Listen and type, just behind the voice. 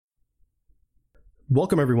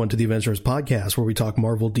Welcome, everyone, to the Avengers Podcast, where we talk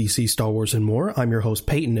Marvel, DC, Star Wars, and more. I'm your host,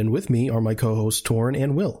 Peyton, and with me are my co-hosts, Torrin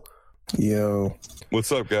and Will. Yo. What's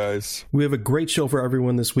up, guys? We have a great show for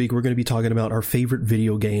everyone this week. We're going to be talking about our favorite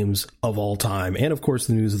video games of all time, and, of course,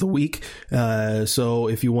 the news of the week. So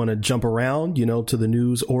if you want to jump around, to the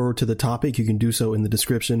news or to the topic, you can do so in the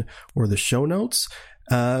description or the show notes.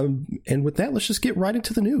 And with that, let's just get right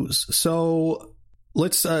into the news. So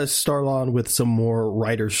let's start on with some more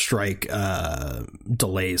writer's strike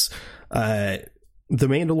delays. The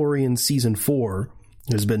Mandalorian Season 4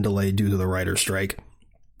 has been delayed due to the writer's strike.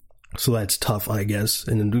 So that's tough, I guess.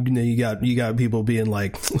 And you got people being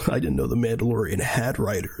like, I didn't know The Mandalorian had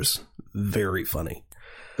writers. Very funny.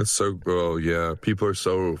 It's so, yeah. People are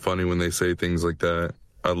so funny when they say things like that.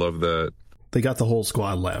 I love that. They got the whole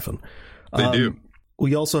squad laughing. They do.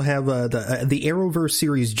 We also have the Arrowverse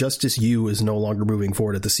series Justice U is no longer moving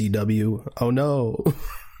forward at the CW. Oh no.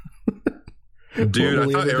 Dude,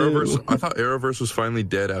 I thought Arrowverse was finally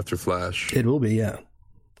dead after Flash. It will be, yeah.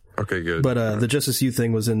 Okay, good. But the Justice U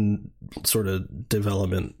thing was in sort of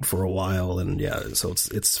development for a while, and yeah, so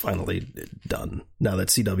it's finally done now that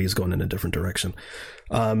CW is going in a different direction.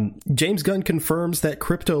 James Gunn confirms that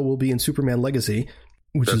Krypto will be in Superman Legacy,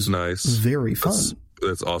 which is nice. Very fun.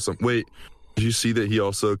 That's awesome. Wait, did you see that he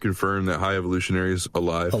also confirmed that High Evolutionary is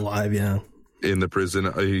alive? Alive, yeah. In the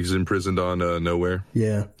prison. He's imprisoned on Nowhere.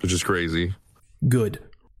 Yeah. Which is crazy. Good.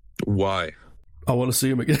 Why? I want to see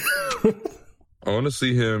him again. I want to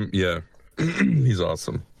see him. Yeah. He's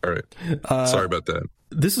awesome. All right. Sorry about that.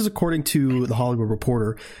 This is according to The Hollywood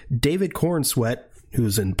Reporter. David Cornsweet,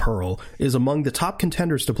 who's in Pearl, is among the top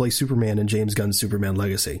contenders to play Superman in James Gunn's Superman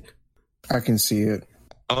Legacy. I can see it.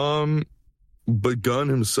 But Gunn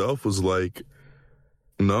himself was like,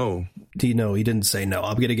 no. He didn't say no.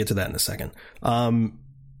 I'm going to get to that in a second.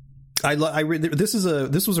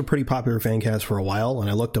 This was a pretty popular fan cast for a while, and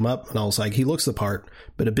I looked him up, and I was like, he looks the part,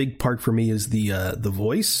 but a big part for me is the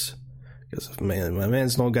voice. Because if my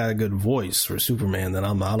man's not got a good voice for Superman, then I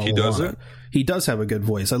don't want it. He does have a good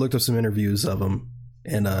voice. I looked up some interviews of him,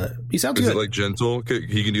 and he sounds good. Is it like gentle?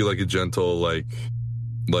 He can do like a gentle, like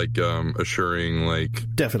assuring,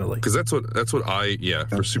 like definitely. Because that's what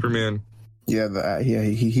for Superman. Yeah,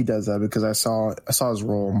 he does that because I saw his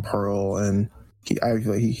role in Pearl, and I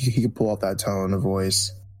feel like he could pull off that tone of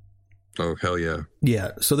voice. Oh hell yeah!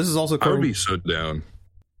 Yeah. So this is also. I would be so down.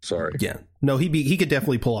 Sorry. Yeah. No, he could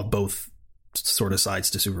definitely pull off both sort of sides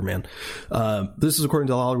to Superman. This is according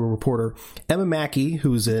to the Hollywood Reporter. Emma Mackey,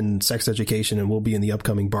 who's in Sex Education and will be in the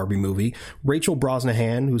upcoming Barbie movie. Rachel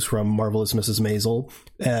Brosnahan, who's from Marvelous Mrs. Maisel.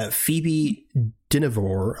 Phoebe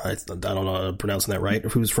Dynevor, I don't know how to pronounce that right,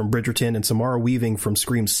 who's from Bridgerton, and Samara Weaving from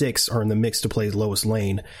Scream 6 are in the mix to play Lois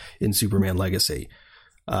Lane in Superman Legacy.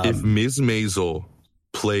 If Ms. Maisel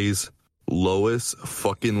plays Lois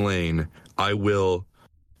fucking Lane, I will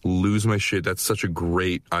lose my shit. That's such a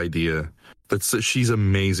great idea. She's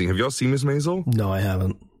amazing. Have y'all seen Ms. Maisel? No, I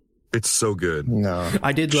haven't. It's so good. No,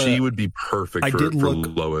 I did. She would be perfect for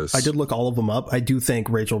Lois. I did look all of them up. I do think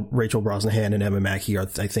Rachel Brosnahan and Emma Mackey are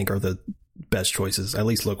the best choices, at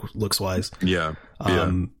least looks wise. Yeah.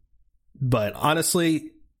 But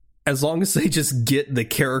honestly, as long as they just get the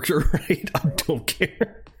character right, I don't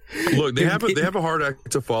care. Look, they have a hard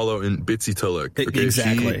act to follow in Bitsy Tulloch. Okay?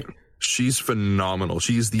 Exactly. She's phenomenal.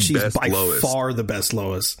 She's best by Lois. Far the best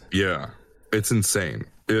Lois. Yeah. It's insane.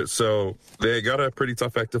 So they got a pretty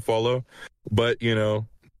tough act to follow, but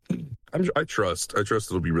I trust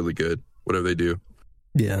it'll be really good, whatever they do.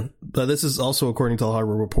 Yeah, but this is also according to the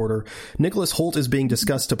Hollywood Reporter. Nicholas Hoult is being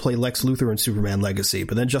discussed to play Lex Luthor in Superman Legacy,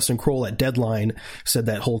 but then Justin Kroll at Deadline said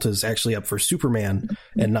that Hoult is actually up for Superman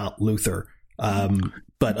and not Luthor.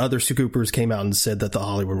 But other scoopers came out and said that the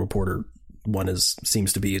Hollywood Reporter one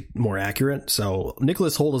seems to be more accurate. So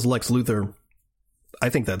Nicholas Hoult as Lex Luthor, I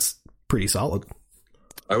think that's pretty solid.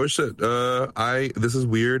 I wish that this is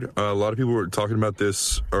weird. A lot of people were talking about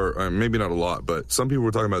this, or maybe not a lot, but some people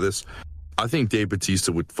were talking about this. I think Dave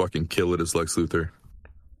Bautista would fucking kill it as Lex Luthor.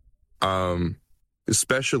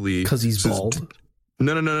 Especially because he's bald.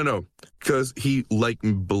 No. Because he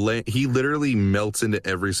literally melts into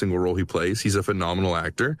every single role he plays. He's a phenomenal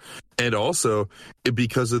actor, and also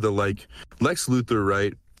because of the Lex Luthor,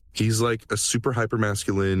 right? He's like a super hyper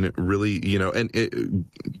masculine, really,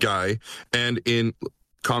 guy, and in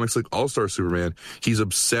comics like All-Star Superman, he's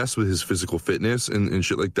obsessed with his physical fitness and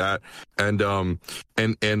shit like that, and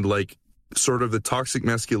like sort of the toxic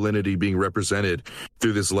masculinity being represented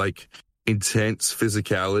through this like intense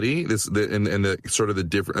physicality, and the sort of the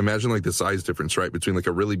different, imagine like the size difference, right, between like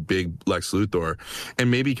a really big Lex Luthor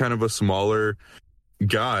and maybe kind of a smaller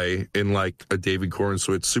guy in like a David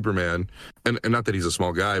Corenswet Superman, and not that he's a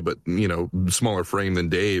small guy, but you know, smaller frame than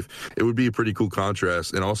Dave, it would be a pretty cool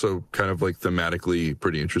contrast and also kind of like thematically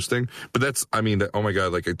pretty interesting. But that's, I mean, oh my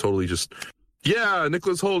god, like I totally just, yeah,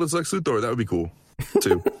 Nicholas Hoult as Lex Luthor, that would be cool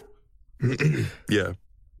too. Yeah.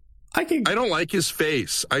 I don't like his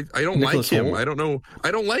face. I don't Nicholas like him. Hoult? I don't know.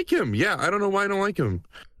 I don't like him. Yeah, I don't know why I don't like him.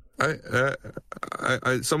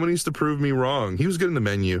 Someone needs to prove me wrong. He was good in the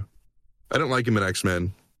Menu. I don't like him in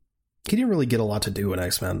X-Men. He didn't really get a lot to do in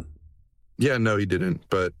X-Men. Yeah, no, he didn't.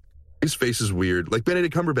 But his face is weird. Like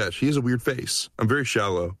Benedict Cumberbatch, he has a weird face. I'm very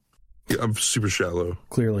shallow. I'm super shallow.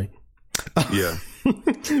 Clearly. Yeah.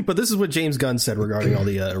 But this is what James Gunn said regarding all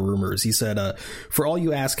the rumors. He said, for all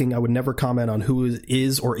you asking, I would never comment on who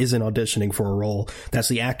is or isn't auditioning for a role. That's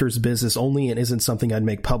the actor's business only and isn't something I'd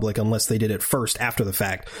make public unless they did it first after the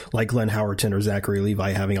fact, like Glenn Howerton or Zachary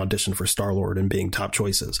Levi having auditioned for Star-Lord and being top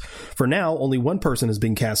choices. For now, only one person has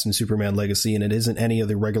been cast in Superman Legacy, and it isn't any of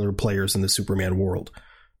the regular players in the Superman world.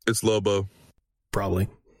 It's Lobo. Probably.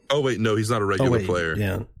 Oh, wait, no, he's not a regular player.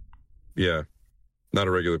 Yeah. Yeah. Not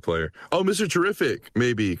a regular player. Oh, Mr. Terrific,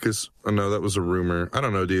 maybe, because no, that was a rumor. I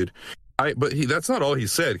don't know, dude. But that's not all he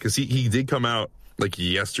said, because he did come out like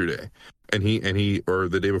yesterday, and he or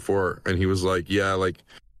the day before, and he was like, yeah, like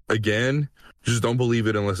again, just don't believe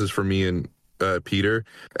it unless it's for me and Peter.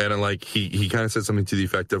 And like he kind of said something to the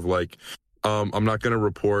effect of like, I'm not gonna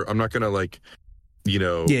report. I'm not gonna like, you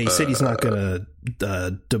know. Yeah, he said he's not gonna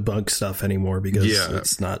debunk stuff anymore because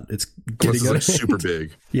it's getting like super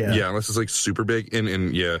big. yeah, unless it's like super big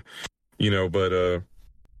and yeah, you know. But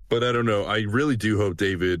I don't know. I really do hope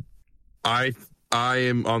David. I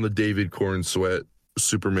am on the David Corenswet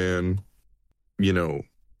Superman. You know,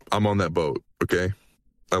 I'm on that boat. Okay,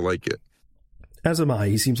 I like it. As am I.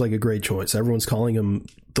 He seems like a great choice. Everyone's calling him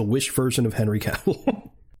the Wish version of Henry Cavill.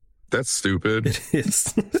 That's stupid. It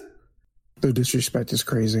is. The disrespect is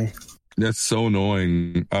crazy. That's so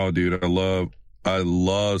annoying. Oh, dude, I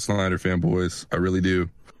love Snyder fanboys. I really do.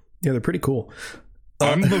 Yeah, they're pretty cool.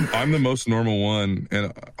 I'm the most normal one,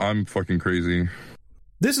 and I'm fucking crazy.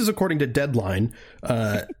 This is according to Deadline.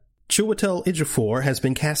 Chiwetel Ejiofor has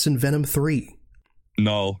been cast in Venom 3.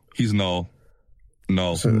 Null. He's null.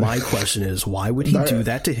 No. So my question is, why would he do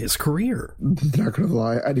that to his career? Not gonna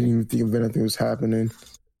lie, I didn't even think anything was happening.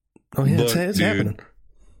 Oh yeah, it's happening.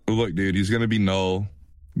 Look, dude, he's gonna be Null,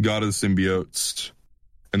 God of the Symbiotes,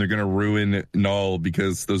 and they're gonna ruin Null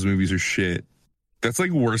because those movies are shit. That's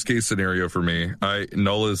like worst case scenario for me.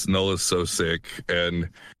 Null is so sick, and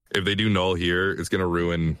if they do Null here, it's gonna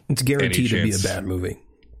ruin. It's guaranteed to be a bad movie,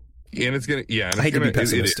 and it's gonna And I hate to be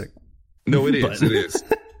pessimistic. No, it is. It is.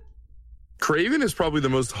 Craven is probably the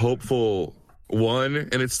most hopeful one,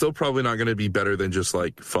 and it's still probably not going to be better than just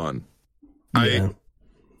like fun. Yeah.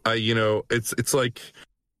 I you know, it's like,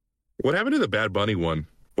 what happened to the Bad Bunny one?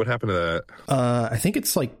 What happened to that? I think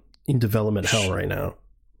it's like in development hell right now.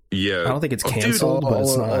 Yeah, I don't think it's canceled, but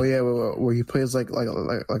it's not. Oh yeah, where he plays like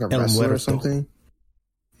a wrestler or something.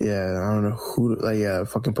 Yeah, I don't know who. Like, yeah,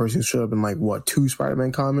 fucking person who showed up in like what 2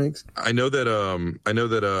 Spider-Man comics. I know that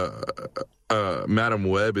Madam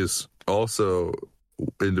Web is also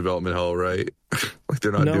in development hell, right? Like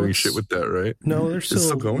they're not doing shit with that, right? No, they're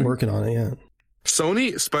still working on it. Yeah.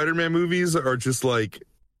 Sony Spider-Man movies are just like,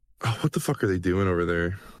 oh, what the fuck are they doing over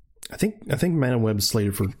there? I think Madam Web is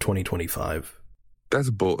slated for 2025.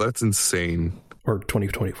 That's insane. Or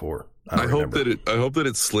 2024. I hope that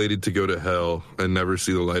it's slated to go to hell and never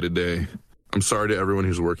see the light of day. I'm sorry to everyone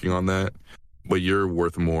who's working on that, but you're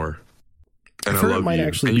worth more. And I love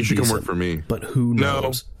you. And you should come work for me. But who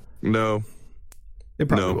knows? No. It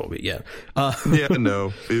probably won't be, yeah. Yeah,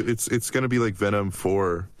 no. It's going to be like Venom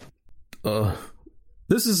 4.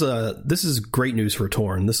 This is great news for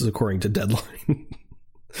Torn. This is according to Deadline.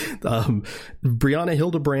 Brianna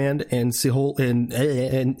Hildebrand and Shioli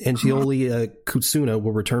Kutsuna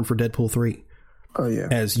will return for Deadpool 3. Oh yeah,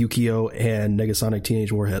 as Yukio and Negasonic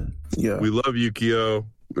Teenage Warhead. Yeah, we love Yukio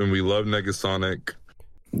and we love Negasonic.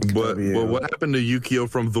 But what happened to Yukio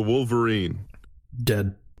from The Wolverine?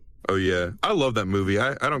 Dead. Oh yeah, I love that movie.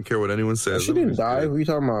 I don't care what anyone says. She didn't die. What are you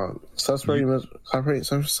talking about? Subspreading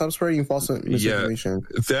false misinformation.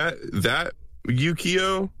 Yeah, that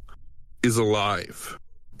Yukio is alive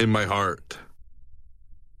in my heart.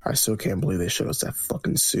 I still can't believe they showed us that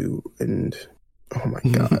fucking suit, and oh my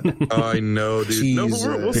god! I know, dude. Jesus.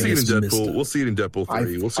 No, but we'll see it in Deadpool. We'll see it in Deadpool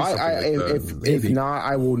 3. We'll see something like that. If not,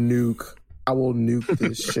 I will nuke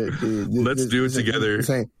this shit, dude. Let's do it together.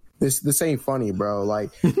 This ain't funny, bro.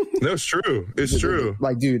 Like, no, it's true. It's true.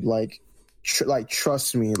 Like, dude, like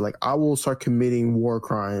trust me. Like, I will start committing war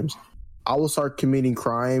crimes I will start committing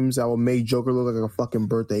crimes that will make Joker look like a fucking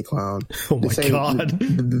birthday clown. Oh my God.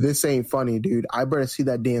 This ain't funny, dude. I better see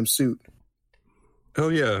that damn suit. Oh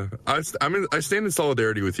yeah, I stand in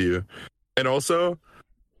solidarity with you, and also,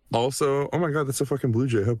 oh my God, that's a fucking blue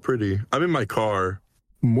jay. How pretty! I'm in my car.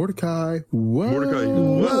 Mordecai, what? Mordecai,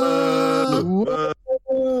 what?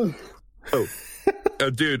 Oh,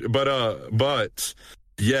 dude, but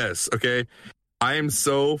yes, okay. I am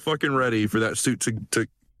so fucking ready for that suit to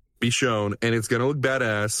be shown, and it's gonna look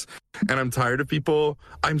badass. And I'm tired of people.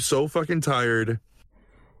 I'm so fucking tired.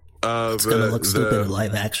 It's gonna look stupid in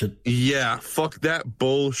live action. Yeah, fuck that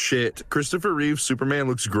bullshit. Christopher Reeve's Superman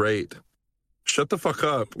looks great. Shut the fuck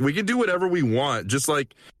up. We can do whatever we want. Just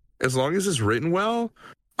like, as long as it's written well,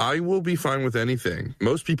 I will be fine with anything.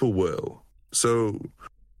 Most people will. So,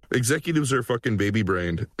 executives are fucking baby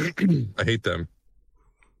brained. I hate them.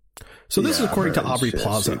 So this is according to Aubrey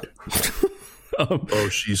Plaza.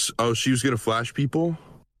 She was gonna flash people?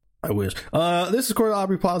 I wish. This is according to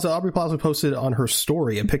Aubrey Plaza. Aubrey Plaza posted on her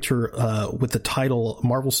story a picture with the title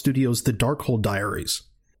Marvel Studios' The Darkhold Diaries.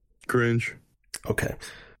 Cringe. Okay.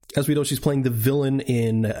 As we know, she's playing the villain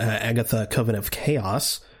in Agatha Coven of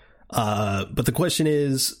Chaos. But the question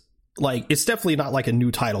is, like, it's definitely not like a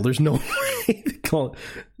new title. There's no way to call it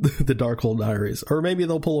The Darkhold Diaries. Or maybe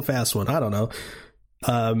they'll pull a fast one. I don't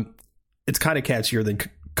know. It's kind of catchier than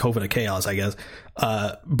Coven of Chaos, I guess.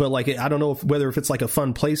 But like, I don't know whether it's like a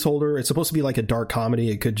fun placeholder. It's supposed to be like a dark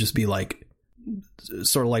comedy. It could just be like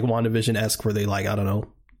sort of like WandaVision-esque, where they, like, I don't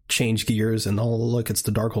know, change gears and, oh look, it's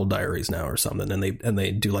the Darkhold Diaries now or something, and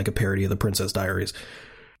they do like a parody of the Princess Diaries.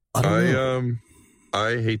 I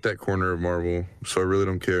hate that corner of Marvel, so I really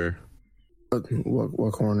don't care.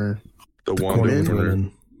 What corner? The Wanda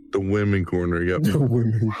corner. The women corner. Yep. The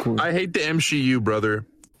women corner. I hate the MCU, brother.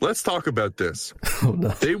 Let's talk about this. Oh, no.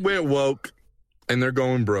 They went woke, and they're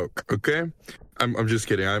going broke. Okay, I'm just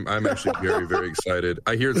kidding. I'm actually very, very excited.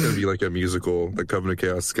 I hear it's gonna be like a musical. The Coven of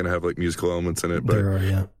Chaos is gonna have like musical elements in it. But there are,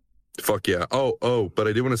 yeah. Fuck yeah. Oh, but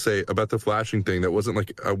I did want to say about the flashing thing. That wasn't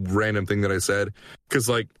like a random thing that I said, because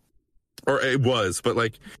like, or it was, but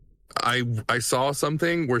like, I saw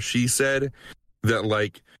something where she said that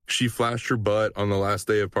like she flashed her butt on the last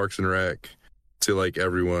day of Parks and Rec to like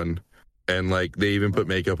everyone. And like they even put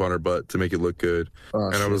makeup on her butt to make it look good.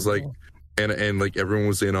 And I was like, and like everyone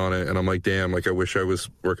was in on it. And I'm like, damn, like I wish I was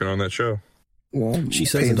working on that show. Well, she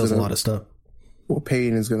says it does a lot of stuff. Well,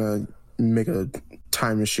 Peyton is gonna make a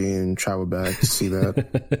time machine and travel back to see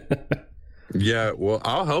that. Yeah, well,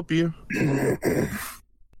 I'll help you.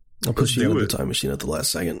 I'll push you out of the time machine at the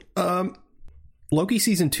last second. Loki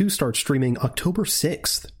season 2 starts streaming October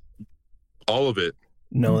 6th. All of it.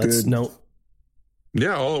 No, that's no.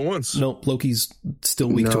 Yeah, all at once. Nope, Loki's still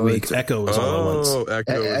week to week. Echo is all at once. Oh,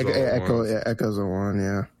 Echo's the one,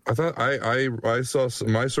 yeah. I thought I saw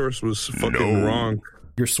my source was fucking wrong.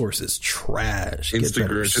 Your source is trash.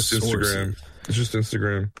 Instagram, just Instagram. It's just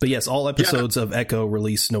Instagram. But yes, all episodes of Echo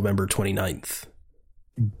release November 29th.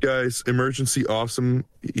 Guys, Emergency Awesome,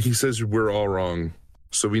 he says we're all wrong.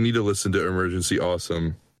 So we need to listen to Emergency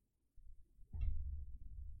Awesome.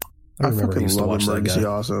 I fucking love Emergency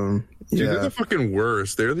Awesome. Dude, yeah, they're the fucking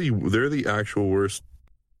worst. They're the actual worst.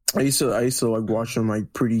 I used to like watch them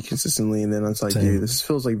like pretty consistently, and then I was like, dude, this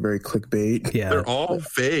feels like very clickbait. Yeah, they're all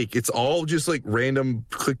fake. It's all just like random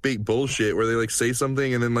clickbait bullshit where they like say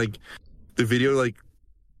something and then like the video like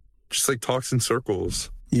just like talks in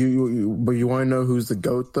circles. But you want to know who's the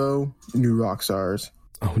GOAT though? New Rockstars.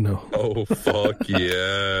 Oh no! Oh fuck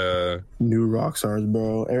yeah! New Rockstars,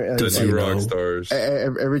 bro. The new Rockstars.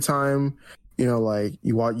 Every time, you know, like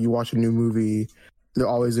you watch a new movie, they're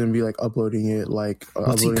always gonna be like uploading it, like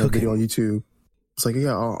uploading a video on YouTube. It's like,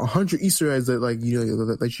 yeah, 100 Easter eggs that like, you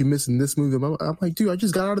know, that you missed in this movie. I'm like, dude, I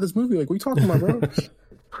just got out of this movie. Like, what are you talking about,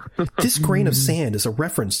 bro? This grain of sand is a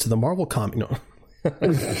reference to the Marvel comic. No.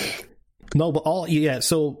 No, but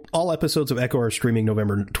so all episodes of Echo are streaming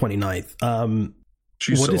November 29th.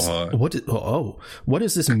 She's hot. What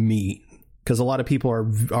does this mean? Because a lot of people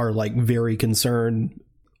are like very concerned,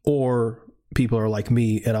 or people are like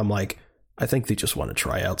me, and I'm like, I think they just want to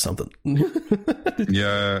try out something.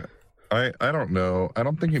 Yeah, I don't know. I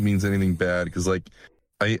don't think it means anything bad, because like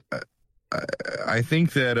I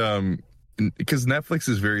think that because Netflix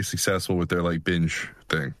is very successful with their like binge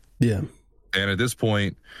thing. Yeah, and at this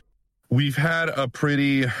point, we've had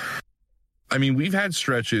we've had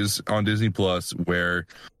stretches on Disney Plus where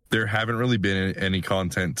there haven't really been any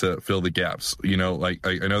content to fill the gaps. You know, like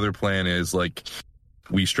I know their plan is like,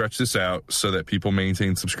 we stretch this out so that people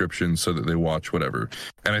maintain subscriptions so that they watch whatever.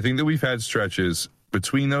 And I think that we've had stretches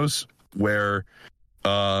between those where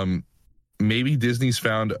maybe Disney's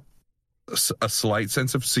found a slight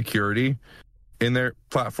sense of security in their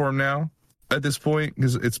platform now at this point,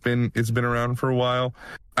 because it's been around for a while.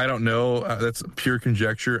 I don't know. That's pure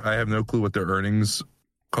conjecture. I have no clue what their earnings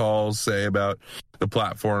calls say about the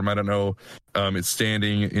platform. I don't know its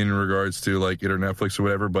standing in regards to like it or Netflix or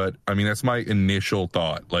whatever. But I mean, that's my initial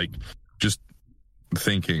thought. Like just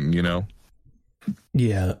thinking, you know?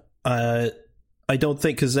 Yeah. I don't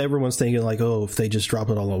think, because everyone's thinking like, oh, if they just drop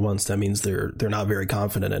it all at once, that means they're not very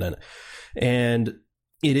confident in it. And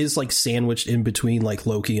it is like sandwiched in between like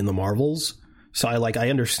Loki and the Marvels. So I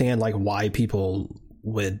understand like why people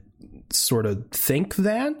would sort of think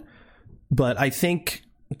that, but I think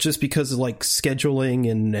just because of like scheduling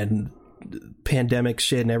and pandemic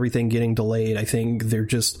shit and everything getting delayed, I think they're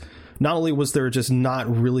just, not only was there just not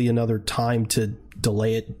really another time to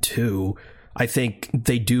delay it too, I think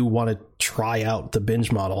they do want to try out the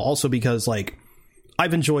binge model. Also because like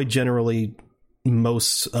I've enjoyed generally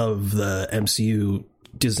most of the MCU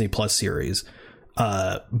Disney Plus series,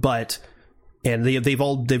 but they've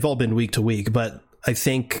all been week to week, but I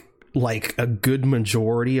think like a good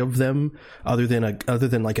majority of them, other than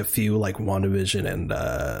like a few like WandaVision and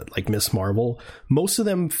like Miss Marvel, most of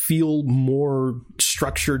them feel more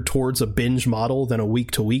structured towards a binge model than a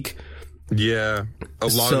week to week. Yeah, a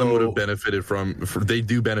lot of them would have benefited from they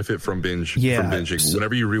do benefit from binging.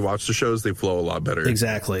 Whenever you rewatch the shows, they flow a lot better.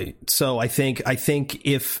 Exactly. So I think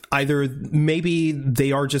if either maybe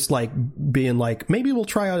they are just like being like, maybe we'll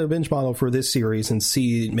try out a binge model for this series and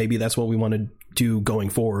see, maybe that's what we want to do going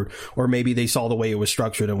forward, or maybe they saw the way it was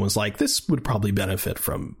structured and was like, this would probably benefit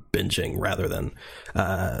from binging rather than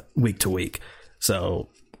week to week. So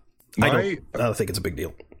I don't think it's a big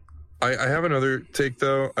deal. I have another take,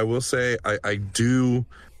 though. I will say I do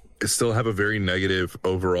still have a very negative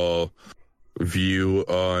overall view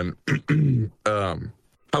on how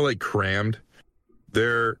like crammed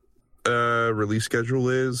their release schedule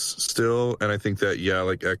is still. And I think that, yeah,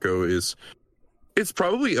 like Echo is, it's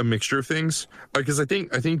probably a mixture of things, because I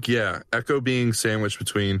think yeah, Echo being sandwiched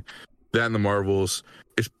between that and the Marvels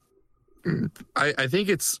is, I think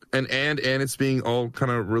it's and it's being all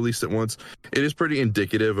kind of released at once. It is pretty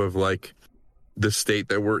indicative of like the state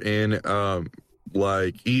that we're in.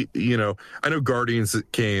 Like, you know, I know Guardians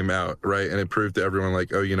came out, right, and it proved to everyone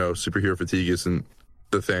like, oh, you know, superhero fatigue isn't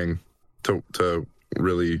the thing to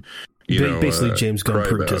really, you know, basically James Gunn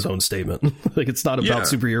proved his own statement. Like, it's not about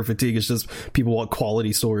superhero fatigue, it's just people want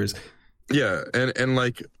quality stories. Yeah, and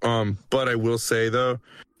like but I will say though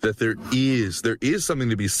that there is something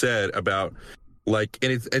to be said about like,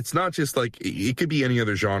 and it's not just like, it could be any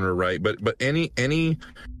other genre, right? But any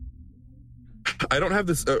I don't have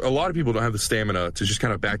this, a lot of people don't have the stamina to just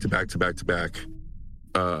kind of back to back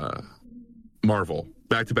Marvel,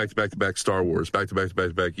 back to back Star Wars, back to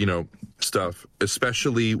back, you know, stuff,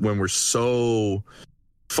 especially when we're so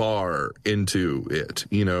far into it,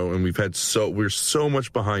 you know, and we're so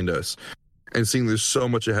much behind us and seeing there's so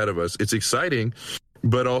much ahead of us. It's exciting,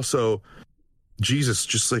 but also, Jesus,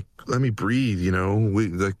 just like, let me breathe, you know, we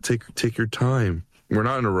like take your time. We're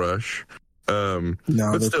not in a rush. No,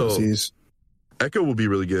 but still, pussies. Echo will be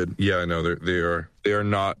really good. Yeah, I know they are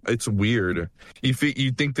not. It's weird. You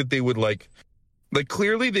think that they would like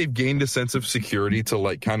clearly they've gained a sense of security to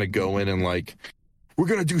like kind of go in and like, we're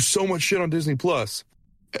gonna do so much shit on Disney Plus,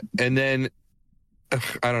 and then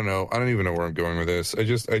I don't know. I don't even know where I'm going with this.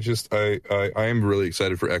 I am really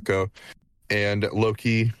excited for Echo and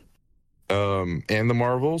Loki, and the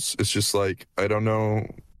Marvels. It's just like, I don't know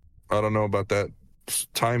about that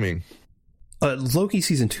timing. Loki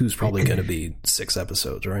season 2 is probably going to be 6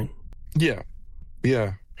 episodes, right? Yeah.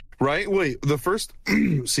 Right? Wait, the first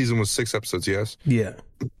season was 6 episodes, yes? Yeah.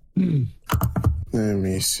 Let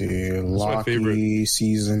me see. Loki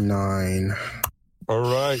season 9. All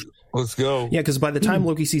right. Let's go. Yeah, because by the time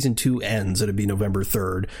Loki season 2 ends, it'll be November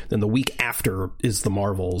 3rd. Then the week after is the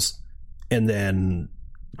Marvels. And then...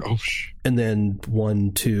 And then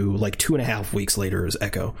 1, 2, like 2.5 weeks later is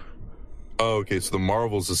Echo. Oh, okay. So the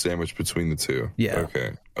Marvels is sandwiched between the two. Yeah.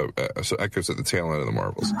 Okay. So Echo's at the tail end of the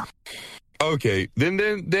Marvels. Okay.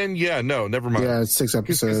 Then yeah. No, never mind. Yeah, it's 6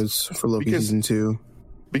 episodes for Loki season 2.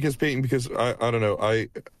 Because Peyton, I don't know. I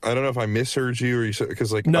don't know if I misheard you or you said,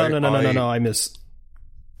 because like no. I miss.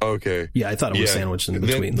 Okay. Yeah, I thought it was sandwiched in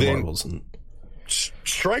between the Marvels and.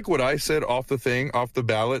 Strike what I said off the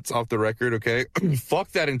ballots, off the record. Okay.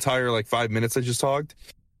 Fuck that entire like 5 minutes I just talked.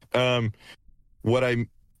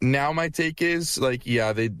 Now my take is like,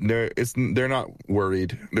 yeah, they're not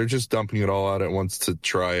worried. They're just dumping it all out at once to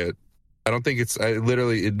try it. I don't think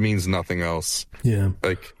it means nothing else. Yeah.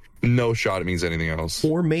 Like, no shot it means anything else.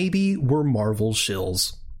 Or maybe we're Marvel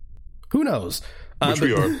shills. Who knows? Which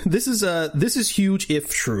we are. This is huge if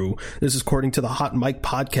true. This is according to the Hot Mic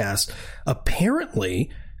podcast.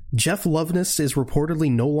 Apparently, Jeff Loveness is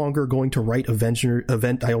reportedly no longer going to write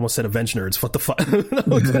I almost said Avengers. What the fuck?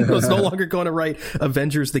 It's no longer going to write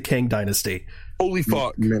Avengers: The Kang Dynasty. Holy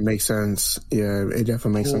fuck! It makes sense. Yeah, it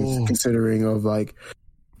definitely makes sense considering of like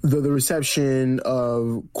the reception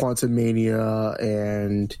of Quantumania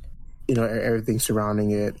and everything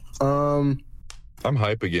surrounding it. I'm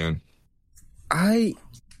hype again. I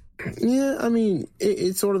mean,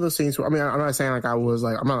 it's sort of those things where, I mean, I'm not saying like I'm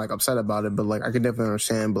not like upset about it, but like I could definitely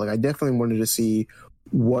understand. But like I definitely wanted to see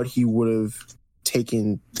what he would have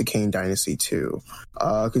taken the Kang Dynasty to,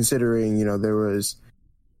 considering there was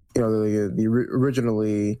the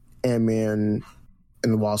originally Ant-Man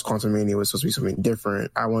and the Wasp Quantumania was supposed to be something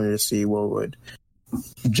different. I wanted to see what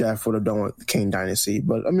Jeff would have done with the Kang Dynasty,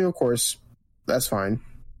 but I mean, of course, that's fine.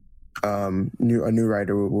 A new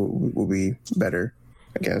writer will be better,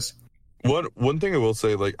 I guess. One thing I will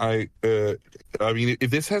say, like I mean, if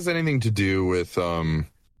this has anything to do with the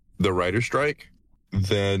writer strike,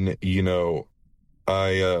 then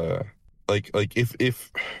I like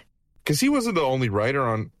if because he wasn't the only writer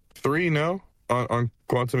on 3, no, on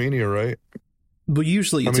Quantumania, right? But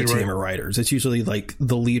usually it's a team of writers. It's usually like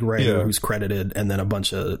the lead writer who's credited, and then a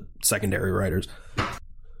bunch of secondary writers.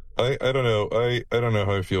 I don't know. I don't know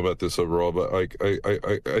how I feel about this overall, but like I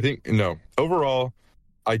think overall,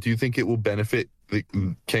 I do think it will benefit the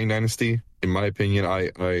Kang Dynasty. In my opinion,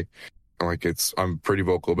 I'm pretty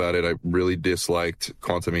vocal about it. I really disliked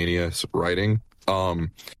Quantumania's writing. But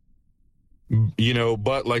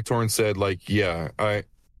like Torrance said,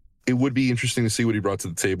 it would be interesting to see what he brought to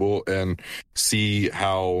the table and see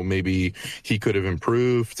how maybe he could have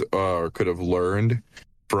improved or could have learned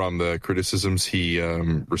from the criticisms he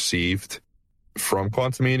received from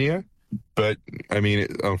Quantumania. But I mean,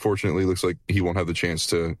 it unfortunately looks like he won't have the chance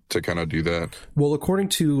to kind of do that. Well, according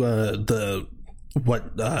to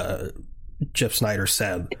what Jeff Snyder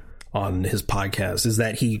said on his podcast, is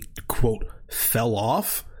that he, quote, fell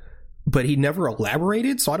off, but he never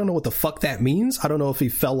elaborated. So I don't know what the fuck that means. I don't know if he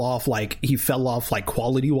fell off like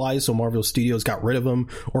quality wise, so Marvel Studios got rid of him,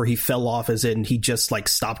 or he fell off as in he just like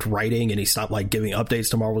stopped writing and he stopped like giving updates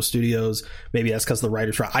to Marvel Studios. Maybe that's because the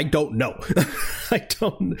writers try. I don't know. I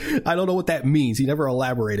don't know what that means. He never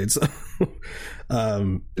elaborated. So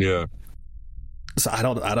yeah. So I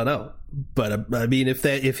don't know. But I mean, if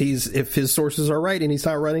his sources are right and he's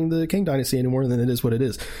not running the Kang Dynasty anymore, then it is what it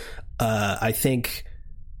is. I think.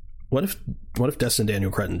 What if Destin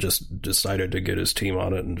Daniel Cretton just decided to get his team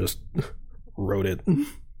on it and just wrote it?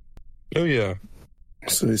 Oh yeah.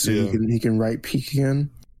 So yeah. He can write Peak again.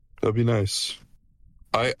 That'd be nice.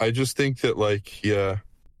 I just think that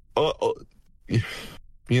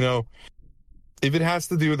if it has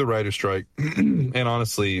to do with the writer strike, and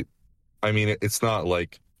honestly, I mean it's not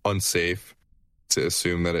like unsafe to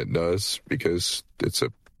assume that it does because it's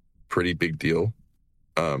a pretty big deal,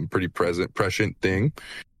 pretty prescient thing.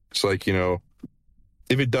 It's like, if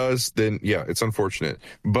it does, then yeah, it's unfortunate.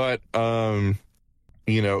 But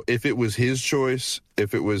if it was his choice,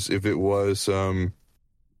 if it was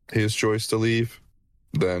his choice to leave,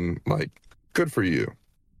 then like, good for you.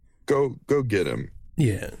 Go get him.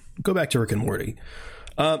 Yeah, go back to Rick and Morty.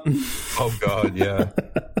 Oh God, yeah.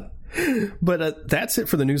 But that's it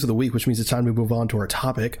for the news of the week, which means it's time to move on to our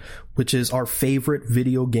topic, which is our favorite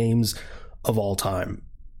video games of all time.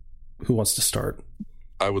 Who wants to start?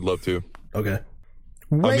 I would love to. Okay.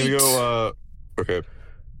 Wait. I'm gonna go. Okay.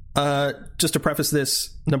 Just to preface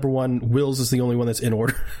this, number 1, Will's is the only one that's in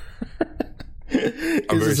order.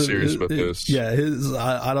 I'm very serious about this. Yeah,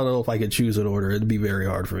 I don't know if I could choose an order. It'd be very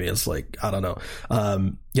hard for me. It's like, I don't know.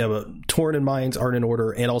 But Torn and mine aren't in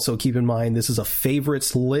order. And also keep in mind, this is a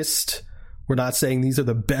favorites list. We're not saying these are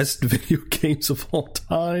the best video games of all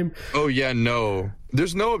time. Oh, yeah, no.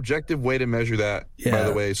 There's no objective way to measure that, by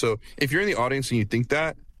the way. So if you're in the audience and you think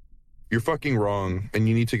that, you're fucking wrong, and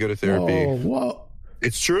you need to go to therapy. Whoa.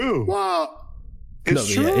 It's true. What?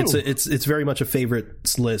 It's true. Yeah, it's very much a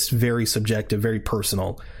favorites list, very subjective, very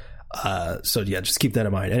personal. So yeah, just keep that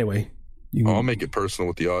in mind. Anyway, I'll make it personal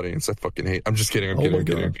with the audience. I fucking hate. I'm just kidding. I'm kidding.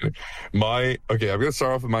 I'm kidding. I'm gonna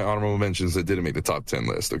start off with my honorable mentions that didn't make the top 10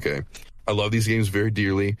 list. Okay, I love these games very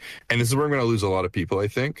dearly, and this is where I'm gonna lose a lot of people, I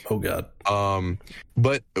think. Oh God.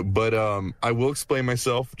 But I will explain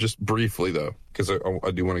myself just briefly though, because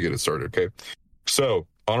I do want to get it started. Okay, so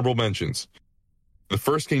honorable mentions: the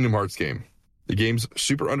first Kingdom Hearts game. The game's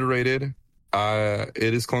super underrated.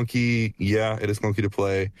 It is clunky. Yeah, it is clunky to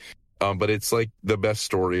play. But it's like the best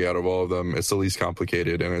story out of all of them. It's the least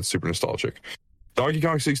complicated and it's super nostalgic. Donkey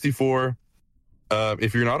Kong 64.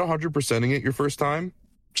 If you're not 100%ing it your first time,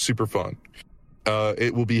 super fun.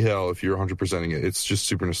 It will be hell if you're 100%ing it. It's just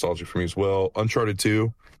super nostalgic for me as well. Uncharted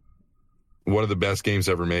 2, one of the best games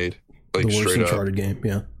ever made. Like, the worst straight Uncharted up. game,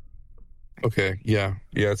 yeah. Okay, yeah,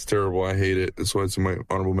 it's terrible. I hate it. That's why it's in my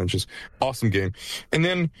honorable mentions. Awesome game. And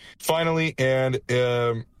then finally, and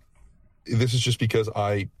this is just because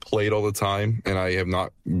I played all the time and I have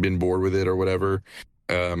not been bored with it or whatever.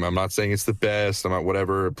 I'm not saying it's the best. I'm not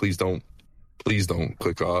whatever. Please don't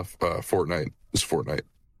click off. Fortnite is Fortnite.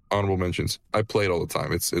 Honorable mentions. I play it all the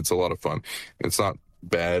time. It's a lot of fun. It's not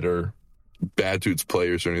bad or bad to its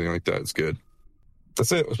players or anything like that. It's good.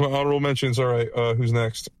 That's it. That's my honorable mentions. All right. Who's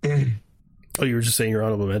next? Oh, you were just saying your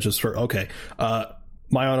honorable mentions for... Okay. My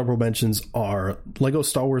honorable mentions are Lego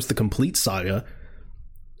Star Wars The Complete Saga.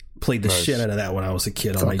 Played the shit out of that when I was a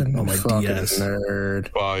kid on my DS.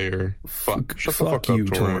 Nerd. Fire. Fuck you, up,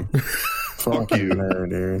 Torin. Fuck you, nerd,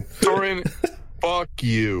 dude. Torin, fuck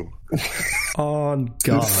you. On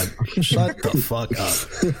God. Shut the fuck up.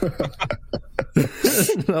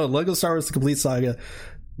 No, Lego Star Wars The Complete Saga.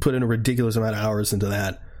 Put in a ridiculous amount of hours into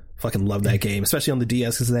that. Fucking love that game, especially on the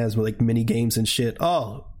DS because it has like mini games and shit.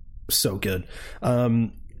 Oh, so good.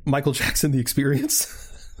 Michael Jackson: The Experience.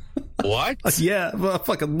 What? Yeah, I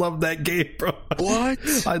fucking love that game, bro. What?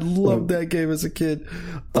 I loved that game as a kid.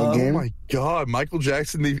 Oh my God, Michael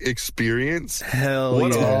Jackson: The Experience. Hell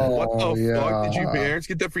what yeah! What the fuck did you parents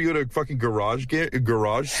get that for you at a fucking garage sale?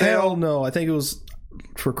 Hell no! I think it was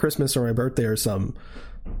for Christmas or my birthday or something.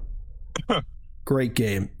 Great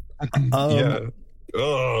game. Yeah.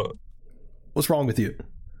 What's wrong with you?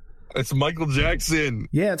 It's Michael Jackson.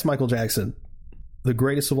 Yeah, it's Michael Jackson, the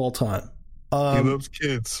greatest of all time. He loves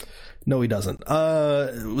kids. No, he doesn't.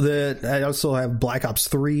 I also have Black Ops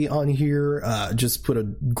 3 on here. Just put a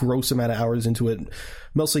gross amount of hours into it,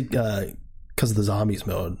 mostly because of the zombies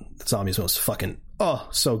mode. The zombies mode is fucking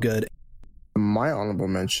so good. My honorable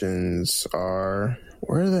mentions are,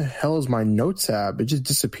 where the hell is my notes app? It just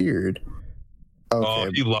disappeared. Okay. Oh,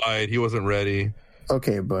 he lied. He wasn't ready.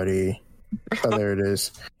 Okay, buddy. Oh, there it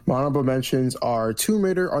is. My honorable mentions are Tomb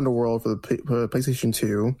Raider Underworld for the PlayStation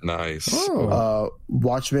 2. Nice.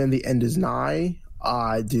 Watchmen: The End Is Nigh.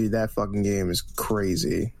 Dude, that fucking game is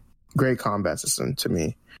crazy. Great combat system to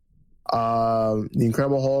me. The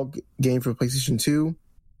Incredible Hulk game for PlayStation 2.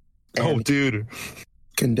 Oh, dude.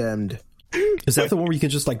 Condemned. Is that the one where you can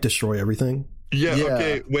just like destroy everything? Yeah.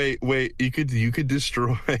 Okay. Wait. You could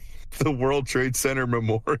destroy the World Trade Center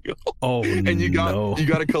Memorial. Oh, and you got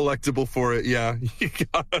a collectible for it. Yeah, you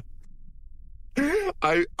got.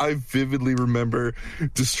 I vividly remember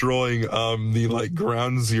destroying the like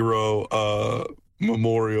Ground Zero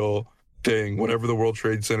memorial thing, whatever the World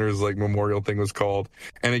Trade Center's like memorial thing was called,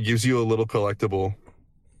 and it gives you a little collectible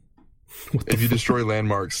if you destroy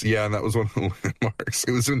landmarks. Yeah, and that was one of the landmarks.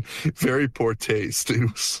 It was in very poor taste. It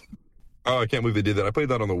was. Oh, I can't believe they did that. I played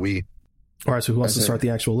that on the Wii. All right, so who wants to start the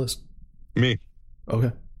actual list? Me.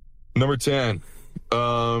 Okay. Number 10.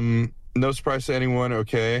 No surprise to anyone,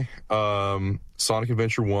 okay. Sonic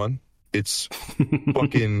Adventure 1. It's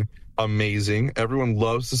fucking amazing. Everyone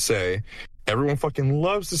fucking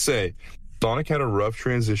loves to say Sonic had a rough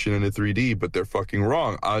transition into 3D, but they're fucking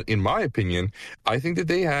wrong. In my opinion, I think that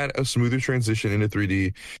they had a smoother transition into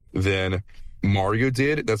 3D than Mario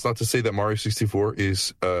did. That's not to say that Mario 64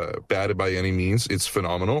 is bad by any means. It's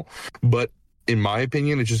phenomenal. But in my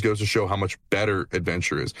opinion, it just goes to show how much better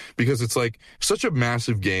Adventure is, because it's like such a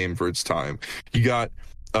massive game for its time. You got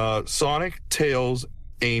Sonic, Tails,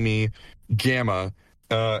 Amy, Gamma,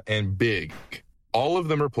 and Big. All of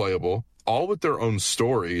them are playable, all with their own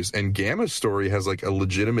stories. And Gamma's story has like a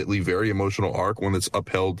legitimately very emotional arc, one that's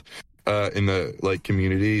upheld in the like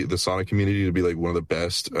community, the Sonic community, to be like one of the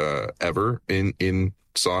best ever in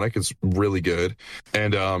Sonic. It's really good.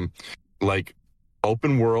 And like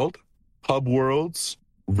open world, hub worlds,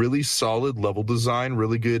 really solid level design,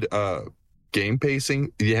 really good game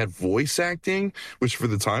pacing. You had voice acting, which for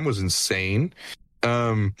the time was insane.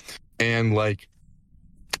 And like,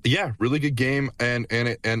 yeah, really good game. And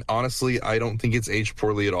honestly, I don't think it's aged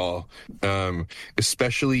poorly at all.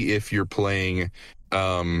 Especially if you're playing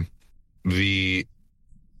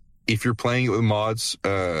if you're playing it with mods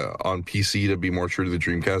on PC to be more true to the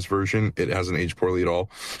Dreamcast version, it hasn't aged poorly at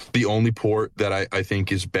all. The only port that I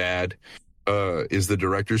think is bad is the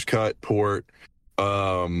Director's Cut port,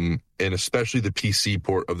 and especially the PC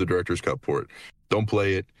port of the Director's Cut port. Don't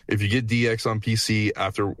play it. If you get DX on PC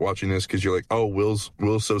after watching this because you're like, oh, Will's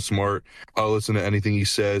so smart, I'll listen to anything he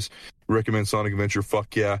says, recommend Sonic Adventure,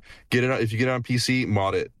 fuck yeah. Get it. If you get it on PC,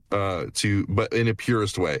 mod it but in a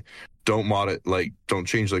purist way. Don't mod it, like, don't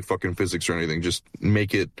change like fucking physics or anything. Just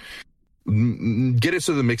make it Get it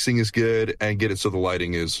so the mixing is good, and get it so the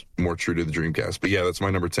lighting is more true to the Dreamcast. But yeah, that's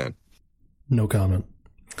my number 10. No comment.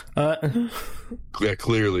 Yeah,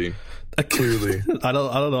 clearly. I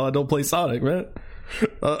don't know. I don't play Sonic, man.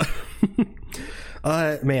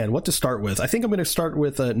 Man, what to start with? I think I'm going to start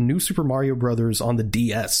with New Super Mario Brothers on the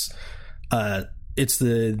DS. It's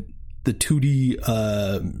the 2D.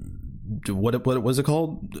 What was it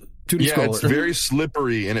called? 2D yeah, it's very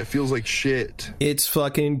slippery and it feels like shit. It's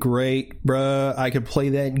fucking great, bruh. I could play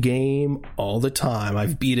that game all the time.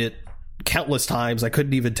 I've beat it countless times. I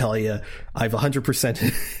couldn't even tell you. I've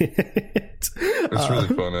 100% it. It's really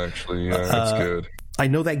fun, actually. Yeah, it's good. I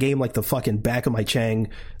know that game like the fucking back of my Chang.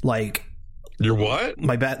 Like, your what?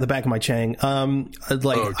 The back of my Chang.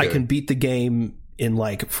 Okay. I can beat the game in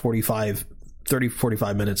like 30,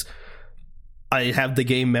 45 minutes. I have the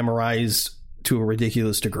game memorized to a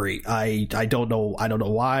ridiculous degree. I don't know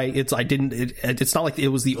why. It's not like it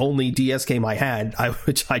was the only DS game I had,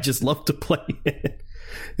 which I just love to play.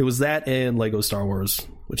 It was that and Lego Star Wars,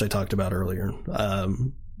 which I talked about earlier.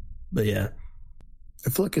 But yeah,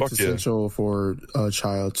 I feel like it's essential for a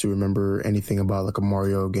child to remember anything about like a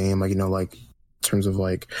Mario game, like, you know, like in terms of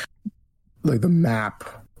like the map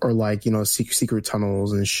or like, you know, secret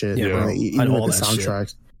tunnels and shit. Yeah, even with the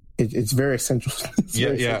soundtracks. It's very essential.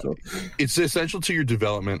 Essential. It's essential to your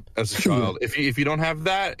development as a child. If you don't have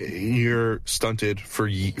that, you're stunted for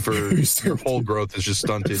your whole growth is just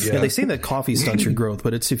stunted. Yeah, they say that coffee stunts your growth,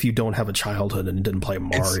 but it's if you don't have a childhood and didn't play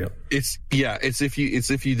Mario. If you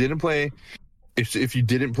didn't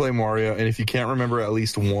play Mario, and if you can't remember at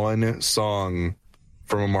least one song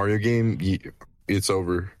from a Mario game, it's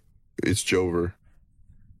over. It's Jover.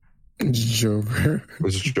 It's Jover.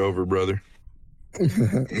 It's Jover, brother.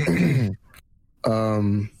 You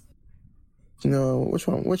know, which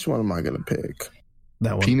one am I gonna pick?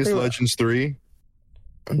 That one. Penis Legends 3.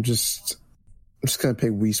 I'm just gonna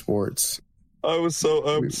pick Wii Sports. I'm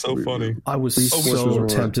so funny. I was so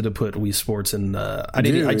tempted to put Wii Sports in.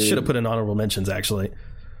 I should have put in honorable mentions, actually.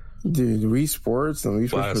 Dude, Wii Sports and Wii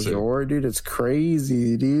Sports Resort, dude, it's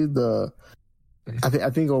crazy, dude. I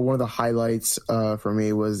think one of the highlights for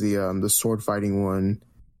me was the sword fighting one.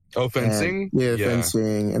 Oh, fencing?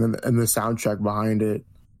 Fencing, and the soundtrack behind it.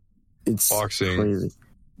 It's boxing. Crazy.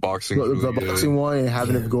 Boxing. The boxing one, and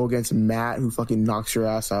having to go against Matt, who fucking knocks your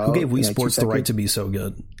ass out. Who gave Wii Sports the right to be so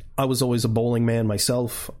good? I was always a bowling man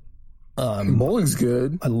myself. Bowling's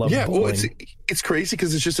good. I love bowling. Well, it's crazy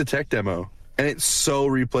because it's just a tech demo, and it's so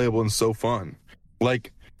replayable and so fun.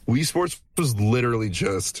 Like, Wii Sports was literally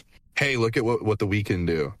just, hey, look at what the Wii can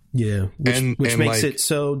do. Yeah, which makes it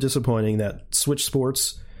so disappointing that Switch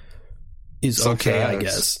Sports is okay, I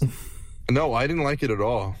guess. No, I didn't like it at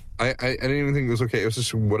all. I didn't even think it was okay. It was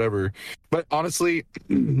just whatever. But honestly,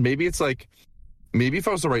 maybe if I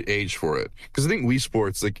was the right age for it. Because I think Wii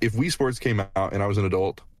Sports, like if Wii Sports came out and I was an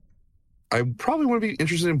adult, I probably wouldn't be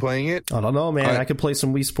interested in playing it. I don't know, man. I could play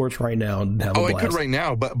some Wii Sports right now and have a blast. I could right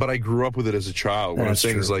now, but I grew up with it as a child. What I'm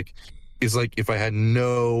saying is like if I had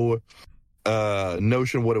no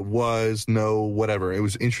notion of what it was, no whatever. It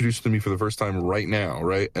was introduced to me for the first time right now,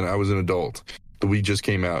 right? And I was an adult. The Wii just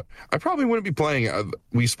came out. I probably wouldn't be playing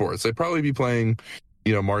Wii Sports. I'd probably be playing,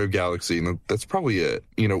 you know, Mario Galaxy, and that's probably it.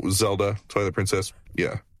 You know, Zelda, Twilight Princess.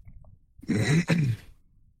 Yeah. Wii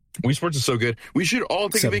Sports is so good. We should all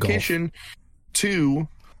take a vacation to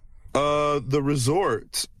the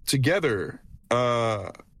resort together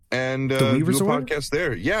and do a podcast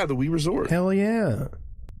there. Yeah, the Wii Resort. Hell yeah.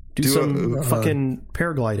 Do some fucking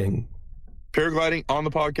paragliding. Paragliding on the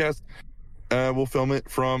podcast. We'll film it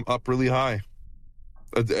from up really high.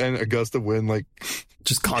 And a gust of wind, like...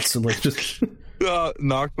 just constantly. Just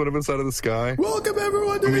knocked one of us out of the sky. Welcome,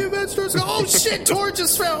 everyone, to the Adventures. Oh, shit, Tor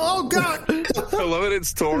just fell. Oh, God. I love that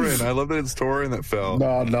it's Torin. That fell.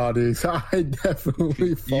 No, dude. I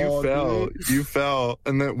definitely fell. You fell.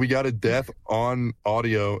 And then we got a death on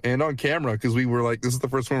audio and on camera because we were like, this is the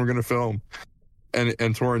first one we're going to film. And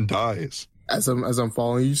Torin dies. As I'm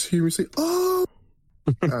falling, you just hear me say, oh.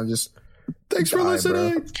 I just... Thanks for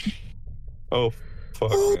listening. Bro. Oh,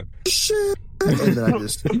 fuck, man. Shit. And then I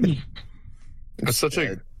just... That's such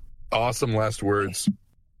a awesome last words.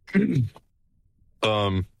 Is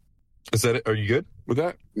that it? Are you good with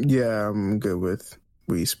that? Yeah, I'm good with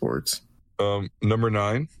Wii Sports. Number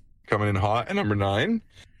 9, coming in hot at number 9,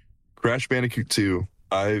 Crash Bandicoot 2.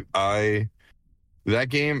 That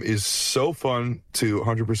game is so fun to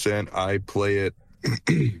 100%. I play it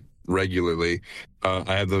regularly.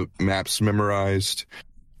 I have the maps memorized,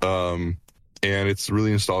 and it's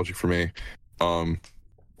really nostalgic for me.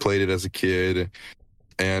 Played it as a kid,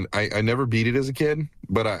 and I never beat it as a kid,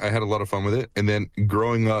 but I had a lot of fun with it. And then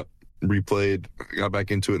growing up replayed, got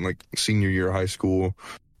back into it in like senior year of high school,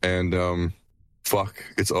 and fuck,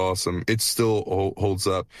 it's awesome. It still holds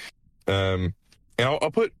up. And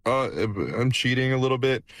I'll put I'm cheating a little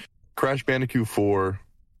bit. Crash Bandicoot 4,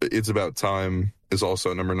 It's About Time is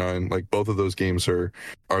also number 9. Like both of those games are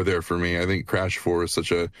there for me. I think Crash 4 is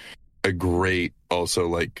such a great also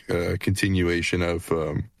like continuation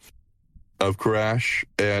of Crash,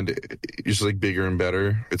 and it's just like bigger and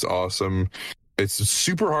better. It's awesome. It's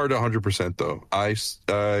super hard to 100% though.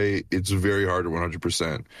 It's very hard to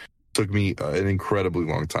 100%. Took me an incredibly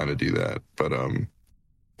long time to do that, but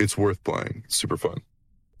it's worth playing. It's super fun.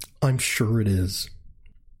 I'm sure it is.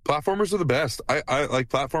 Platformers are the best. I like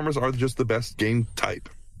platformers are just the best game type.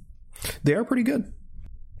 They are pretty good.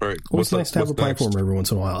 All right. Well, it's nice to have a platformer every once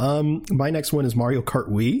in a while. My next one is Mario Kart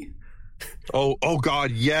Wii. Oh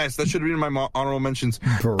God, yes, that should have been in my honorable mentions.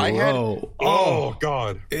 Bro, oh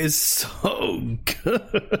God, it's so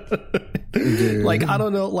good. Dude, like I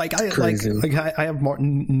don't know, like I have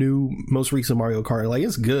most recent Mario Kart. Like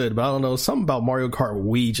it's good, but I don't know, something about Mario Kart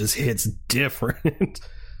Wii just hits different.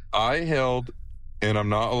 I held, and I'm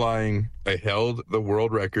not lying, I held the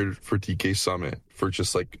world record for DK Summit for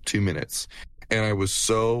just like 2 minutes, and I was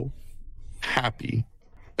so happy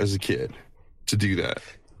as a kid to do that.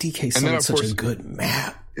 DK Summit's such a good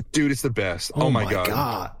map. Dude, it's the best. Oh my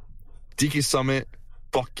God. DK Summit,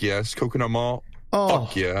 fuck yes. Coconut Mall,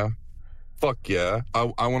 fuck yeah. Fuck yeah. I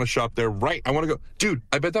want to shop there right. I want to go. Dude,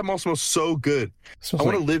 I bet that mall smells so good. I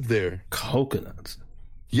want to live there. Coconuts.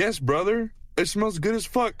 Yes, brother. It smells good as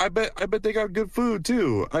fuck. I bet they got good food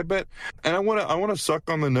too. I bet. And I want to suck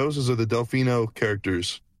on the noses of the Delfino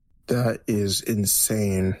characters. That is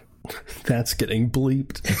insane. That's getting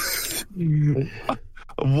bleeped.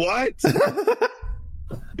 What?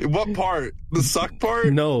 What part? The suck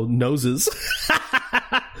part? No, noses.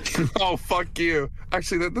 Oh, fuck you.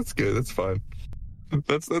 Actually, that's good. That's fine.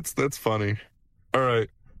 That's funny. All right.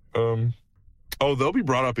 Oh, they'll be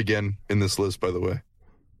brought up again in this list, by the way.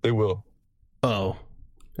 They will. Oh,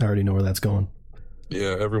 I already know where that's going.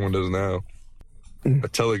 Yeah, everyone does now.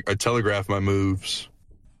 I telegraph my moves.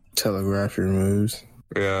 Telegraph your moves?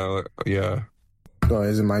 Yeah. Oh,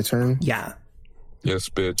 is it my turn? Yeah. Yes,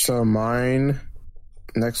 bitch. So mine,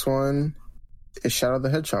 next one, is Shadow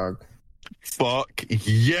the Hedgehog. Fuck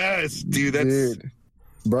yes, dude.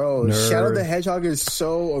 Bro, Nerd. Shadow the Hedgehog is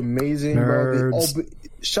so amazing, Nerds. bro.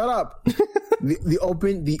 Shut up. the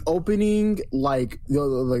opening, like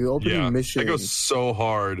the opening mission. It goes so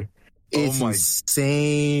hard. It's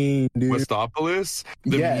insane, dude. Westopolis,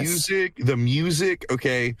 the music.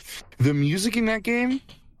 Okay, the music in that game,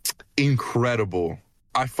 incredible.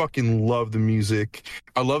 I fucking love the music.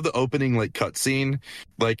 I love the opening like cutscene,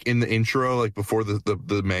 like in the intro, like before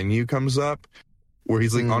the menu comes up, where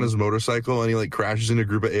he's like on his motorcycle and he like crashes into a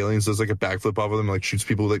group of aliens, does like a backflip off of them, like shoots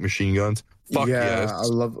people with like machine guns. Fuck yes. I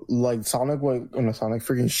love like Sonic. Sonic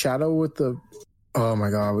freaking Shadow with the. Oh my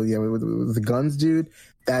god! Yeah, with the guns, dude.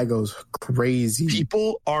 That goes crazy.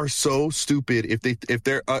 People are so stupid if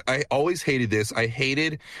they're I always hated this. I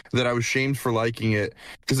hated that I was shamed for liking it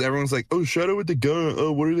because everyone's like, "Oh, Shadow with the gun.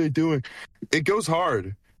 Oh, what are they doing?" It goes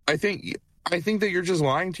hard. I think that you're just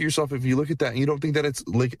lying to yourself if you look at that and you don't think that it's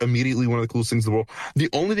like immediately one of the coolest things in the world. The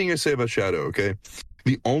only thing I say about Shadow, okay?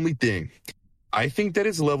 The only thing I think that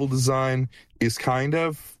its level design is kind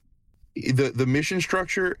of the mission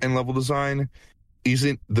structure and level design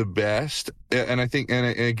isn't the best, and I think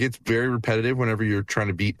it gets very repetitive whenever you're trying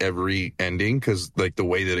to beat every ending, because like the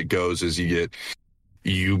way that it goes is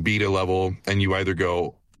you beat a level and you either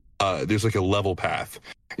go there's like a level path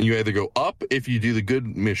and you either go up if you do the good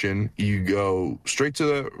mission, you go straight to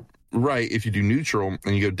the right if you do neutral,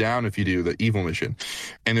 and you go down if you do the evil mission.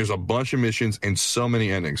 And there's a bunch of missions and so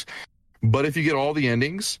many endings, but if you get all the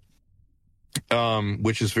endings,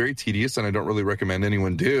 which is very tedious and I don't really recommend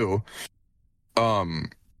anyone do,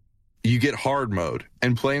 you get hard mode,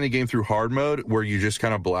 and playing the game through hard mode where you're just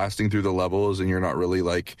kind of blasting through the levels and you're not really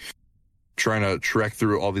like trying to trek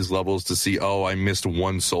through all these levels to see, oh, I missed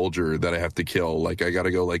one soldier that I have to kill, like I gotta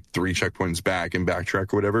go like 3 checkpoints back and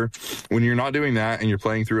backtrack or whatever. When you're not doing that and you're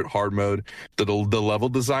playing through it hard mode, the level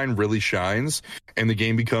design really shines and the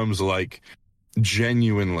game becomes like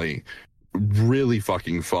genuinely really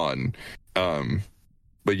fucking fun.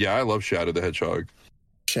 But yeah, I love Shadow the Hedgehog.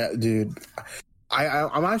 Dude,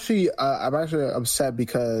 I'm actually upset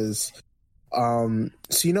because so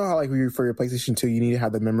you know how like for your PlayStation 2 you need to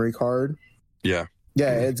have the memory card. Yeah,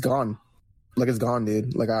 it's gone. Like it's gone,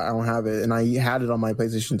 dude. Like I don't have it, and I had it on my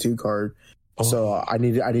PlayStation 2 card. So I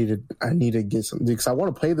need to get some, because I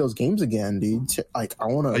want to play those games again, dude. Like I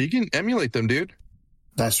want to. You can emulate them, dude.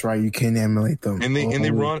 That's right. You can emulate them, and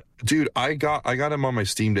they run. Dude, I got them on my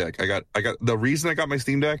Steam Deck. I got the reason I got my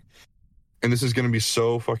Steam Deck, and this is going to be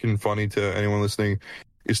so fucking funny to anyone listening,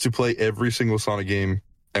 is to play every single Sonic game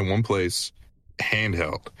in one place,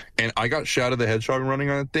 handheld. And I got Shadow the Hedgehog running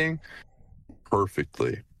on that thing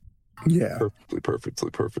perfectly. Yeah,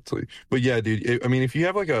 perfectly. But yeah, dude. I mean, if you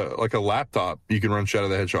have like a laptop, you can run Shadow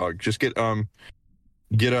the Hedgehog. Just get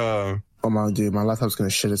a. Oh my dude, my laptop's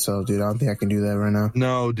gonna shit itself, dude. I don't think I can do that right now.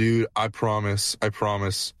 No, dude. I promise.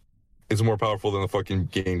 It's more powerful than the fucking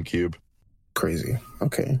GameCube. Crazy.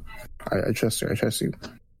 Okay, I trust you.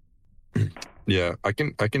 Yeah, I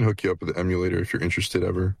can hook you up with the emulator if you're interested.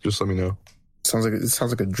 Ever, just let me know. Sounds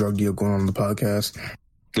like a drug deal going on the podcast.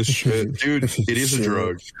 This shit, dude. It is a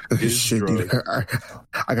drug. It is shit, a drug. Dude.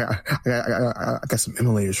 I got some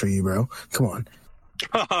emulators for you, bro. Come on.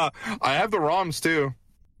 I have the ROMs too.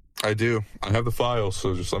 I do. I have the files,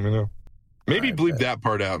 so just let me know. Maybe bleep that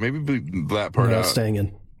part out. Maybe bleep that part out. Staying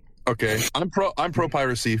in. Okay. I'm pro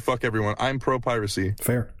piracy. Fuck everyone. I'm pro piracy.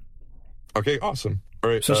 Fair. Okay, awesome.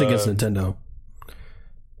 All right. Especially against Nintendo.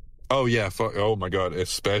 Oh yeah, fuck. Oh my god,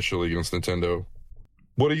 especially against Nintendo.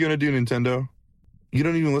 What are you gonna do, Nintendo? You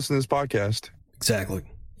don't even listen to this podcast. Exactly.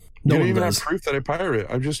 You don't even have proof that I pirate.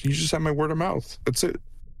 You just have my word of mouth. That's it.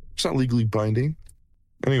 It's not legally binding.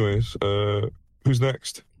 Anyways, who's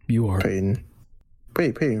next? You are. Peyton.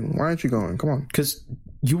 Peyton, why aren't you going? Come on. Because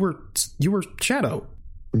you were Shadow.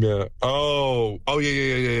 Yeah. Oh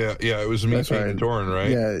yeah. It was me, Peyton, and Torin,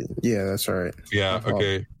 right? Yeah, that's right. Yeah.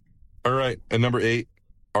 Okay. All right. And number 8,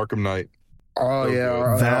 Arkham Knight. Oh yeah,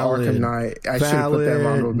 Arkham Knight. I should have put that in my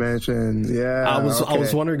honorable mentions. Yeah, I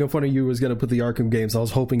was wondering if one of you was going to put the Arkham games. I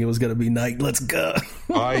was hoping it was going to be Knight. Let's go.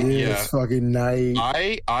 It's fucking Knight.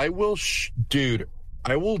 I will, dude.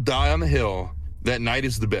 I will die on the hill that Knight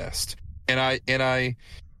is the best, and I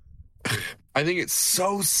think it's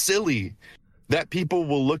so silly that people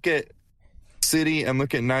will look at City and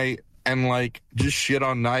look at Knight and like just shit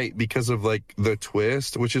on Knight because of like the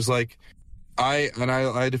twist, which is like I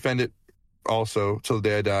defend it also till the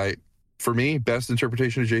day I die. For me, best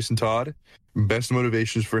interpretation of Jason Todd, best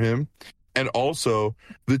motivations for him, and also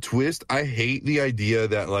the twist. I hate the idea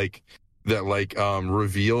that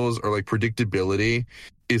reveals or like predictability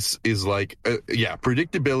is like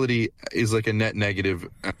predictability is like a net negative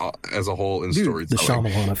as a whole in storytelling. The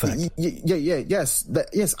Shyamalan effect. Yes.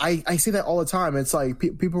 I say that all the time. It's like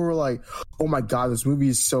people were like, "Oh my god, this movie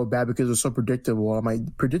is so bad because it's so predictable." I'm like,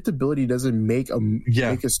 predictability doesn't make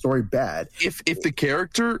a story bad. If the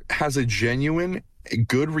character has a genuine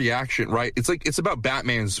good reaction, right? It's about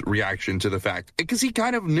Batman's reaction to the fact, because he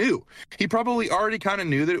kind of knew. He probably already kind of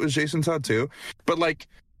knew that it was Jason Todd too, but like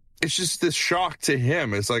it's just this shock to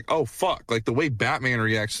him. It's like, oh fuck, like the way Batman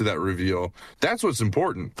reacts to that reveal, that's what's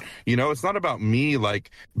important. You know, it's not about me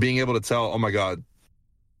like being able to tell, oh my god,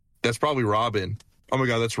 that's probably Robin. Oh my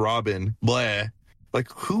god, that's Robin. Blah. Like,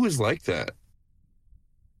 who is like that?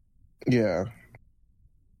 Yeah.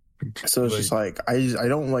 So it's just like I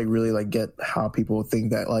don't like really like get how people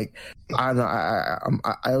think that. Like I don't know.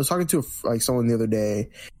 I was talking to like someone the other day,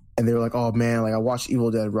 and they were like, "Oh man, like I watched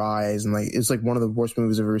Evil Dead Rise, and like it's like one of the worst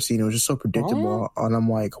movies I've ever seen. It was just so predictable." And I'm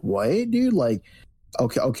like, "What, dude? Like,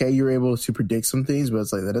 okay, you're able to predict some things, but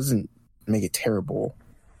it's like that doesn't make it terrible."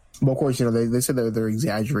 Well, of course, you know they said that they're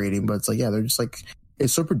exaggerating, but it's like they're just like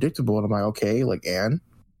it's so predictable, and I'm like, okay, like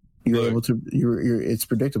you're able to it's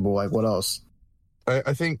predictable. Like what else?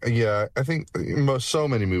 I think so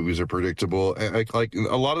many movies are predictable, and like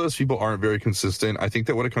a lot of those people aren't very consistent. I think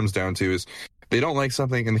that what it comes down to is they don't like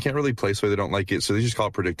something and they can't really place why they don't like it, so they just call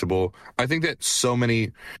it predictable. I think that so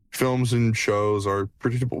many films and shows are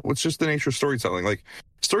predictable. It's just the nature of storytelling. Like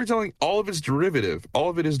storytelling, all of it's derivative. All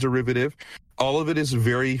of it is derivative. All of it is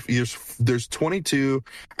there's 22.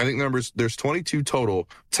 I think the numbers. There's 22 total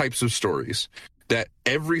types of stories. That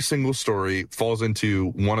every single story falls into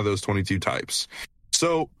one of those 22 types.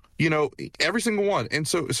 So, you know, every single one. And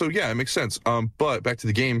so yeah, it makes sense. But back to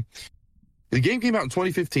the game. The game came out in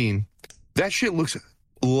 2015. That shit looks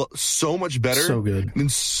so much better so good. Than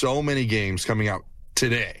so many games coming out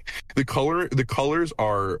today. The colors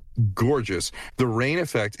are gorgeous. The rain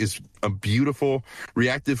effect is a beautiful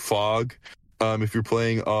reactive fog. If you're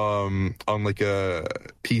playing on like a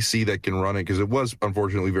PC that can run it, because it was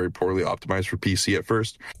unfortunately very poorly optimized for PC at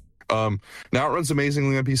first. Now it runs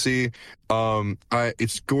amazingly on PC.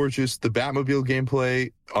 It's gorgeous. The Batmobile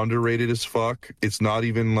gameplay, underrated as fuck. It's not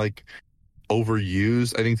even like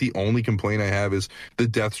overused. I think the only complaint I have is the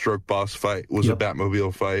Deathstroke boss fight was a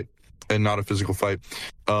Batmobile fight and not a physical fight.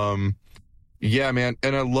 Yeah, man.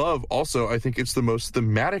 And I think it's the most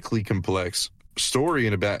thematically complex story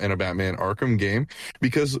in a Batman Arkham game,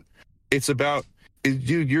 because it's about,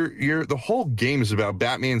 dude, you're the whole game is about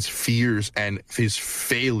Batman's fears and his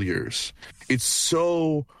failures. It's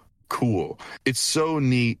so cool. It's so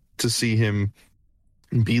neat to see him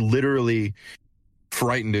be literally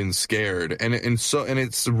frightened and scared, and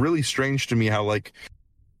it's really strange to me how like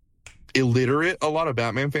illiterate a lot of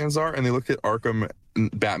Batman fans are, and they looked at Arkham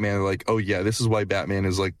Batman like, oh yeah, this is why Batman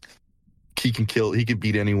is like, he can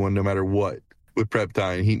beat anyone no matter what with prep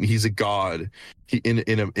time. He's a god. He in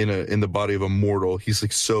the body of a mortal. He's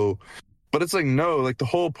like so, but it's like, no, like the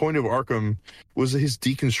whole point of Arkham was his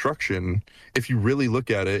deconstruction. If you really look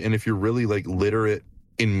at it, and if you're really like literate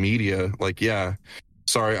in media, like, yeah,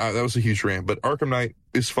 sorry, that was a huge rant, but Arkham Knight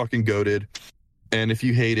is fucking goated. And if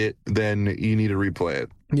you hate it, then you need to replay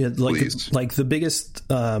it. Yeah, like the biggest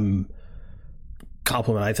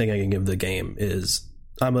compliment I think I can give the game is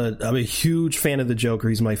I'm a huge fan of the Joker.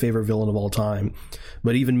 He's my favorite villain of all time.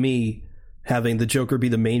 But even me, having the Joker be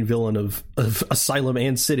the main villain of Asylum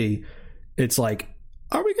and City, it's like,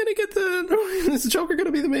 are we going to get is the Joker going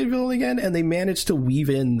to be the main villain again? And they managed to weave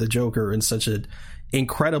in the Joker in such an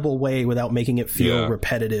incredible way without making it feel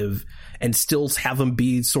repetitive, and still have him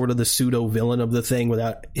be sort of the pseudo villain of the thing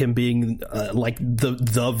without him being like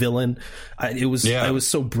the villain. It was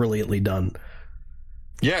so brilliantly done.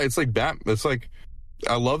 Yeah, it's like it's like,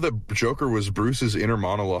 I love that Joker was Bruce's inner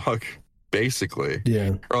monologue, basically.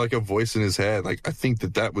 Yeah, or like a voice in his head. Like, I think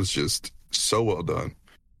that was just so well done.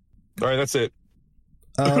 All right, that's it.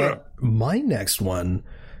 My next one,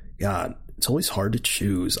 God, it's always hard to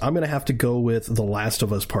choose. I'm going to have to go with The Last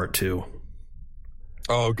of Us Part 2.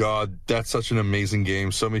 Oh, God, that's such an amazing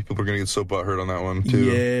game. So many people are going to get so butthurt on that one, too.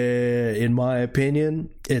 Yeah, in my opinion,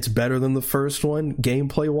 it's better than the first one,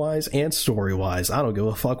 gameplay-wise and story-wise. I don't give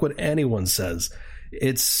a fuck what anyone says.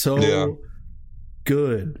 It's so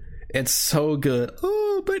good. It's so good.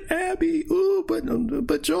 Oh, but Abby. Oh,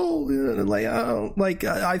 but Joel.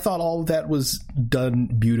 I thought all of that was done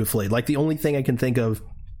beautifully. Like, the only thing I can think of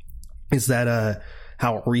is that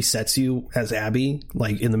how it resets you as Abby,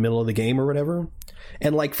 like in the middle of the game or whatever.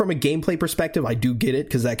 And like from a gameplay perspective, I do get it,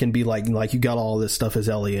 because that can be like you got all this stuff as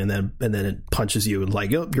Ellie, and then it punches you and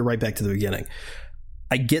like, oh, you're right back to the beginning.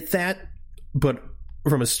 I get that, but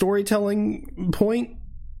from a storytelling point,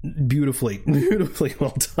 beautifully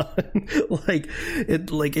well done.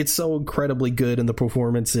 It's so incredibly good, and the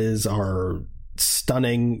performances are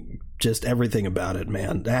stunning. Just everything about it,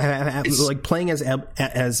 man. Like playing as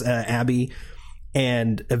Abby,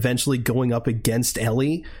 and eventually going up against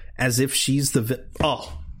Ellie as if she's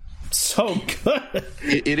so good.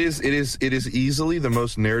 It is easily the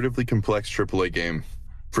most narratively complex AAA game,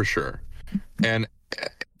 for sure, and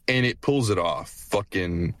it pulls it off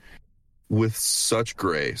fucking with such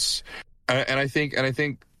grace. And I think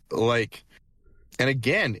like, and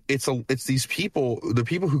again, it's these people, the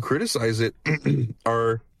people who criticize it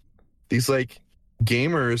are these like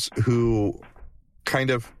gamers who kind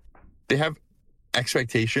of, they have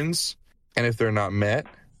expectations, and if they're not met,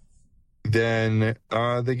 then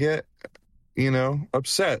they get,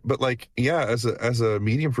 upset. But like, yeah, as a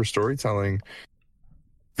medium for storytelling,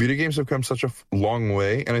 video games have come such a long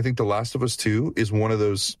way, and I think The Last of Us 2 is one of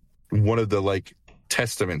the like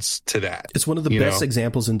testaments to that. It's one of the best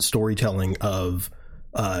examples in storytelling of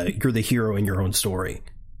you're the hero in your own story.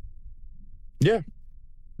 Yeah.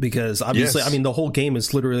 Because obviously, I mean, the whole game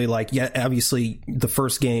is literally like, obviously the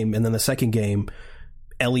first game and then the second game,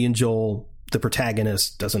 Ellie and Joel, the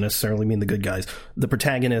protagonist, doesn't necessarily mean the good guys. The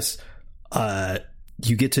protagonists,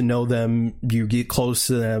 you get to know them, you get close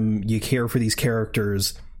to them, you care for these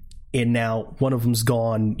characters, and now one of them's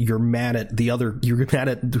gone. You're mad at the other. You're mad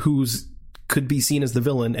at who's could be seen as the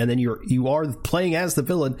villain, and then you are playing as the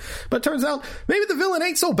villain. But it turns out maybe the villain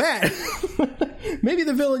ain't so bad. Maybe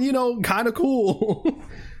the villain, kind of cool.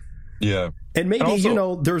 Yeah. And maybe, and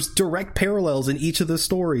also, there's direct parallels in each of the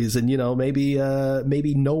stories, and, maybe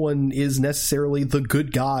no one is necessarily the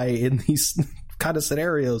good guy in these kind of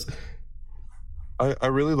scenarios. I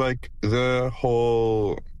really like the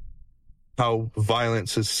whole, how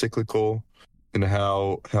violence is cyclical, and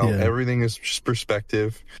how everything is just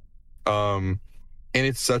perspective. And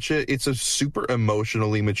it's a super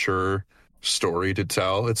emotionally mature story to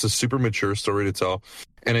tell. It's a super mature story to tell.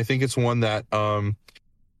 And I think it's one that,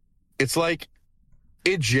 it's like,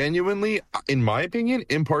 it genuinely, in my opinion,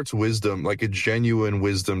 imparts wisdom, like a genuine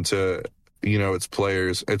wisdom to, its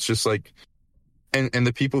players. It's just like, and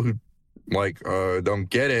the people who like, don't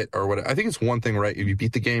get it or what. I think it's one thing, right? If you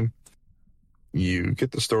beat the game, you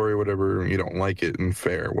get the story, whatever, you don't like it, and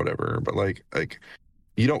fair, whatever. But like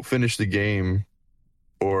you don't finish the game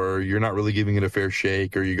or you're not really giving it a fair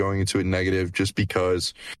shake, or you're going into it negative just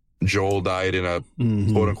because Joel died in a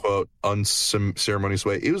quote unquote unceremonious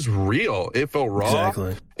way. It was real. It felt raw.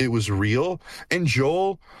 Exactly. It was real. And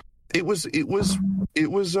Joel, it was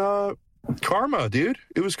karma, dude.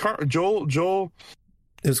 It was Joel.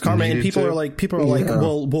 It was karma, and people are like,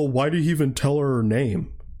 well, why did he even tell her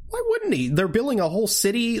name? Why wouldn't he? They're building a whole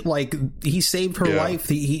city. Like, he saved her life.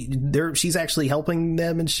 She's actually helping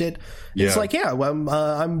them and shit. Yeah. It's like,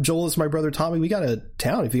 I'm Joel. Is my brother Tommy. We got a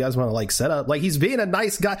town if you guys want to like set up. Like, he's being a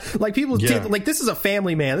nice guy. Like, people like, this is a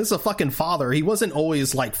family man. This is a fucking father. He wasn't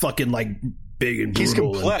always like fucking like big and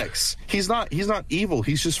brutal. He's complex. He's not evil.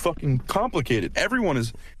 He's just fucking complicated. Everyone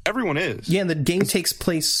is. Yeah, and the game takes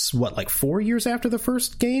place like 4 years after the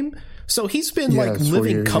first game. So he's been like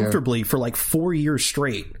living comfortably for like 4 years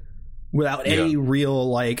straight without any real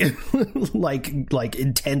like like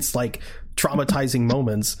intense like traumatizing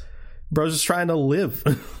moments. Bro's just trying to live.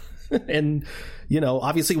 And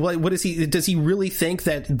obviously, what is he? Does he really think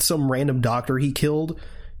that some random doctor he killed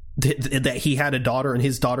that he had a daughter and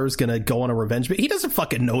his daughter's gonna go on a revenge? But he doesn't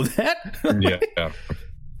fucking know that.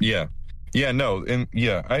 No, and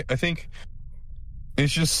I think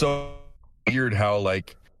it's just so weird how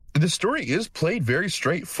like the story is played very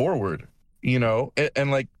straightforward,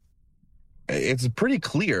 and like it's pretty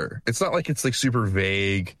clear. It's not like it's like super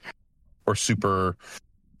vague or super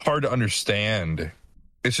hard to understand.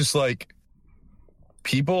 It's just like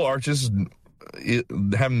people are just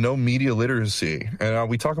have no media literacy, and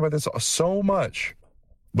we talk about this so much,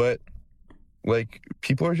 but like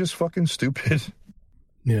people are just fucking stupid.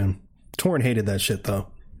 Yeah, Torrin hated that shit though.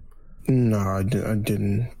 No, I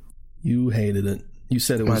didn't. You hated it. You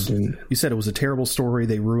said it was. You said it was a terrible story.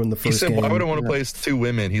 They ruined the first game. He said, "Why would I want to play as two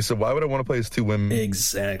women?" He said, "Why would I want to play as two women?"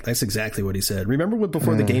 Exactly. That's exactly what he said. Remember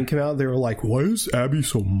before the game came out, they were like, "Why is Abby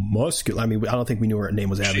so muscular?" I mean, I don't think we knew her name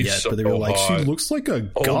was Abby yet, but they were like, "She looks like a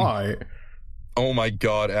guy." Oh my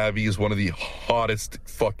god, Abby is one of the hottest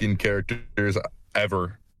fucking characters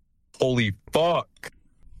ever. Holy fuck,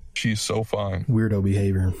 she's so fine. Weirdo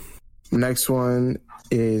behavior. Next one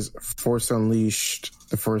is Force Unleashed,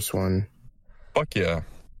 the first one. Fuck yeah.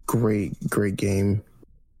 Great game.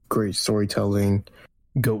 Great storytelling.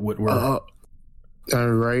 Goat Whitworth.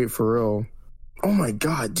 Right, for real. Oh my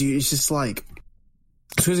god, dude, it's just like,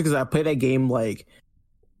 especially because I played that game like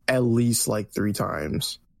at least like 3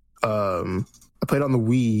 times. I played on the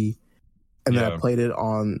Wii, and then I played it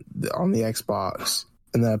on the Xbox,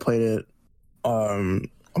 and then I played it on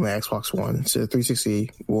the Xbox One, so the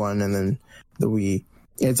 360 one, and then the Wii.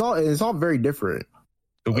 It's all very different.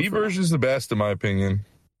 The Wii version is the best, in my opinion.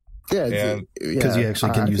 Yeah, because you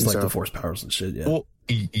actually can use like the force powers and shit. Yeah, well,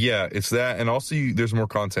 yeah, it's that, and also there's more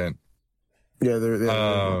content. Yeah, there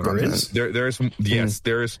is. There is yes,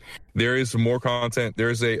 there is more content.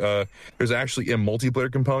 There's actually a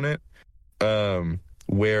multiplayer component,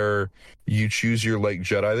 where you choose your like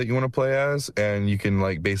Jedi that you want to play as, and you can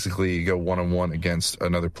like basically go 1-on-1 against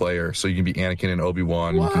another player. So you can be Anakin and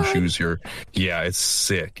Obi-Wan. And you can choose your. Yeah, it's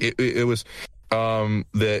sick. It was.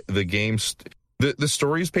 The game's the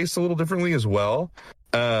story is paced a little differently as well.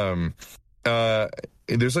 There's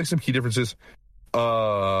like some key differences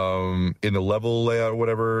in the level layout or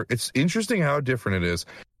whatever. It's interesting how different it is.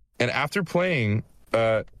 And after playing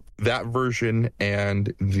that version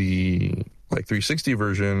and the like 360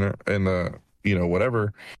 version and the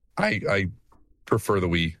whatever, I prefer the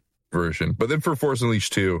Wii version. But then for Force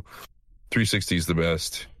Unleashed 2, 360 is the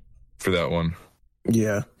best for that one.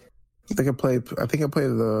 Yeah. I think I played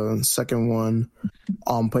the second one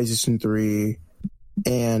on PlayStation 3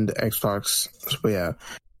 and Xbox. But yeah,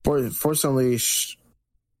 Force Unleashed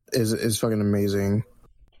is fucking amazing.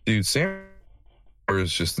 Dude, Sam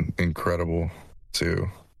is just incredible too.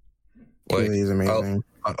 Like, he's amazing.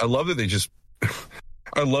 I love that they just.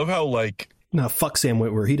 I love how like. No, fuck Sam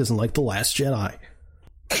Witwer. He doesn't like The Last Jedi.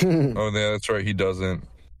 Oh yeah, that's right. He doesn't.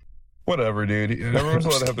 Whatever, dude. Everyone's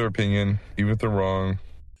allowed to have their opinion, even if they're wrong.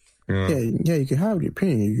 Yeah, you can have your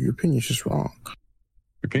opinion. Your opinion's just wrong.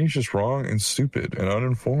 Your opinion's just wrong and stupid and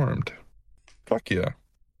uninformed. Fuck yeah.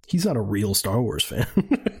 He's not a real Star Wars fan.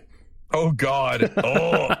 Oh God.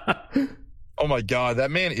 Oh my God.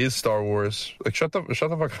 That man is Star Wars. Like, shut the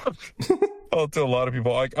fuck up. Oh, to a lot of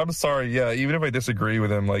people. Like, I'm sorry. Yeah, even if I disagree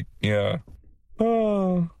with him, like, yeah.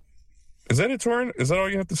 Oh. Is that it, Torrin? Is that all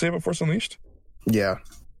you have to say about Force Unleashed? Yeah.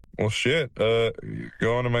 Well, shit. Go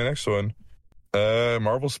on to my next one.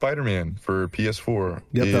 Marvel Spider-Man for PS4.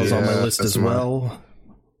 Yep, that was on my list as well.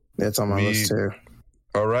 Yeah, it's on my list too.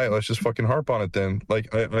 All right, let's just fucking harp on it then.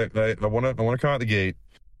 Like, I want to come out the gate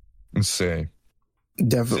and say,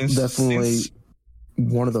 definitely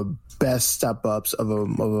one of the best step ups of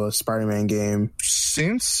a Spider-Man game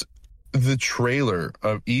since the trailer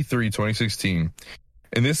of E3 2016.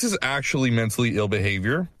 And this is actually mentally ill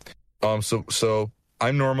behavior. So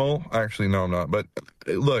I'm normal. Actually, no, I'm not. But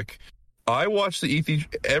look, I watched the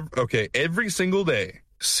E3 every single day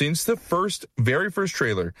since the very first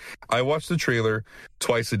trailer. I watched the trailer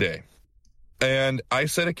twice a day. And I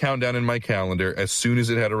set a countdown in my calendar as soon as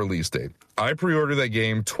it had a release date. I pre-ordered that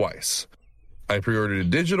game twice. I pre-ordered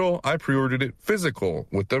it digital. I pre-ordered it physical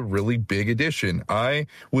with the really big edition. I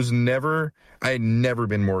had never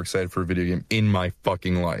been more excited for a video game in my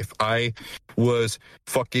fucking life. I was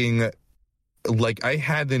fucking, like, I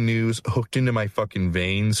had the news hooked into my fucking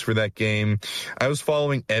veins for that game. I was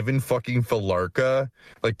following Evan fucking Filarka,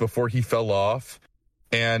 like, before he fell off.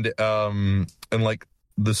 And like,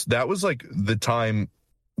 that was like the time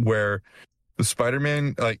where the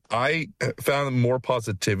Spider-Man, like, I found more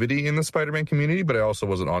positivity in the Spider-Man community, but I also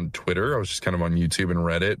wasn't on Twitter. I was just kind of on YouTube and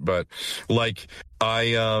Reddit. But like,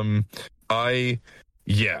 I'd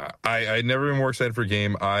never been more excited for a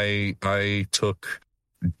game. I took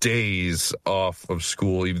days off of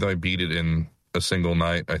school, even though I beat it in a single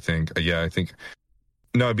night. I beat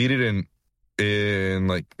it in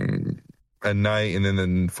like a night, and then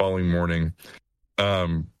the following morning,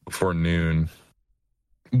 before noon.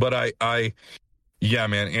 But yeah,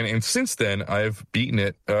 man. And since then, I've beaten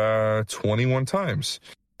it 21 times,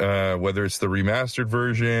 whether it's the remastered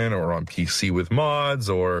version or on PC with mods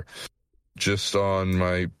or just on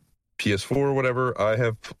my PS4 or whatever. I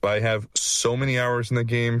have so many hours in the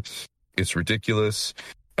game. It's ridiculous.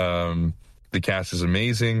 The cast is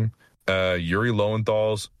amazing. Yuri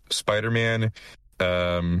Lowenthal's Spider-Man.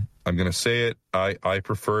 I'm going to say it. I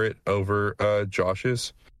prefer it over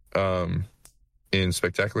Josh's. In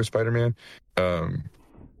Spectacular Spider-Man,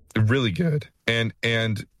 really good. And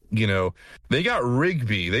you know, they got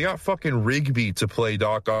fucking Rigby to play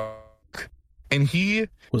Doc Ock, and he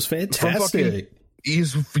was fantastic.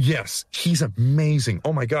 He's amazing.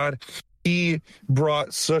 Oh my god, he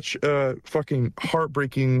brought such a fucking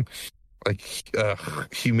heartbreaking, like,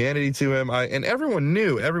 humanity to him. And everyone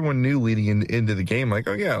knew leading into the game, like,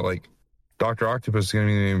 oh yeah, like, Dr. Octopus is gonna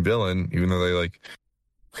be the main villain, even though they like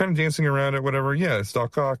kind of dancing around it, whatever. Yeah, it's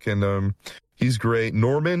Doc Ock, and he's great.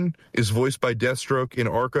 Norman is voiced by Deathstroke in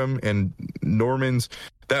Arkham, and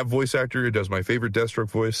that voice actor who does my favorite Deathstroke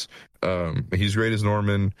voice. He's great as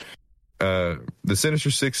Norman. The Sinister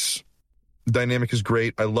Six dynamic is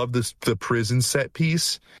great. I love the prison set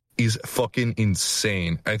piece is fucking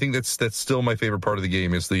insane. I think that's still my favorite part of the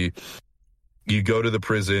game is you go to the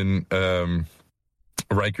prison,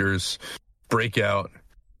 Rikers breakout,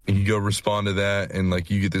 and you go respond to that, and like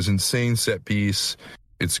you get this insane set piece.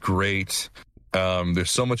 It's great. There's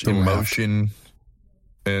so much emotion.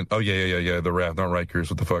 And the Raft, not Rikers.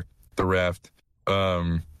 What the fuck? The Raft.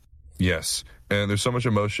 Yes. And there's so much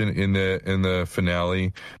emotion in the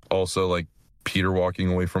finale. Also, like Peter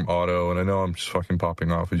walking away from Otto, and I know I'm just fucking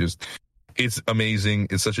popping off. It's amazing.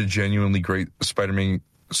 It's such a genuinely great Spider-Man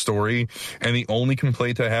story. And the only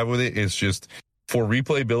complaint I have with it is just for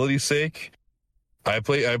replayability's sake. I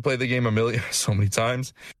play the game so many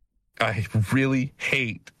times. I really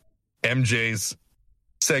hate MJ's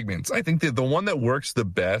segments. I think that the one that works the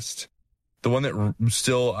best, the one that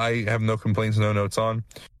still I have no complaints, no notes on,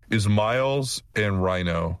 is Miles and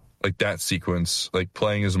Rhino. Like that sequence, like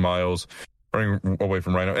playing as Miles, running away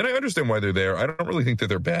from Rhino. And I understand why they're there. I don't really think that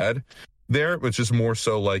they're bad there, but it's just more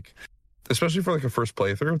so like, especially for like a first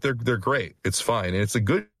playthrough, they're great. It's fine. And it's a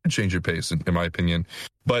good change of pace in my opinion.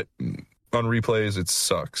 But on replays, it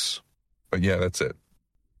sucks. But yeah, that's it.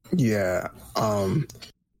 Yeah.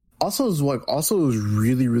 Also, it was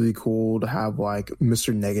really, really cool to have like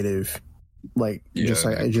Mr. Negative, like just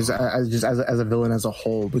as a villain as a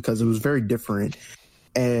whole, because it was very different,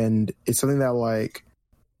 and it's something that like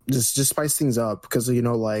just spice things up, because you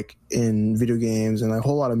know, like in video games and a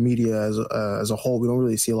whole lot of media as a whole, we don't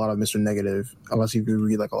really see a lot of Mr. Negative unless you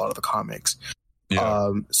read like a lot of the comics.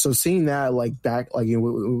 Yeah. So seeing that like back like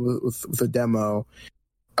with the demo,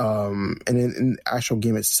 and in the actual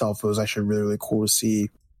game itself, it was actually really, really cool to see.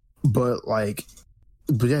 But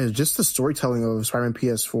yeah, just the storytelling of Spider-Man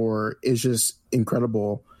PS4 is just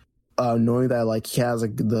incredible. Knowing that like he has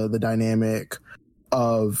like the dynamic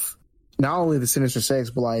of not only the Sinister Six,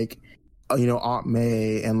 but like you know, Aunt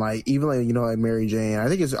May, and like even like, you know, like Mary Jane. I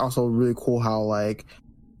think it's also really cool how like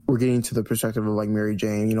we're getting to the perspective of like Mary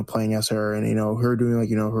Jane, you know, playing as her, and you know, her doing like,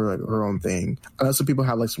 you know, her own thing. I know some people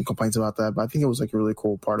have like some complaints about that, but I think it was like a really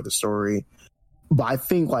cool part of the story. But I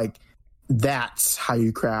think like that's how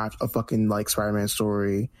you craft a fucking like Spider-Man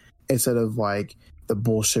story, instead of like the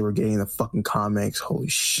bullshit we're getting in the fucking comics. Holy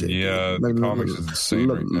shit. Yeah, the comics is insane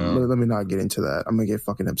right now. Let me not get into that. I'm gonna get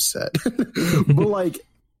fucking upset. But like,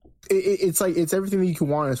 it's like it's everything that you can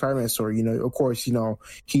want in a Spider-Man story. You know, of course, you know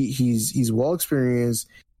he's well experienced.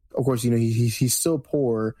 Of course, you know he's still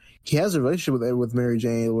poor. He has a relationship with Mary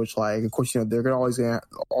Jane, which, like, of course, you know they're always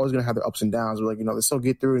gonna have their ups and downs. But like, you know, they still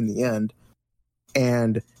get through in the end.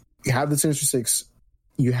 And you have the Sinister Six.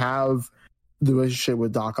 You have the relationship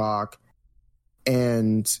with Doc Ock.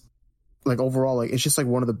 And like overall, like it's just like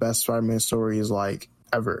one of the best Spider-Man stories like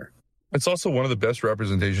ever. It's also one of the best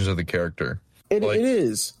representations of the character. It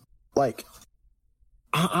is. Like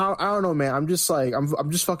I don't know, man. I'm just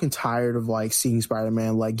just fucking tired of like seeing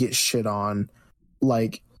Spider-Man like get shit on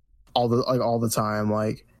like all the time.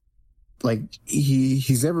 Like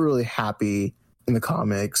he's never really happy in the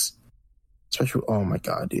comics. Especially, oh my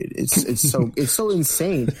god, dude, it's so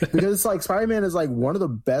insane because it's like Spider-Man is like one of the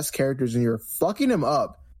best characters, and you're fucking him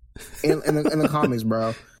up in the comics,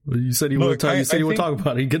 bro. Well, you said you would talk. You said you would talk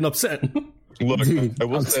about it. You're getting upset. Look, dude, I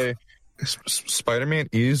will say, Spider-Man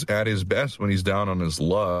is at his best when he's down on his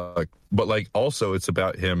luck, but like also it's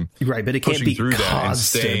about him, right? But it can't be through constant. That and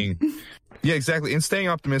staying. Yeah, exactly, and staying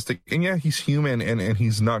optimistic. And yeah, he's human, and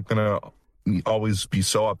he's not gonna always be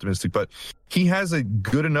so optimistic, but he has a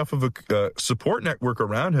good enough of a support network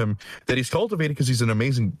around him that he's cultivated because he's an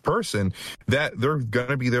amazing person that they're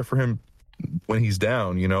gonna be there for him when he's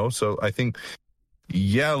down, you know. So I think,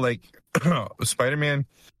 yeah, like Spider-Man,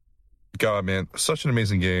 God, man, such an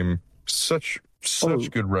amazing game, such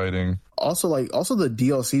good writing. Also the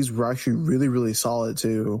DLCs were actually really, really solid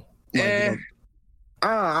too. Like, you know,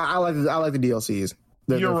 I like the DLCs.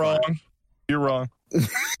 You're wrong. You're wrong.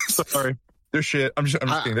 Sorry. They're shit. I'm just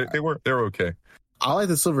kidding. They were okay. I like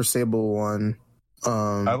the Silver Sable one.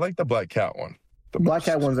 I like the Black Cat one. The Black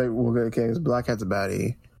Cat one's like, well, okay, because Black Cat's a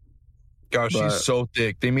baddie. Gosh, she's so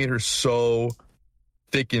thick. They made her so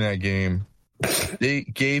thick in that game. They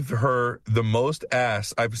gave her the most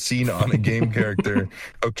ass I've seen on a game character.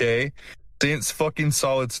 Okay, since fucking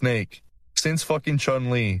Solid Snake, since fucking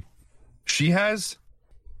Chun-Li, she has,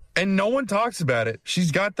 and no one talks about it.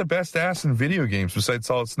 She's got the best ass in video games besides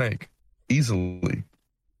Solid Snake. Easily.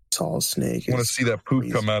 Solid Snake. I want to see that poop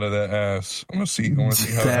come out of that ass. I want to see how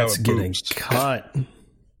that's it getting poops. Cut.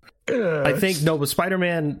 I think with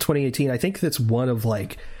Spider-Man 2018, I think that's one of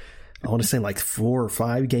like, I want to say like 4 or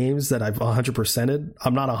 5 games that I've 100%ed.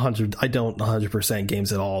 I'm not 100. I don't 100%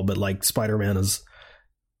 games at all, but like Spider-Man is.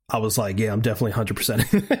 I was like, yeah, I'm definitely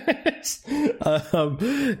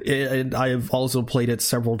 100%. And I've also played it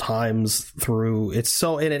several times through. It's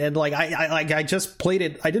so and like I just played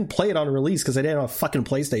it. I didn't play it on release because I didn't have a fucking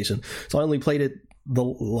PlayStation, so I only played it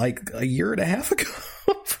like a year and a half ago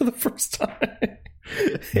for the first time.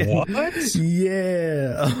 What?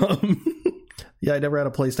 Yeah, yeah. I never had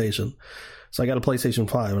a PlayStation, so I got a PlayStation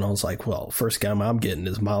 5, and I was like, well, first game I'm getting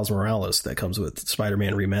is Miles Morales that comes with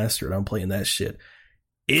Spider-Man Remastered. I'm playing that shit.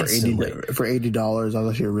 For $80, that was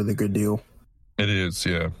actually a really good deal. It is,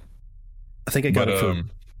 yeah. I think I got it for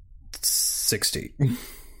 $60.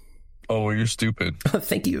 Oh, well, you're stupid.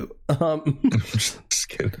 Thank you. Just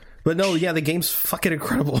kidding. But no, yeah, the game's fucking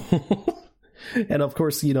incredible. And of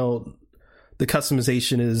course, you know, the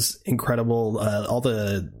customization is incredible. All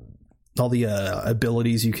the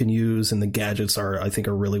abilities you can use and the gadgets I think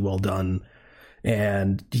are really well done.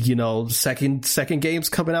 And you know, second game's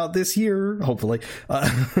coming out this year, hopefully.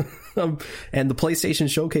 And the PlayStation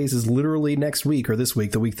Showcase is literally next week or this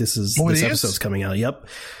week. The week this episode's coming out. Yep.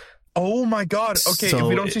 Oh my god. Okay, so if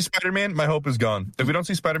we don't see Spider-Man, my hope is gone. If we don't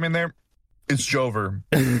see Spider-Man there, it's Jover.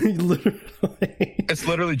 It's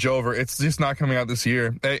literally Jover. It's just not coming out this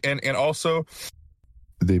year. And also,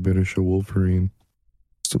 they better show Wolverine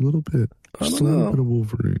just a little bit. Just a little bit of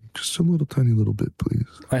Wolverine. Just a little tiny little bit, please.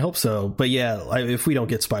 I hope so. But yeah, if we don't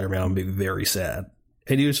get Spider-Man, I'm going to be very sad.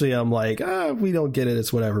 And usually I'm like, we don't get it,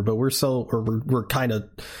 it's whatever. But we're pretty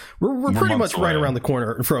much right around the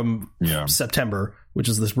corner from September, which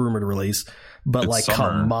is this rumored release. But it's like,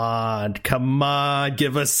 summer. come on,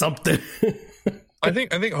 give us something. I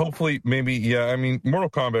think hopefully maybe, I mean, Mortal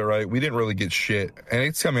Kombat, right? We didn't really get shit. And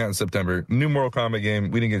it's coming out in September. New Mortal Kombat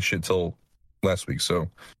game, we didn't get shit till last week. So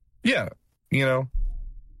yeah, you know,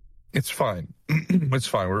 it's fine. It's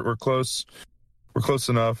fine. We're close. We're close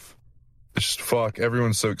enough. It's just fuck.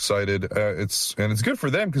 Everyone's so excited. It's good for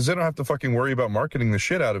them because they don't have to fucking worry about marketing the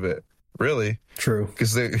shit out of it. Really, true.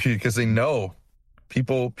 Because they know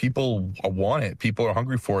people want it. People are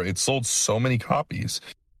hungry for it. It sold so many copies.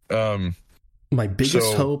 My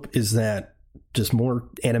biggest hope is that just more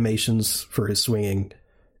animations for his swinging,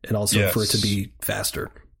 and also for it to be faster.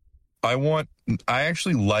 I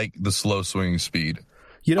actually like the slow swinging speed.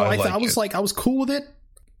 You know, I was cool with it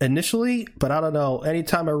initially, but I don't know.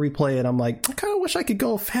 Anytime I replay it, I'm like, I kind of wish I could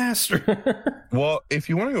go faster. Well, if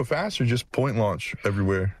you want to go faster, just point launch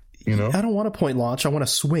everywhere. You know, I don't want to point launch. I want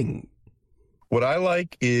to swing. What I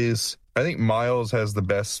like is, I think Miles has the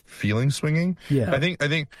best feeling swinging. Yeah. I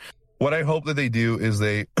think what I hope that they do is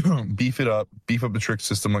they beef up the trick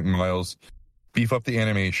system like Miles, beef up the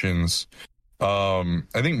animations. I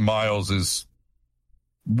think Miles is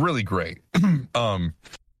really great.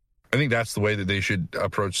 I think that's the way that they should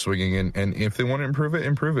approach swinging, and if they want to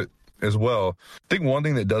improve it as well. I think one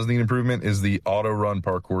thing that does need improvement is the auto run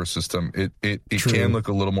parkour system. It can look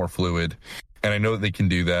a little more fluid, and I know that they can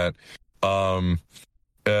do that.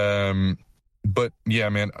 But yeah,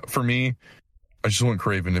 man, for me, I just want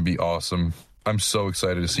Kraven to be awesome. I'm so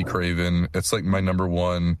excited to see Kraven. It's like my number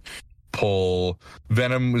one pull.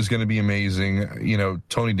 Venom is going to be amazing. You know,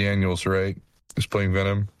 Tony Daniels, right, is playing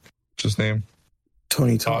Venom. What's his name?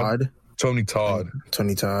 Tony Todd. Tony Todd.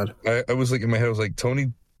 I was like, in my head, I was like,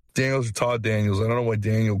 Tony Daniels or Todd Daniels. I don't know why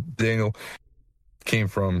Daniel came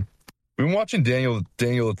from. We've been watching Daniel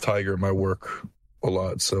the Tiger at my work a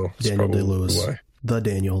lot, so Daniel Day-Lewis. Why. The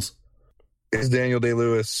Daniels. It's Daniel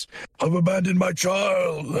Day-Lewis. I've abandoned my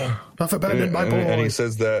child. I've abandoned my boy. And he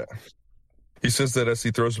says that as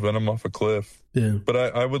he throws Venom off a cliff. Yeah. But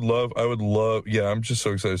I would love. Yeah, I'm just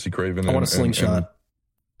so excited to see Kraven. I want a slingshot.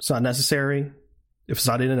 It's not necessary. If it's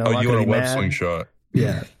not in it, I'm not you going want to be a web mad. slingshot?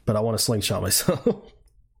 Yeah, but I want a slingshot myself.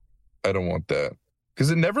 I don't want that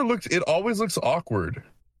because it always looks awkward.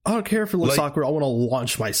 I don't care if it looks awkward. I want to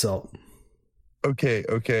launch myself. Okay.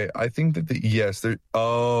 I think that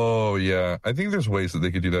oh yeah, I think there's ways that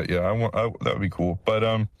they could do that. Yeah, that would be cool.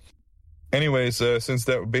 But anyways, since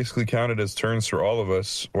that basically counted as turns for all of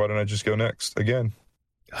us, why don't I just go next again?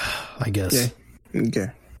 I guess. Yeah. Okay.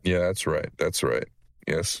 Yeah, that's right.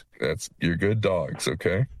 Yes, you're good dogs.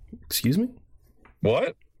 Okay. Excuse me?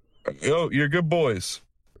 What? Oh, you're good boys.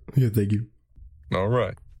 Yeah, thank you. All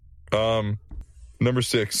right. Number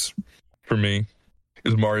 6 for me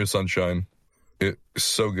is Mario Sunshine. It's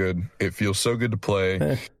so good. It feels so good to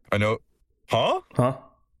play. I know. Huh?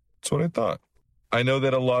 That's what I thought. I know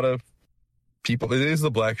that a lot of people. It is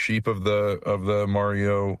the black sheep of the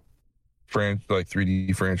Mario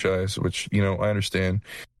 3D franchise, which I understand.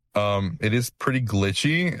 It is pretty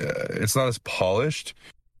glitchy. It's not as polished.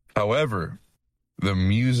 However, the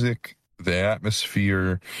music, the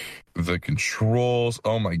atmosphere, the controls,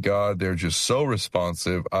 oh my God, they're just so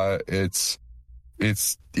responsive. It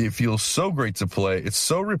feels so great to play. It's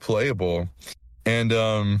so replayable.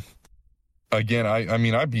 And again,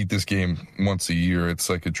 I beat this game once a year. It's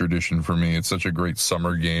like a tradition for me. It's such a great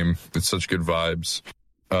summer game. It's such good vibes.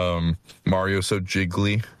 Mario's so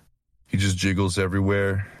jiggly. He just jiggles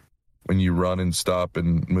everywhere. When you run and stop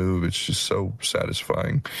and move, it's just so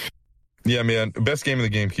satisfying. Yeah, man, best game of the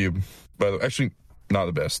GameCube. By the way, actually, not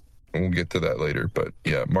the best. We'll get to that later. But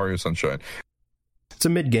yeah, Mario Sunshine. It's a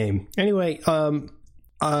mid game. Anyway,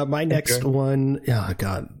 my next one. Oh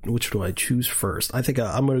God, which do I choose first? I think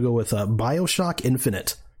I'm going to go with BioShock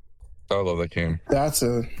Infinite. I love that game. It's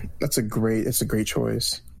a great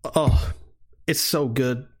choice. Oh, it's so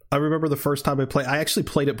good. I remember the first time I played. I actually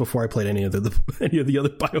played it before I played any of the other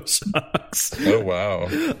BioShocks. Oh wow!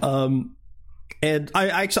 And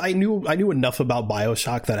I knew enough about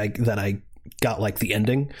BioShock that I got like the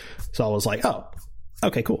ending, so I was like, oh,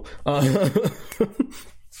 okay, cool.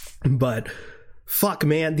 But fuck,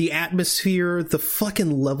 man, the atmosphere, the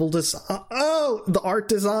fucking level design, the art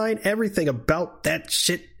design, everything about that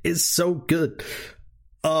shit is so good.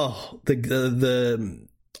 Oh, the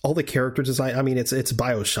all the character design. I mean, it's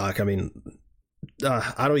BioShock. I mean,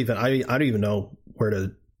 I don't even know where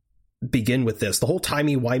to begin with this. The whole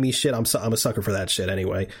timey-wimey shit. I'm a sucker for that shit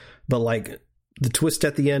anyway. But like the twist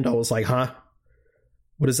at the end, I was like, huh?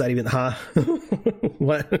 What is that even? Huh?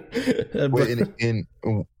 What? Wait, in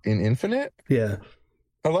Infinite? Yeah.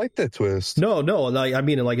 I like that twist. No. I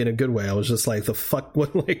mean, like in a good way. I was just like, the fuck?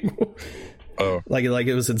 What? Like, oh, like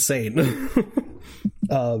it was insane.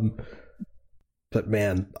 But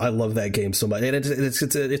man, I love that game so much. And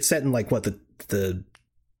it's set in like what the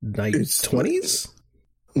 20s?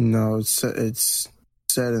 No, it's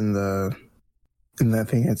set in the. And I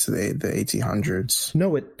think it's the 1800s.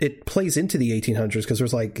 No, it plays into the 1800s because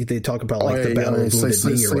there's like they talk about like the Battle of Wounded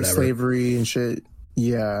Knee or whatever, slavery and shit.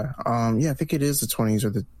 Yeah, I think it is the 20s or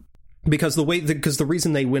the. Because the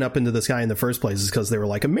reason they went up into the sky in the first place is because they were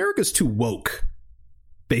like, America's too woke.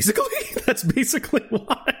 Basically, that's basically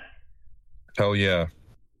why. Hell yeah.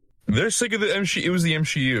 They're sick of the MCU. It was the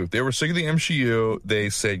MCU. They were sick of the MCU. They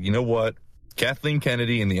said, you know what? Kathleen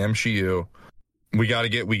Kennedy and the MCU. We got to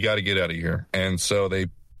get out of here. And so they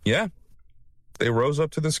rose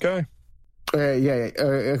up to the sky.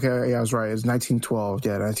 Okay, I was right. It's 1912.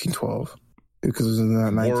 Yeah, 1912. Because it was in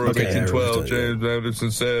that 1912. James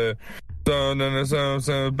Madison said, the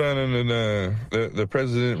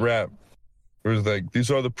president rap. It was like,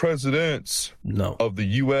 these are the presidents of the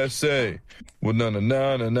USA. Well, gonna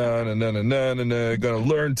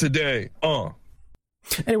learn today.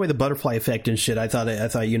 Anyway, the butterfly effect and shit. I thought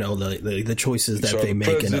the choices that they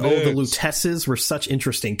make, and the Lutesses were such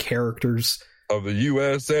interesting characters of the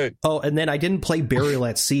USA. Oh, and then I didn't play Burial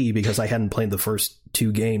at Sea because I hadn't played the first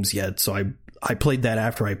 2 games yet, so I played that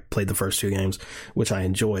after I played the first 2 games, which I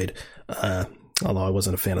enjoyed. Although I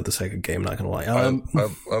wasn't a fan of the second game, not gonna lie. I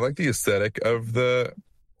like the aesthetic of the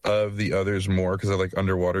others more because I like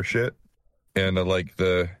underwater shit, and I like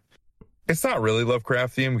it's not really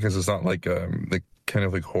Lovecraftian because it's not like the kind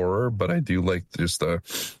of like horror, but I do like just I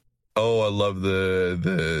love the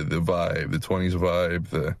vibe, the 20s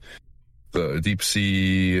vibe, the deep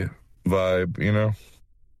sea vibe, you know?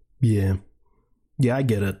 Yeah, I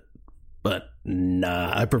get it, but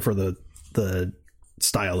nah, I prefer the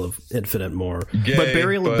style of Infinite more. Gay, but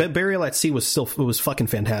Burial at Sea was fucking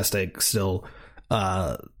fantastic still.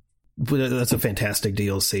 That's a fantastic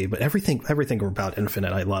DLC, but everything about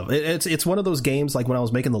Infinite I love. It's one of those games, like when I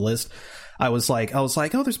was making the list, I was like, oh,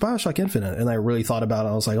 there's BioShock Infinite, and I really thought about it.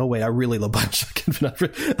 I was like, oh wait, I really love BioShock Infinite.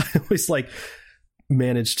 I always like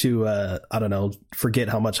managed to I don't know, forget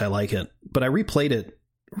how much I like it, but I replayed it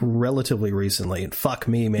relatively recently, and fuck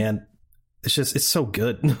me, man, it's so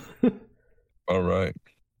good. All right,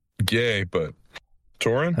 yay! But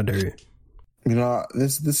Torin, how dare you? You know,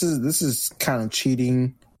 this is kind of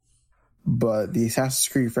cheating, but the Assassin's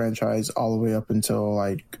Creed franchise all the way up until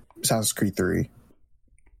like Assassin's Creed 3.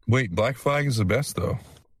 Wait, Black Flag is the best though.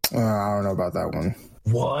 I don't know about that one.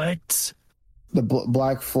 What? The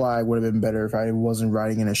Black Flag would have been better if I wasn't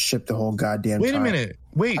riding in a ship the whole goddamn time. Wait a minute.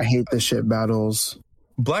 Wait. I hate the ship battles.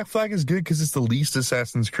 Black Flag is good because it's the least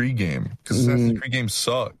Assassin's Creed game. Because Assassin's Creed games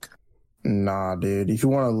suck. Nah, dude. If you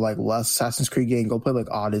want to like less Assassin's Creed game, go play like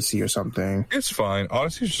Odyssey or something. It's fine.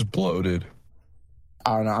 Odyssey's just bloated.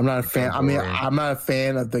 I don't know. I'm not a fan. I mean, I'm not a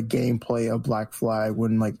fan of the gameplay of Black Flag.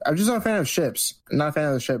 I'm just not a fan of ships. I'm not a fan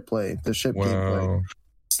of the ship gameplay.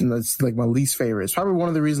 It's like my least favorite. It's probably one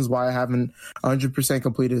of the reasons why I haven't 100%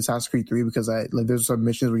 completed Assassin's Creed 3 because there's some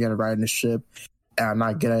missions where you got to ride in a ship and I'm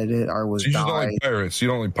not good at it or was you just don't like pirates. You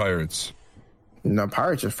don't like pirates. No,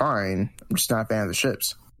 pirates are fine. I'm just not a fan of the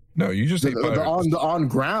ships. No, you just hate pirates. The on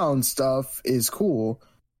ground stuff is cool.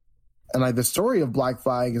 And like the story of Black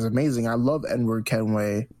Flag is amazing. I love Edward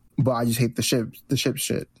Kenway, but I just hate the ship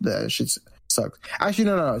shit. The shit sucks. Actually,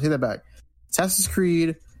 no, take that back. Assassin's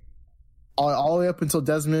Creed, all the way up until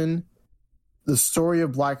Desmond, the story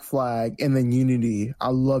of Black Flag, and then Unity. I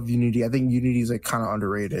love Unity. I think Unity is like kind of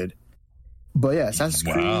underrated. But yeah, Assassin's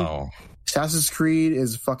Creed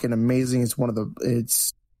is fucking amazing. It's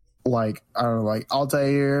like, I don't know, like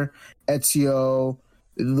Altair, Ezio.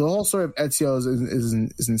 The whole story of Ezio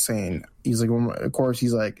is insane. He's like, of course,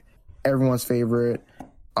 he's like everyone's favorite.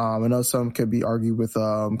 I know some could be argued with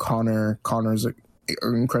Connor. Connor's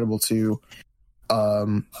incredible too.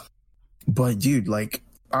 But dude, like,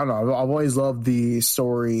 I don't know. I've always loved the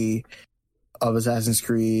story of Assassin's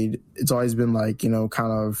Creed. It's always been like, you know,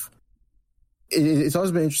 kind of. It's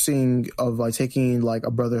always been interesting of like taking like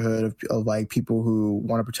a brotherhood of like people who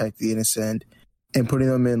want to protect the innocent and putting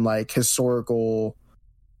them in like historical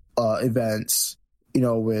events, you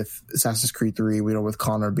know, with Assassin's Creed 3, you know, with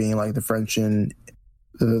Connor being like the French and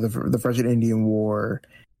the French and Indian War,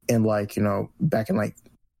 and like, you know, back in like,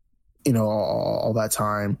 you know, all that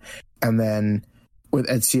time, and then with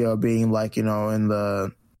Ezio being like, you know, in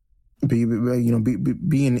the be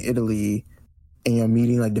in Italy, and you know,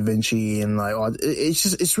 meeting like Da Vinci and like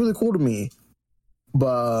it's really cool to me.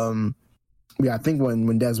 But yeah, I think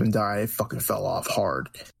when Desmond died, it fucking fell off hard.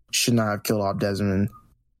 Should not have killed off Desmond.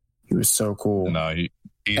 He was so cool. No, he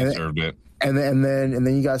deserved it. And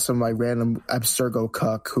then you got some like random Abstergo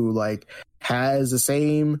cuck who like has the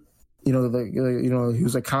same, you know, like, you know, he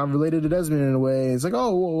was like kind of related to Desmond in a way. It's like,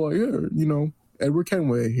 oh well, yeah, you know, Edward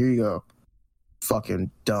Kenway, here you go. Fucking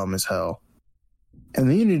dumb as hell. And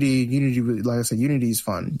the Unity, like I said, Unity is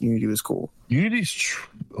fun. Unity was cool. Unity's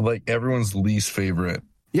like everyone's least favorite.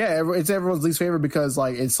 Yeah, it's everyone's least favorite because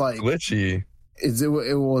like it's like glitchy.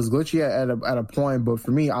 It was glitchy at a point, but for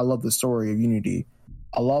me, I love the story of Unity.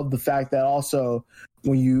 I love the fact that also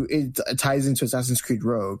when it ties into Assassin's Creed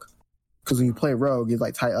Rogue, because when you play Rogue, it's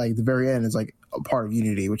like the very end is like a part of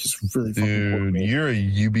Unity, which is really fucking important. You're a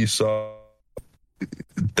Ubisoft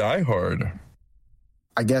Die Hard.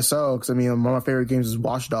 I guess so, because I mean, one of my favorite games is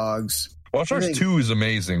Watch Dogs. Watch Dogs 2 is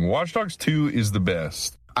amazing. Watch Dogs 2 is the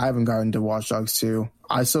best. I haven't gotten to Watch Dogs 2.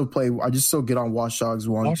 I just still get on Watch Dogs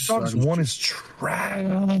 1. Watch Dogs 1 is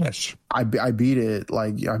trash. I beat it.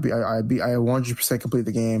 Like, I 100% complete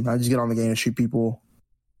the game. I just get on the game and shoot people.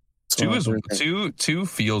 So Two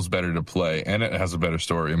feels better to play, and it has a better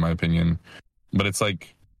story, in my opinion. But it's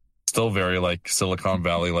like still very like Silicon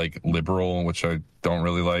Valley, like liberal, which I don't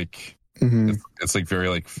really like. Mm-hmm. It's like very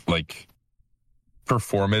like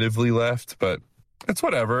performatively left, but it's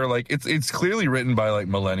whatever. Like it's clearly written by like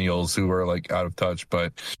millennials who are like out of touch,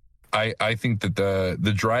 but I think that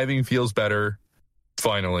the driving feels better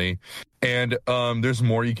finally, and there's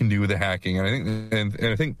more you can do with the hacking, and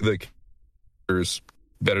I think the character's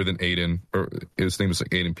better than Aiden, or his name is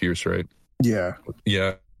like Aiden Pierce, right? Yeah.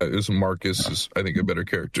 It was Marcus is I think a better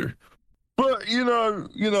character. But, you know,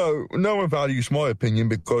 no one values my opinion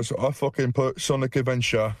because I fucking put Sonic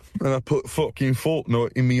Adventure and I put fucking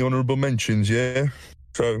Fortnite in me honourable mentions, yeah?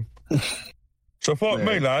 So fuck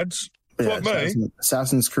me, lads. Fuck me.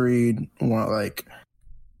 Assassin's Creed, at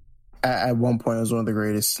one point, it was one of the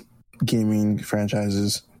greatest gaming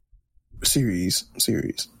franchises. Series.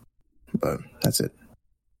 But that's it.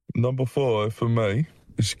 Number 5 for me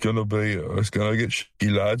is going to be, it's going to get shaky,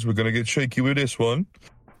 lads. We're going to get shaky with this one.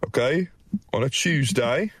 Okay? On a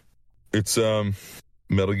Tuesday, it's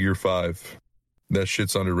Metal Gear 5. That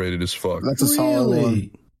shit's underrated as fuck. That's a solid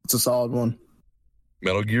one. It's a solid one.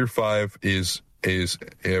 Metal Gear 5 is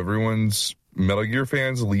everyone's Metal Gear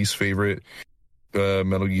fans' least favorite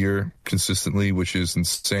Metal Gear consistently, which is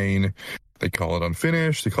insane. They call it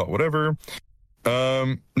unfinished. They call it whatever.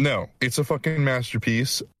 No, it's a fucking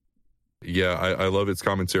masterpiece. Yeah, I love its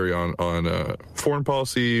commentary on foreign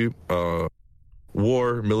policy,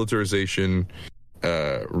 war, militarization,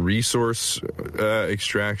 resource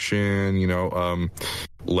extraction,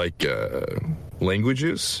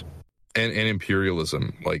 languages and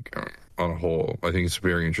imperialism, like on a whole. I think it's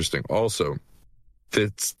very interesting. Also,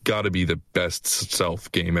 it's got to be the best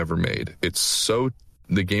stealth game ever made. The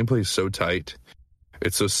gameplay is so tight.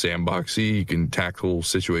 It's so sandboxy. You can tackle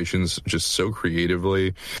situations just so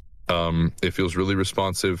creatively. It feels really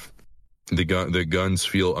responsive. The guns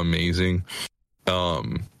feel amazing.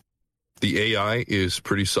 The AI is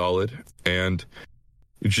pretty solid, and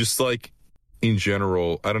just like in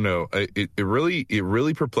general, I don't know. It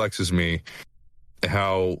really perplexes me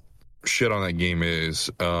how shit on that game is.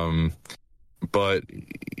 But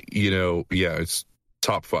it's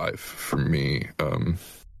top 5 for me,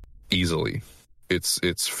 easily.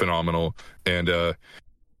 It's phenomenal, and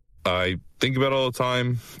I think about it all the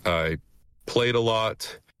time. I play it a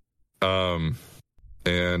lot,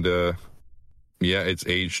 it's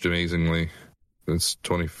aged amazingly. It's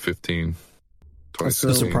 2015. That's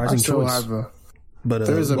a surprising choice. But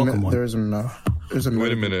there's a wait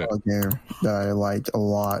a minute game that I liked a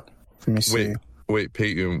lot. Let me see. Wait,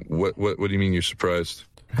 Peyton. What do you mean you're surprised?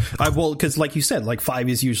 Because like you said, like 5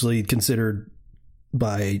 is usually considered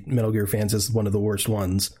by Metal Gear fans as one of the worst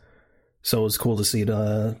ones. So it's cool to see see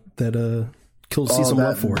some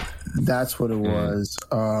love for it. That's what it was.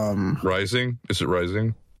 Rising? Is it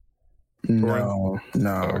Rising? No. Oh,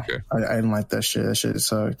 okay. I didn't like that shit. That shit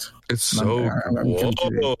sucked. It's so.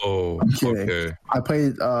 I'm kidding. Okay. I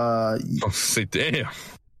played. Say damn.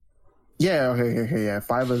 Yeah. Okay. Yeah.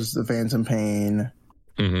 5 was the Phantom Pain.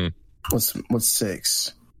 Mm-hmm. What's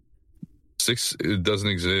 6? 6 it doesn't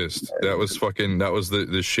exist. That was the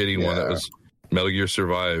shitty one. That was Metal Gear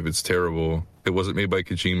Survive. It's terrible. It wasn't made by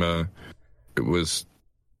Kojima. It's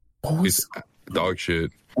dog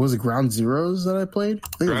shit. Was it Ground Zeroes that I played?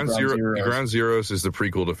 Ground Zeroes is the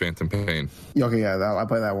prequel to Phantom Pain. Okay, yeah, I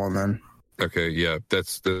played that one then. Okay, yeah,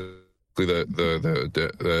 that's the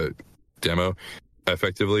demo.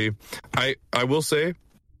 Effectively, I will say,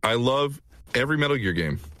 I love every Metal Gear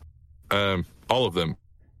game. All of them.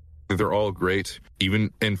 They're all great.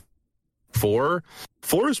 Even in 4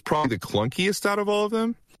 is probably the clunkiest out of all of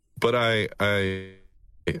them, but I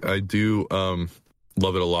do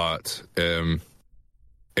love it a lot.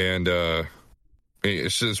 And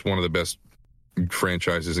it's just one of the best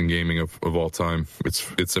franchises in gaming of all time.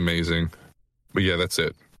 It's amazing. But yeah, that's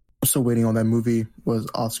it. I'm still waiting on that movie. Was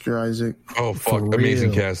Oscar Isaac? Oh fuck!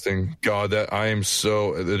 Amazing casting. God, that I am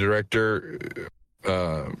so the director.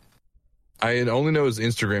 I only know his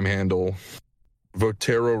Instagram handle,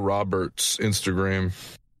 Votero Roberts Instagram.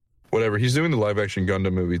 Whatever. He's doing the live action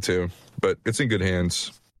Gundam movie too, but it's in good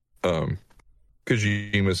hands.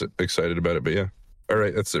 Kojima's excited about it, but yeah. All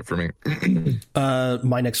right, that's it for me.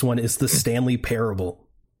 My next one is the Stanley Parable.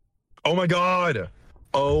 Oh my god!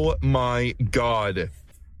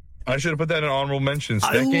 I should have put that in honorable mentions.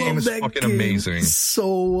 That game is fucking amazing.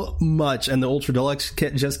 So much. And the Ultra Deluxe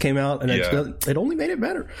kit just came out, and it only made it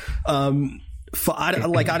better.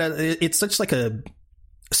 It's such like a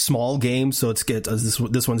small game, so this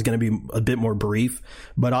one's going to be a bit more brief.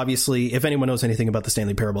 But obviously, if anyone knows anything about the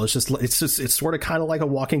Stanley Parable, it's sort of kind of like a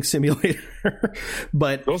walking simulator.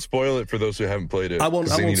 But don't spoil it for those who haven't played it. I won't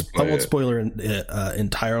spoiler it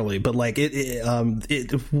entirely. But like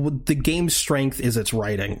the game's strength is its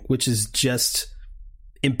writing, which is just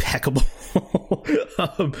impeccable.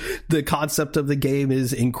 The concept of the game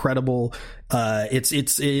is incredible.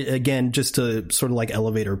 It's again, just to sort of like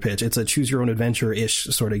elevator pitch, it's a choose your own adventure ish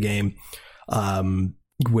sort of game,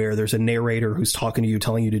 where there's a narrator who's talking to you,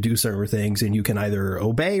 telling you to do certain things, and you can either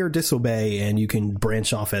obey or disobey, and you can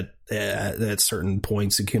branch off at certain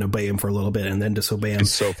points. You can obey him for a little bit and then disobey him.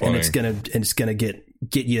 It's so funny. And it's gonna get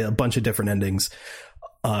you a bunch of different endings.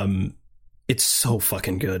 It's so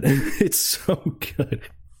fucking good. It's so good.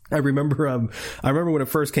 I remember when it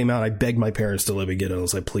first came out, I begged my parents to let me get it. I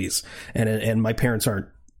was like, please. And my parents aren't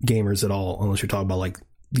gamers at all, unless you're talking about like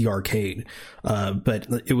the arcade. But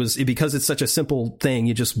because it's such a simple thing,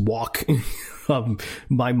 you just walk.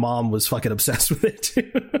 My mom was fucking obsessed with it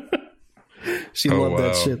too. She loved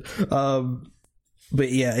that shit.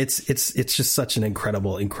 But yeah, it's just such an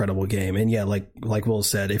incredible game. And yeah, like Will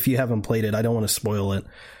said, if you haven't played it, I don't want to spoil it,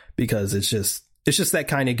 because it's just that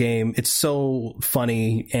kind of game. It's so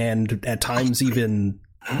funny and at times even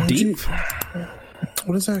deep.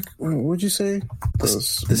 What is that? What'd you say? The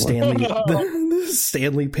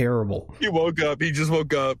Stanley Parable. He woke up. He just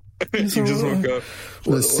woke up.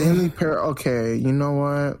 The Stanley Parable. Okay, you know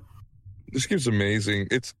what? This game's amazing.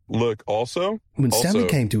 When Stanley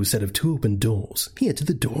came to a set of 2 open doors, he entered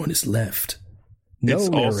the door on his left. It's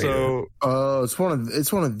one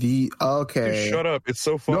of the okay. Dude, shut up! It's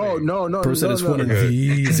so funny. No. Bro said it's one of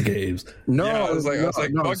these games. No, yeah, I was like,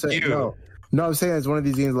 fuck you. No, I'm saying it's one of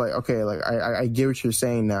these games. Like, okay, like I get what you're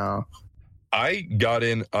saying now. I got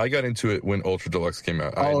into it when Ultra Deluxe came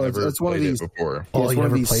out. I never played it before. It's one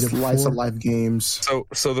of these slice of life games.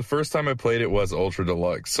 So the first time I played it was Ultra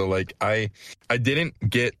Deluxe. So like I didn't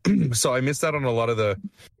get. So I missed out on a lot of the.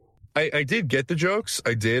 I did get the jokes.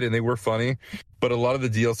 I did, and they were funny. But a lot of the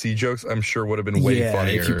DLC jokes, I'm sure, would have been way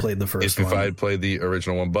funnier if you played the first one. If I had played the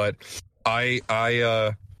original one. But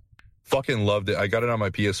I fucking loved it. I got it on my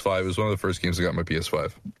PS5. It was one of the first games I got on my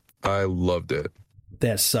PS5. I loved it.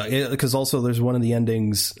 That's because also there's one of the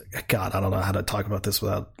endings. God, I don't know how to talk about this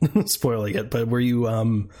without spoiling it. But where you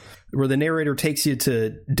where the narrator takes you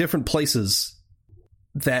to different places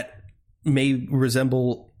that may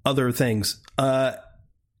resemble other things.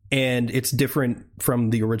 And it's different from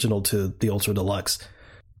the original to the Ultra Deluxe.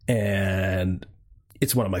 And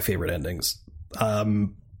it's one of my favorite endings.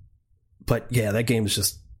 But yeah, that game is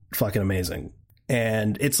just fucking amazing.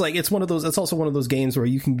 And it's also one of those games where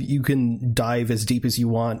you can dive as deep as you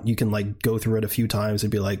want. You can like go through it a few times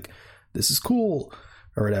and be like, this is cool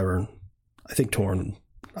or whatever. I think Torn,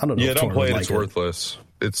 I don't know. Yeah, don't play it. It's worthless.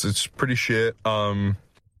 It's pretty shit. And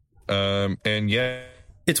yeah.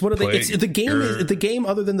 It's one of the game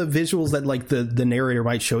other than the visuals that like the narrator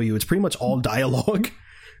might show you, it's pretty much all dialogue.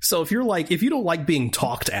 So if you don't like being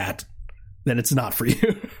talked at, then it's not for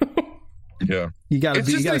you. Yeah. You gotta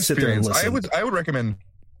sit there and listen. I would recommend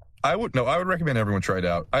everyone try it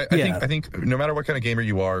out. I think no matter what kind of gamer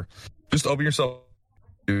you are, just open yourself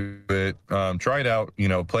to it, try it out,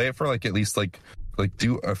 play it for like at least like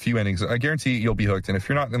do a few endings. I guarantee you'll be hooked. And if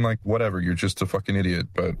you're not, then like whatever, you're just a fucking idiot.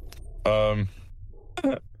 But all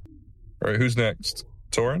right, who's next?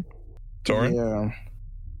 Torin? Yeah.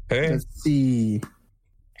 Hey. Let's see.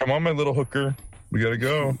 Come on, my little hooker. We gotta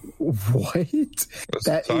go. What?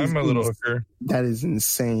 Little hooker. That is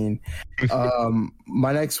insane.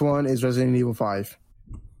 My next one is Resident Evil 5.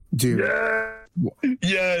 Dude. Yeah.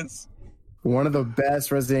 Yes. One of the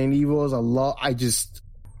best Resident Evils.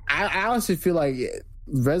 I honestly feel like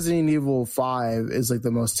Resident Evil 5 is like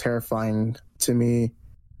the most terrifying to me.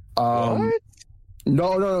 What?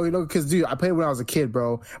 No, because dude, I played it when I was a kid,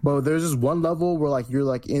 bro. But there's just one level where like you're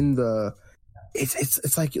like in the,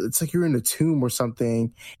 it's like you're in a tomb or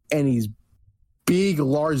something, and these big,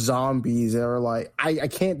 large zombies that are like I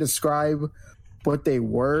can't describe what they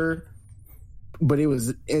were, but it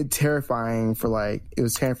was terrifying for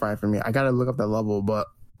me. I gotta look up that level, but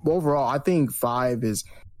overall, I think 5 is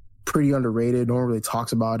pretty underrated. No one really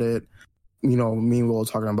talks about it. Me and Will were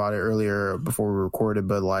talking about it earlier before we recorded,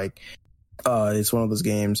 but like. It's one of those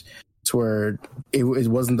games to where it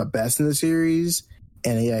wasn't the best in the series,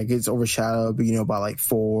 and it gets overshadowed, by like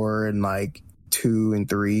 4 and like 2 and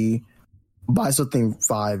 3. But I still think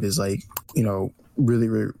 5 is like, really,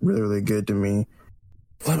 really, really, really good to me.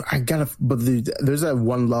 But there's that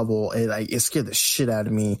one level, and like it scared the shit out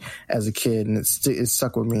of me as a kid, and it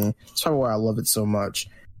stuck with me. It's probably why I love it so much.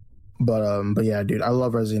 But yeah, dude, I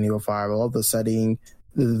love Resident Evil 5. I love the setting.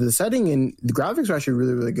 The setting and the graphics are actually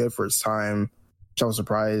really, really good for its time, which I was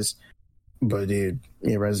surprised. But dude,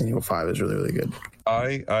 yeah, Resident Evil 5 is really, really good.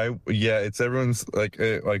 It's everyone's like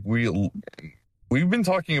we've been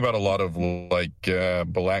talking about a lot of black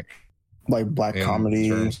comedy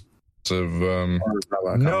of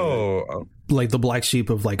like the black sheep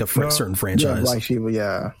of like a certain franchise. Yeah, black sheep,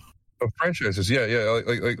 yeah. Of franchises, yeah.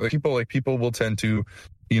 Like people will tend to,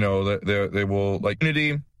 they will like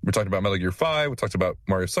Unity. We're talking about Metal Gear 5. We talked about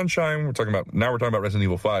Mario Sunshine. We're talking about Resident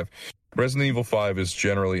Evil 5. Resident Evil 5 is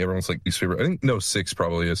generally everyone's like least favorite. I think 6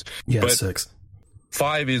 probably is. Yeah, but 6.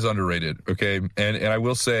 5 is underrated. Okay, and I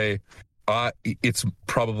will say, it's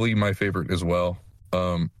probably my favorite as well.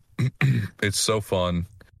 It's so fun.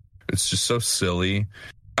 It's just so silly.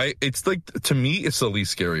 It's like, to me, it's the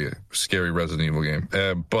least scary Resident Evil game.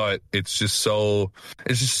 But it's just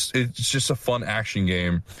a fun action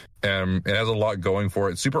game. It has a lot going for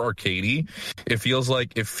it. It's super arcadey. It feels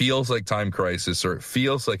like Time Crisis, or it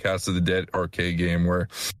feels like House of the Dead arcade game where,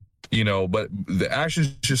 but the action's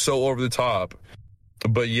just so over the top.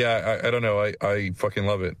 But yeah, I don't know. I fucking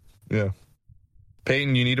love it. Yeah.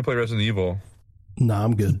 Peyton, you need to play Resident Evil. Nah,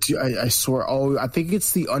 I'm good. Dude, I swear. Oh, I think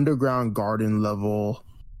it's the underground garden level.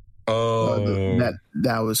 Oh,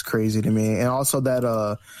 that was crazy to me. And also that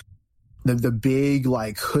the big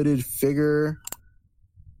like hooded figure,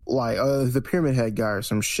 like the Pyramid Head guy or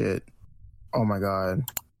some shit. Oh my god.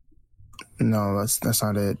 No, that's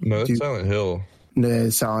not it. No, that's Silent Hill. No,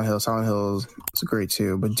 it's Silent Hill. Silent Hill is great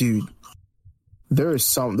too. But dude, there are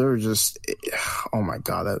just, oh my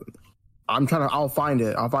god, I'll find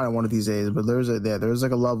it one of these days. But there's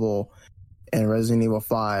like a level in Resident Evil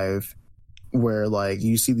 5 where like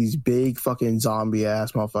you see these big fucking zombie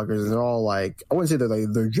ass motherfuckers, and they're all like, I wouldn't say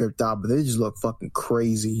they're dripped out, but they just look fucking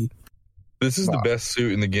crazy. This is the best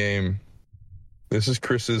suit in the game. This is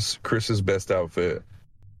Chris's best outfit.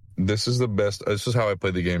 This is the best. This is how I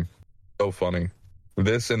play the game. So funny.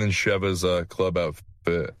 This and then Sheva's club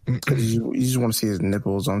outfit. You just want to see his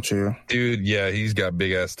nipples, don't you? Dude, yeah, he's got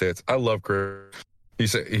big ass tits. I love Chris.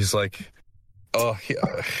 He's like, oh,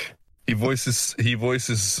 he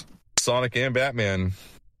voices Sonic and Batman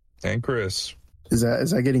and Chris. Is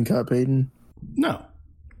that getting cut, Peyton? No,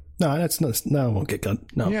 that's not. No, it won't get cut.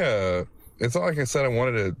 No. Yeah, it's not like I said I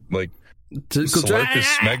wanted to slurp his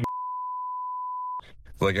smeg.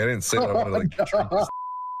 Like I didn't say that I wanted to drink his.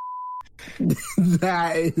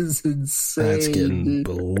 That is insane. That's getting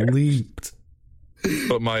bleeped.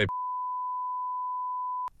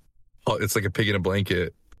 But it's like a pig in a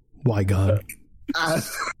blanket. Why, God?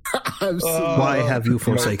 Why have you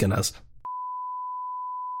forsaken us?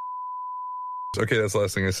 Okay, that's the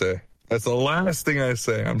last thing I say. That's the last thing I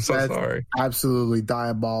say. I'm so sorry. Absolutely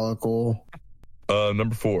diabolical.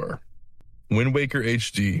 Number 4, Wind Waker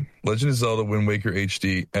HD. Legend of Zelda Wind Waker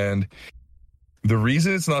HD. And the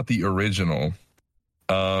reason it's not the original,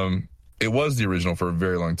 it was the original for a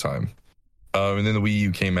very long time. And then the Wii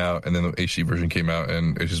U came out, and then the HD version came out,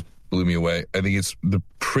 and it just blew me away. I think it's the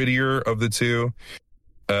prettier of the two.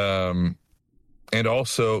 And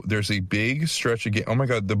also, there's a big stretch of game. Oh my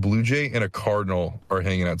God, the Blue Jay and a Cardinal are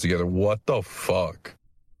hanging out together. What the fuck?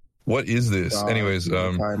 What is this? Anyways,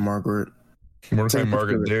 Mordecai Margaret. Mordecai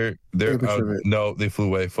Margaret. They're no, they flew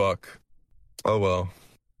away. Fuck. Oh well.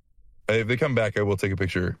 If they come back, I will take a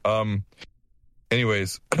picture.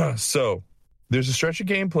 Anyways, so there's a stretch of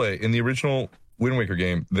gameplay in the original Wind Waker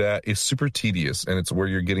game that is super tedious, and it's where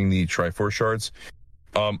you're getting the Triforce shards.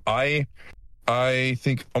 I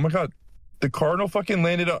think, oh my God, the Cardinal fucking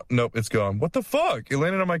landed on. Nope, it's gone. What the fuck? It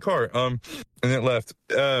landed on my car. And it left.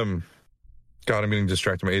 God, I'm getting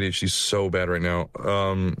distracted. My ADHD is so bad right now.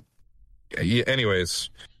 Yeah. Anyways,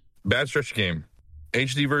 bad stretch game.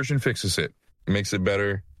 HD version fixes it, makes it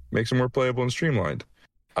better, makes it more playable and streamlined.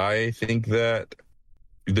 I think that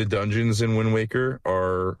the dungeons in Wind Waker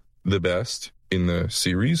are the best in the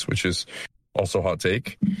series, which is also a hot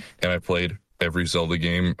take. And I played every Zelda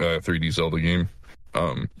game, 3D Zelda game.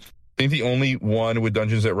 I think the only one with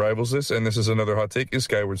dungeons that rivals this, and this is another hot take, is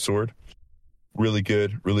Skyward Sword. Really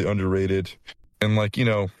good, really underrated. And like, you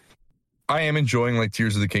know, I am enjoying like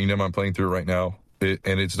Tears of the Kingdom. I'm playing through it right now.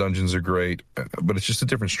 And its dungeons are great, but it's just a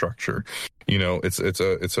different structure. You know, it's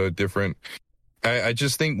a different. I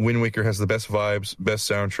just think Wind Waker has the best vibes, best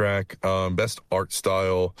soundtrack, best art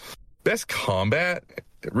style, best combat.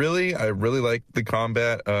 really. I really like the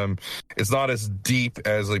combat. It's not as deep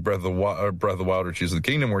as like Breath of the Wild or Tears of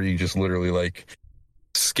the Kingdom, where you just literally like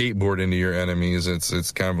skateboard into your enemies.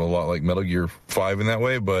 It's kind of a lot like Metal Gear 5 in that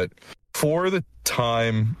way, but for the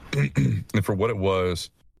time and for what it was,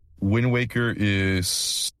 Wind Waker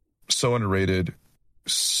is so underrated,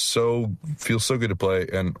 feels so good to play,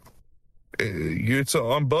 and it's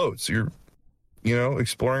on boats. You're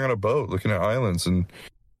exploring on a boat, looking at islands, and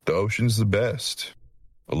the ocean's the best.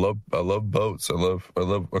 I love boats. I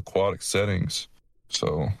love aquatic settings.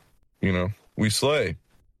 So, we slay.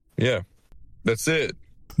 Yeah. That's it.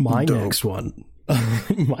 My next one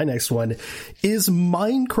is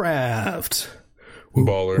Minecraft.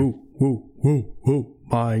 Baller.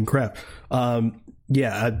 Minecraft.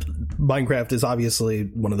 Minecraft is obviously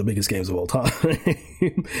one of the biggest games of all time.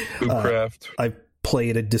 I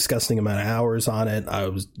played a disgusting amount of hours on it. I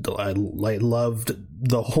loved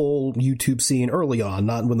the whole YouTube scene early on,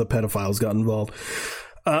 not when the pedophiles got involved.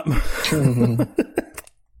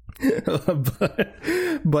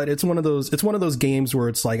 But it's one of those games where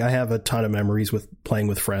it's like I have a ton of memories with playing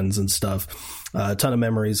with friends and stuff. A ton of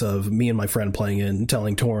memories of me and my friend playing it and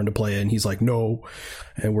telling Torin to play it, and he's like, no,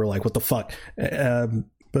 and we're like, what the fuck? Minecraft.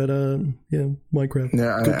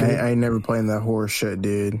 Yeah, I never played that horror shit,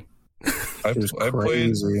 dude. I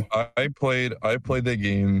played that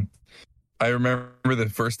game. I remember the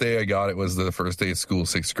first day I got it was the first day of school,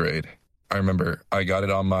 6th grade. I remember I got it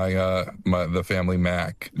on the family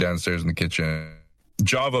Mac downstairs in the kitchen.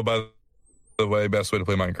 Java, by the way, best way to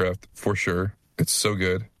play Minecraft for sure. It's so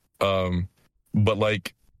good. But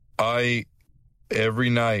like every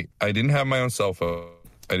night I didn't have my own cell phone.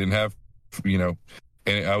 I didn't have,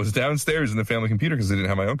 and I was downstairs in the family computer because I didn't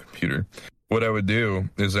have my own computer. What I would do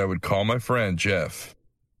is I would call my friend Jeff.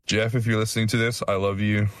 Jeff, if you're listening to this, I love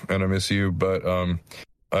you and I miss you. But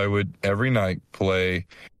I would every night play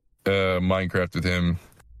Minecraft with him,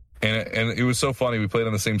 and it was so funny. We played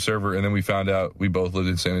on the same server, and then we found out we both lived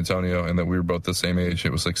in San Antonio and that we were both the same age.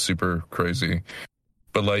 It was like super crazy.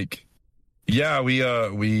 But like, yeah,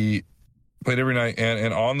 we played every night,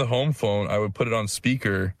 and on the home phone I would put it on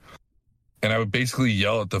speaker, and I would basically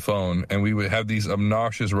yell at the phone, and we would have these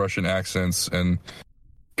obnoxious Russian accents. And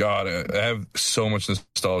God, I have so much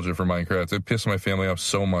nostalgia for Minecraft. It pissed my family off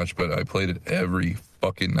so much, but I played it every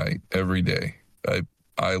fucking night, every day.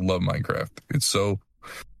 I love Minecraft. It's so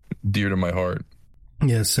dear to my heart.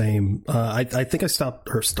 Yeah, same. I think I stopped.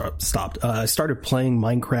 I started playing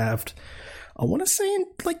Minecraft, I want to say in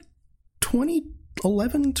like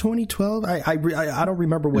 2011, 2012. I don't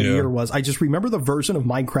remember what year it was. I just remember the version of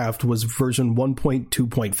Minecraft was version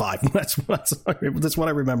 1.2.5. That's what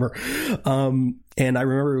I remember. And I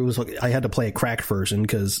remember it was like I had to play a cracked version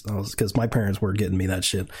because my parents were getting me that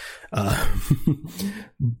shit.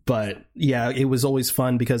 But yeah, it was always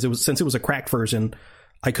fun because since it was a cracked version,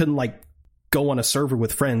 I couldn't like go on a server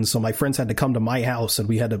with friends, so my friends had to come to my house and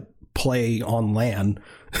we had to play on LAN.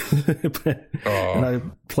 And I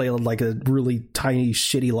play on like a really tiny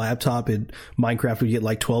shitty laptop, and Minecraft would get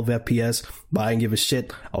like 12 FPS, but I didn't give a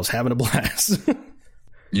shit. I was having a blast.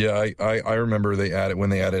 Yeah, I remember when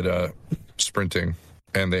they added sprinting,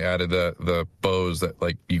 and they added the bows that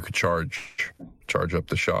like you could charge up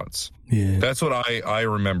the shots. Yeah, that's what I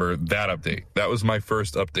remember, that update. That was my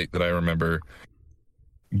first update that I remember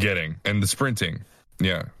getting. And the sprinting,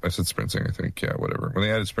 yeah, I said sprinting, I think. Yeah, whatever, when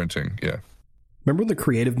they added sprinting. Yeah, remember the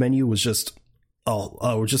creative menu was just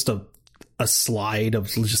just a slide of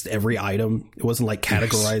just every item. It wasn't like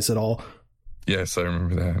categorized at all. Yes, I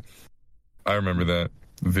remember that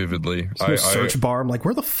vividly. No search bar. I'm like,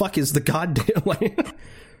 where the fuck is the goddamn, like,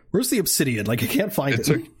 where's the obsidian? Like, I can't find it.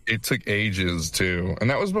 It took ages too, and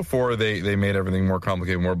that was before they made everything more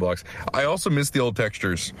complicated, more blocks. I also miss the old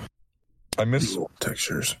textures. I miss old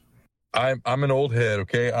textures. I'm an old head.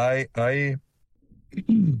 Okay, I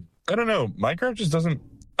don't know. Minecraft just doesn't.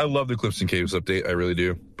 I love the Cliffs and Caves update. I really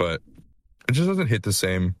do, but it just doesn't hit the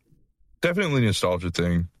same. Definitely a nostalgia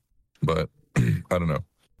thing, but I don't know.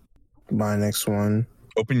 My next one.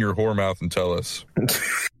 Open your whore mouth and tell us.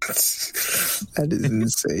 That is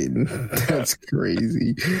insane. That's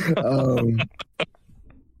crazy.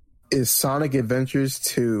 Is Sonic Adventures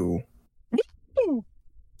 2.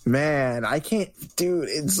 Man, I can't, dude,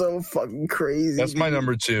 it's so fucking crazy. That's my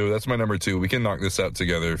number two. We can knock this out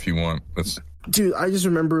together if you want. Dude, I just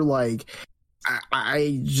remember, like,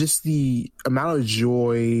 I just the amount of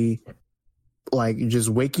joy, like, just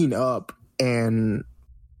waking up and,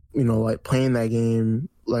 you know, like, playing that game,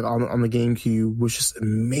 like, on the GameCube was just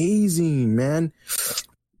amazing, man.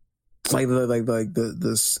 Like,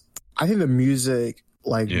 this, I think the music,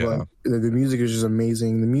 like, the music is just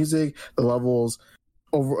amazing. The music, the levels,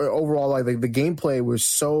 overall, like the gameplay was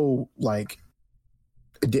so like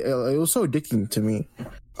it was so addicting to me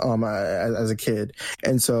as a kid,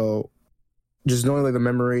 and so just knowing like the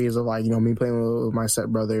memories of like me playing with my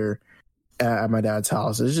stepbrother at my dad's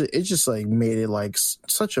house, it just like made it like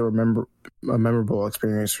such a memorable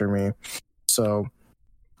experience for me. So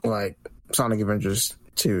like Sonic Adventures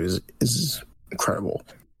 2 is incredible.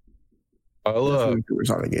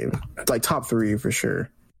 Sonic game, like top 3 for sure.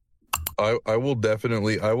 I will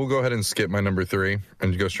go ahead and skip my number 3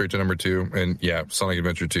 and go straight to number 2. And yeah, Sonic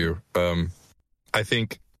Adventure 2. I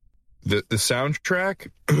think the soundtrack,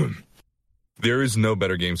 there is no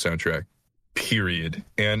better game soundtrack, period.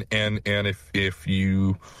 And if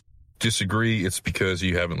you disagree, it's because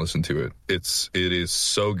you haven't listened to it. It is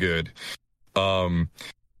so good.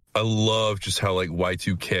 I love just how like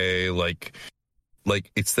Y2K,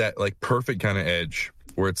 like it's that like perfect kind of edge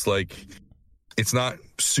where it's like, it's not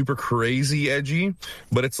super crazy edgy,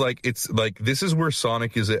 but it's like this is where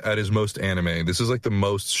Sonic is at his most anime. This is like the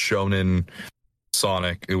most shonen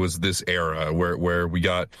Sonic. It was this era where we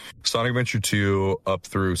got Sonic Adventure 2 up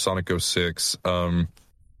through Sonic 06. And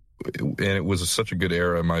it was such a good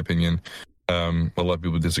era in my opinion. A lot of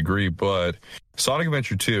people disagree, but Sonic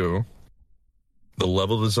Adventure 2, the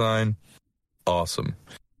level design, awesome.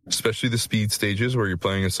 Especially the speed stages where you're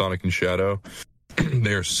playing as Sonic and Shadow.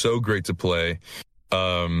 They are so great to play.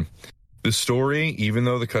 The story, even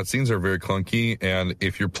though the cutscenes are very clunky, and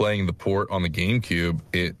if you're playing the port on the GameCube,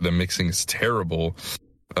 the mixing is terrible,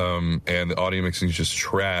 and the audio mixing is just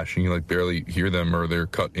trash, and you like barely hear them, or they're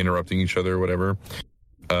interrupting each other or whatever.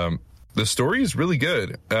 The story is really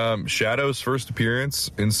good. Shadow's first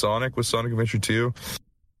appearance in Sonic was Sonic Adventure 2.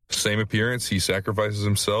 Same appearance. He sacrifices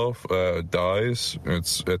himself, dies.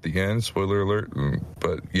 It's at the end. Spoiler alert.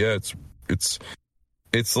 But yeah,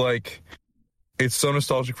 it's like, it's so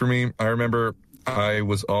nostalgic for me. I remember I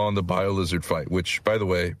was on the BioLizard fight, which, by the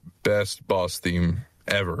way, best boss theme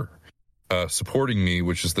ever. Supporting Me,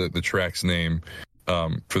 which is the track's name,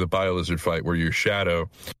 for the BioLizard fight, where you're Shadow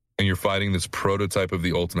and you're fighting this prototype of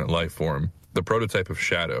the ultimate life form, the prototype of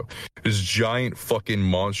Shadow, this giant fucking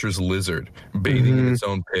monstrous lizard bathing in its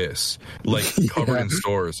own piss, like covered in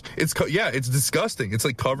sores. It's disgusting. It's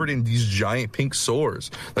like covered in these giant pink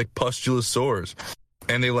sores, like pustulous sores,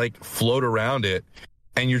 and they like float around it,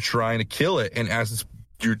 and you're trying to kill it. And as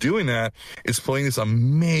you're doing that, it's playing this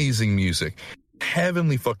amazing music,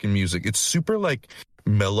 heavenly fucking music. It's super like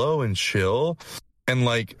mellow and chill, and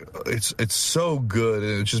like it's so good,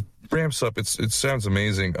 and it just ramps up. It sounds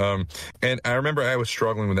amazing. And I remember I was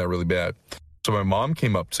struggling with that really bad. So my mom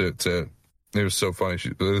came up to it was so funny.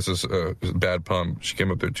 This is a bad pun. She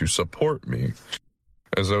came up there to support me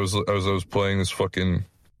as I was playing this fucking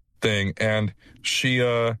thing. And she,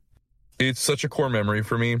 it's such a core memory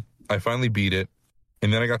for me. I finally beat it.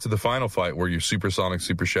 And then I got to the final fight where you're Super Sonic,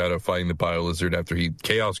 Super Shadow fighting the BioLizard after he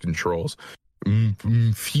chaos controls,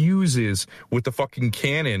 fuses with the fucking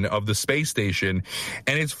cannon of the space station,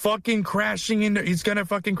 and it's fucking crashing into, he's gonna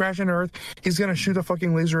fucking crash into Earth. He's gonna shoot a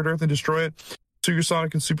fucking laser at Earth and destroy it. Super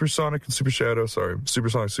Sonic and Super Sonic and Super Shadow, Super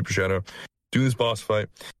Sonic, Super Shadow, doing this boss fight.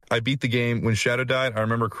 I beat the game. When Shadow died, I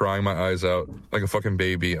remember crying my eyes out like a fucking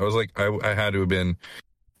baby. I was like, I had to have been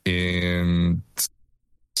in,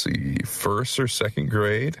 first or second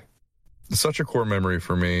grade. Such a core memory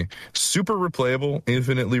for me. Super replayable,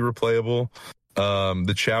 infinitely replayable.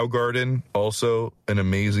 The Chow Garden, also an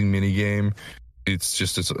amazing mini game. It's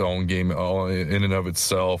just its own game all in and of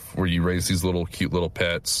itself, where you raise these little cute little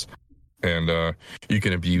pets, and you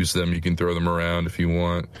can abuse them. You can throw them around if you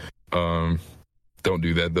want. Don't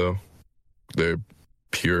do that though. They're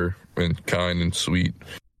pure and kind and sweet.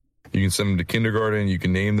 You can send them to kindergarten. You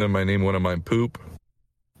can name them. I named one of mine Poop.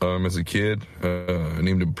 As a kid, I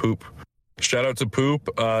named him Poop. Shout out to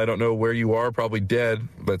Poop. I don't know where you are, probably dead,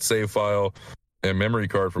 but save file and memory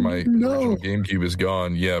card for my original GameCube is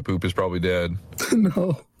gone. Yeah, Poop is probably dead.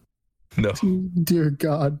 No. Dear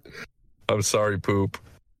God. I'm sorry, Poop.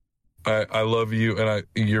 I love you, and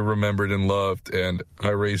you're remembered and loved, and I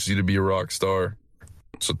raised you to be a rock star.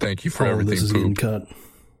 So thank you for everything, this is Poop. Getting cut.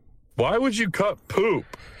 Why would you cut Poop?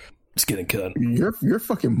 It's getting cut. You're a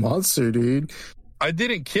fucking monster, dude. I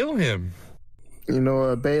didn't kill him. You know,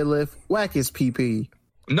 a bailiff, whack his PP.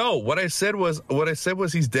 No, what I said was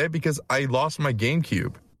he's dead because I lost my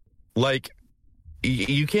GameCube. Like,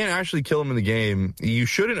 you can't actually kill him in the game. You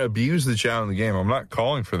shouldn't abuse the Chow in the game. I'm not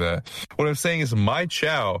calling for that. What I'm saying is my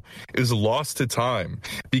Chow is lost to time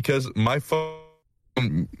because my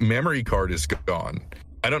phone memory card is gone.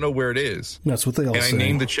 I don't know where it is. That's what they all say. And I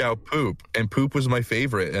named the Chow Poop, and Poop was my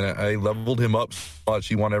favorite, and I leveled him up so much.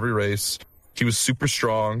 He won every race. He was super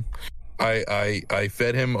strong. I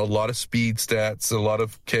fed him a lot of speed stats, a lot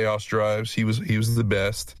of chaos drives. He was the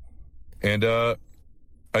best, and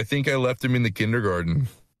I think I left him in the kindergarten.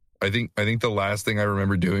 I think the last thing I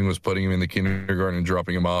remember doing was putting him in the kindergarten and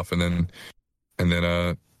dropping him off, and then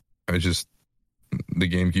the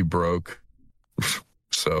GameCube broke,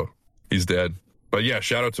 so he's dead. But yeah,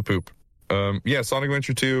 shout out to Poop. Yeah, Sonic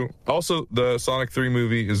Adventure 2. Also, the Sonic 3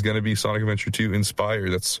 movie is going to be Sonic Adventure 2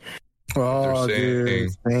 inspired. That's Oh,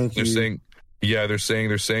 dude, thank you. They're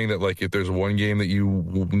saying that like if there's one game that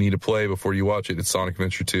you need to play before you watch it, it's Sonic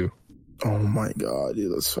Adventure 2. Oh my god,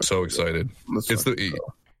 dude, that's so excited. It's the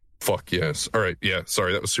fuck yes. All right, yeah.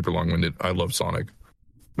 Sorry, that was super long-winded. I love Sonic,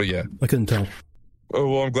 but yeah, I couldn't tell. Oh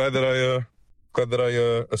well, I'm glad that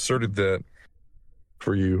I asserted that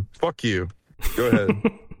for you. Fuck you. Go ahead.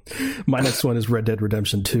 My next one is Red Dead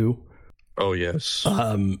Redemption 2. Oh yes.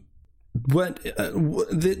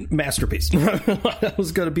 The masterpiece. I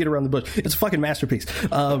was going to beat around the bush. It's a fucking masterpiece.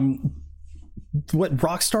 What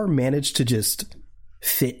Rockstar managed to just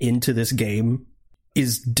fit into this game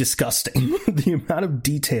is disgusting. The amount of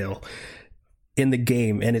detail in the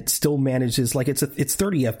game, and it still manages, like, it's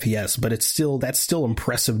 30 FPS, but that's still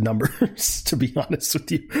impressive numbers, to be honest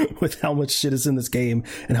with you, with how much shit is in this game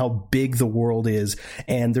and how big the world is.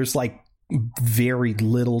 And there's like very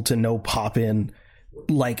little to no pop in,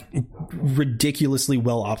 like ridiculously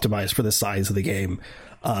well optimized for the size of the game.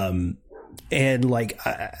 And like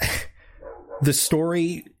the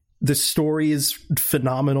story is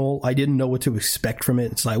phenomenal. I didn't know what to expect from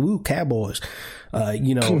it. It's like, woo, cowboys.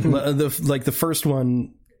 The first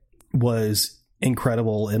one was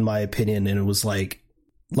incredible in my opinion, and it was like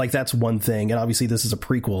that's one thing. And obviously this is a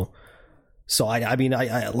prequel, so I mean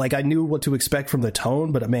I knew what to expect from the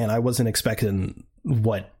tone, but man, I wasn't expecting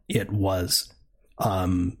what it was.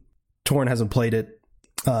 Torn hasn't played it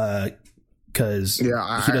because he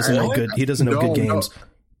doesn't know good games.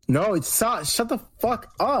 No, it's not. Shut the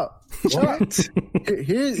fuck up. Here's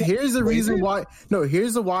the reason why. No,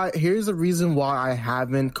 here's the reason why I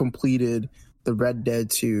haven't completed the Red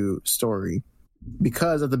Dead 2 story,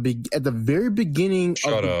 because at the very beginning.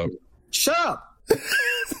 Shut up.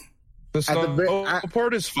 The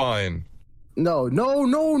part is fine. No.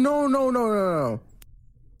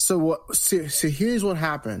 So here's what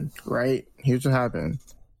happened, right? Here's what happened.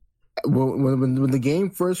 When the game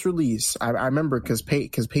first released, I remember because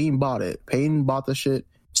Peyton bought it. Peyton bought the shit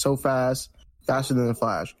so faster than the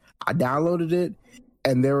Flash. I downloaded it,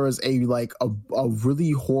 and there was a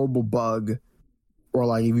really horrible bug, or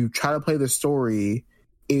like if you try to play the story,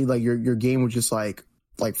 it like your game would just like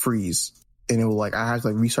freeze, and it would like I had to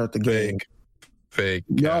like restart the game. Fake.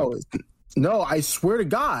 No, I swear to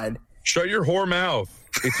God. Shut your whore mouth.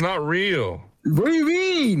 It's not real. What do you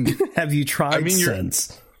mean? Have you tried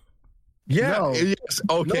since? Yeah. No, yes.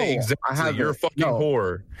 Okay. Exactly. I haven't. You're a fucking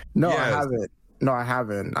whore. No, yes. I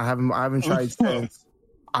haven't. I haven't tried since.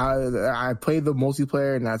 I played the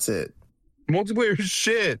multiplayer and that's it. Multiplayer is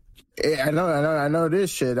shit. I know it is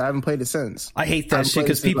shit. I haven't played it since. I hate that shit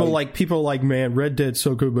because people like, man, Red Dead's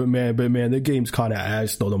so good, but man, the game's kind of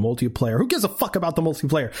ass though. The multiplayer. Who gives a fuck about the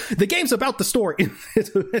multiplayer? The game's about the story.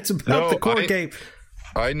 It's about the core game.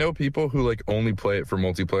 I know people who like only play it for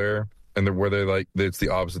multiplayer, and they're like, it's the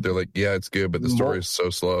opposite. They're like, yeah, it's good, but the story is so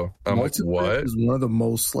slow. I'm like, what? Is one of the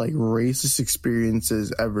most like racist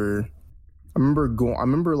experiences ever. I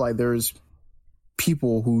remember like there's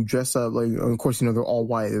people who dress up like, of course, they're all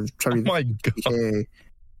white. They're trying to my god.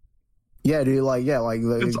 Yeah, dude.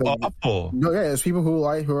 It's awful. No, yeah, there's people who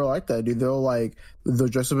are like that, dude. They'll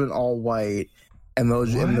dress up in all white, and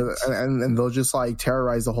they'll just like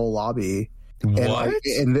terrorize the whole lobby. What?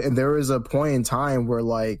 And there was a point in time where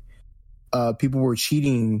like people were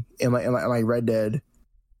cheating in like Red Dead.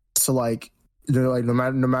 So like they're like no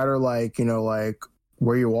matter like like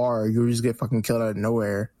where you are, you just get fucking killed out of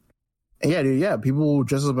nowhere. And yeah, dude, yeah, people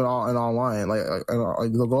dress up in online, like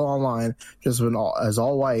they'll go online just as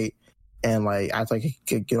all white and like act like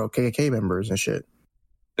KKK members and shit.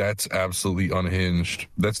 That's absolutely unhinged.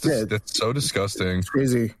 That's so disgusting. It's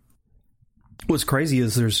crazy. What's crazy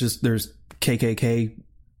is there's KKK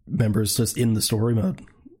members just in the story mode.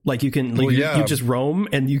 Like you can you just roam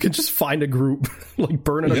and you can just find a group like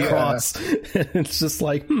burning across. And it's just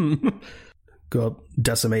like go up,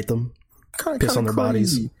 decimate them, piss on their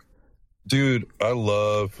bodies. Dude, I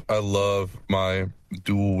love my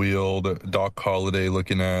dual wield Doc Holliday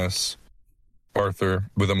looking ass Arthur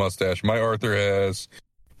with a mustache. My Arthur has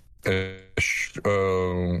a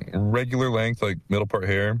regular length, like middle part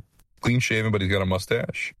hair, clean shaven, but he's got a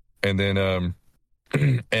mustache. And then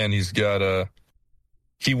and he's got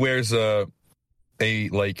he wears a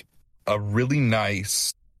really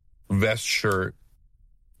nice vest shirt,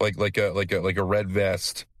 like a red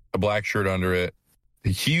vest, a black shirt under it,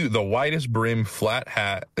 the widest brim flat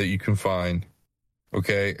hat that you can find.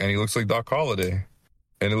 Okay, and he looks like Doc Holliday,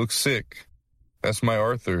 and it looks sick. That's my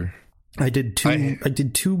Arthur. I did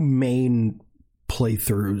two main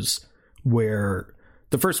playthroughs where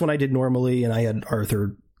the first one I did normally, and I had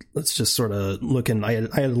Arthur. Let's just sort of looking. I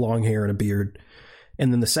had long hair and a beard,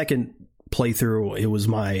 and then the second playthrough, it was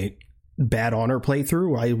my Bad Honor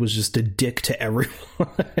playthrough. I was just a dick to everyone.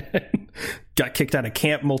 Got kicked out of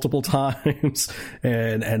camp multiple times,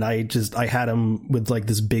 and I had him with like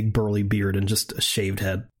this big burly beard and just a shaved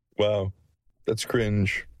head. Wow, that's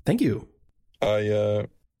cringe. Thank you.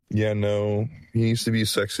 Yeah, no, he needs to be a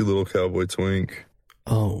sexy little cowboy twink.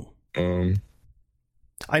 Oh.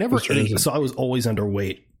 I never ate, so I was always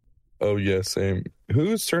underweight. Oh, yeah, same.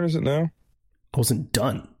 Whose turn is it now? I wasn't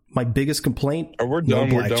done. My biggest complaint... Oh, we're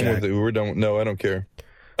done. We're done with it. We're done. No, I don't care.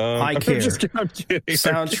 I care. I'm kidding.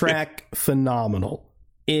 Soundtrack, phenomenal.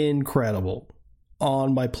 Incredible.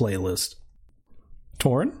 On my playlist.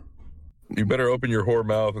 Torn? You better open your whore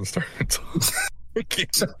mouth and start talking.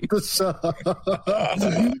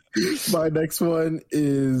 My next one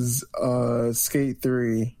is Skate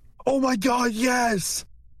 3. Oh my god, yes!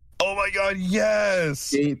 Oh my god, yes!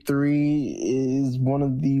 Skate 3 is one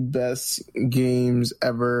of the best games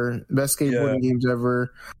ever. Best skateboarding games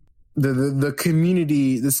ever. The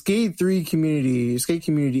community, the Skate 3 community, skate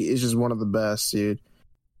community is just one of the best, dude.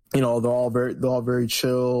 You know, they're all very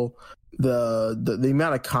chill. The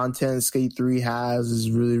amount of content Skate 3 has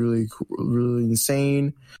is really, really cool, really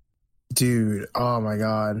insane. Dude, oh my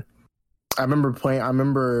god. I remember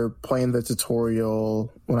playing the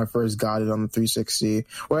tutorial when I first got it on the 360.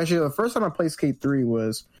 Well, actually, the first time I played Skate 3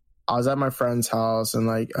 was I was at my friend's house, and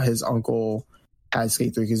like his uncle had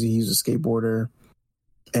Skate 3 because he was a skateboarder.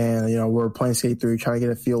 And, you know, we were playing Skate 3, trying to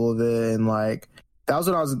get a feel of it. And like, that was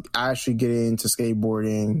when I was actually getting into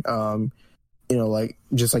skateboarding. You know, like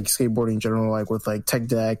just like skateboarding in general, like with like tech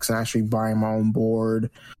decks and actually buying my own board,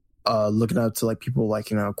 looking up to like people like,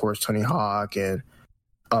 you know, of course, Tony Hawk and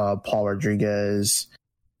Paul Rodriguez.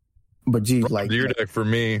 But gee, Rob like Dyrdek for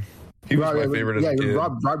me, he was my favorite as a kid.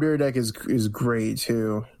 Rob Dyrdek is great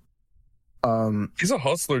too. He's a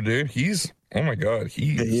hustler, dude. Oh my god,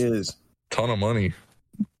 he is ton of money.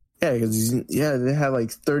 Yeah, because they had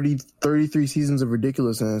like 33 seasons of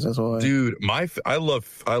ridiculousness. That's why, dude. I love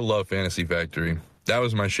Fantasy Factory. That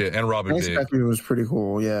was my shit. And Robin Fantasy Factory was pretty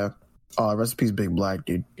cool. Yeah. Recipes Big Black,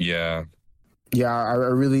 dude. Yeah. Yeah, I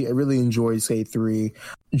really enjoyed Skate 3.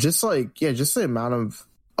 Just the amount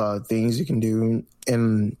of things you can do,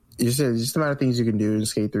 and just the amount of things you can do in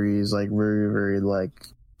Skate 3 is like very, very like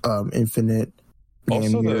infinite.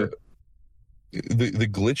 Also, the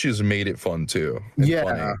glitches made it fun too. Yeah.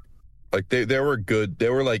 Funny. Like they were good. They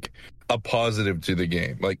were like a positive to the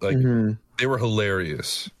game. Like they were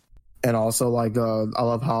hilarious. And also like I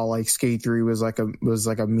love how like Skate 3 was like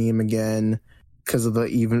a meme again because of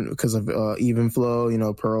even flow, you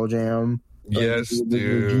know, Pearl Jam. Yes, dude.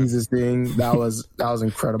 The Jesus thing. That was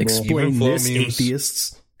incredible. Explain this,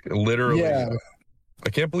 atheists. Literally. Yeah. I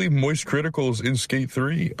can't believe Moist Critical's in Skate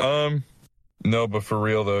 3. No, but for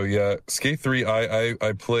real though, yeah. Skate 3,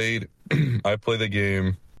 I played I played the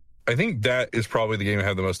game. I think that is probably the game I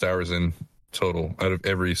have the most hours in total out of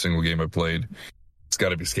every single game I've played. It's got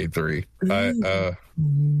to be Skate 3. But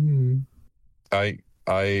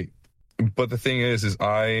the thing is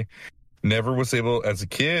I never was able, as a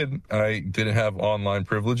kid, I didn't have online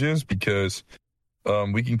privileges because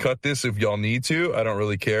we can cut this if y'all need to. I don't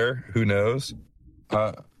really care. Who knows?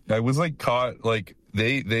 I was like caught, like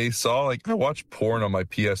they saw like I watched porn on my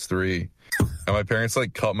PS3. And my parents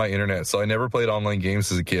like cut my internet, so I never played online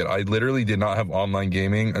games as a kid. I literally did not have online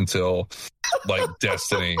gaming until like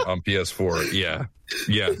Destiny on PS4. Yeah.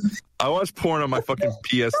 I watched porn on my fucking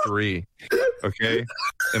PS3. Okay,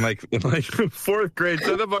 and like fourth grade.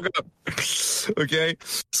 Shut the fuck up. Okay,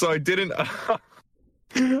 so I didn't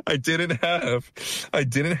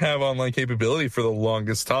have online capability for the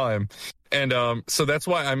longest time. And so that's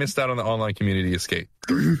why I missed out on the online community of Skate,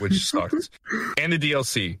 which sucked. And the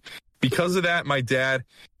DLC. Because of that, my dad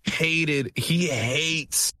hated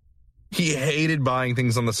buying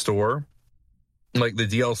things on the store, like the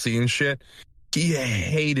DLC and shit. He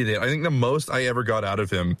hated it. I think the most I ever got out of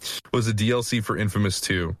him was a DLC for Infamous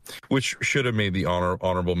 2, which should have made the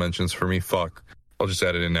honorable mentions for me. Fuck. I'll just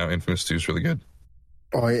add it in now. Infamous 2 is really good.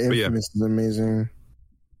 Oh, Infamous is amazing.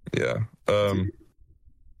 Yeah. Oh,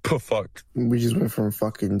 fuck. We just went from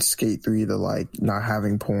fucking Skate 3 to like not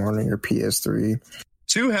having porn on your PS3.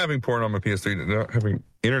 To having porn on my PS3 to not having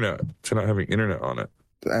internet on it.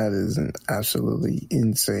 That is absolutely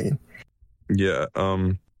insane. Yeah.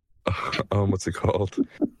 What's it called?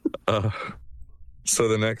 So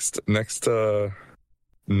the next.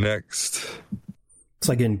 It's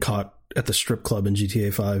like getting caught at the strip club in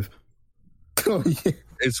GTA 5. Oh yeah.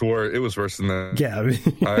 It's worse. It was worse than that. Yeah, I mean,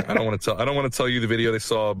 I don't want to tell you the video they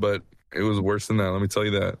saw, but it was worse than that. Let me tell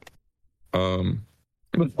you that. Oh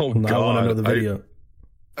God, I want to know the video.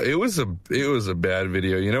 It was a bad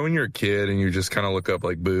video. You know when you're a kid and you just kind of look up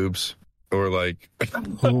like boobs or like,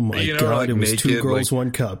 oh my you know, God, like it was naked, two girls, like,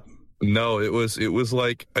 one cup. No, it was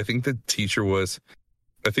like, I think the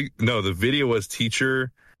video was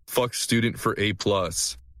teacher fuck student for A+,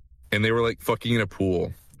 and they were like fucking in a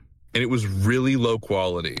pool, and it was really low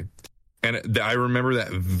quality, and I remember that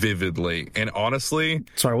vividly. And honestly,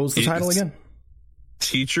 sorry, what was the title again?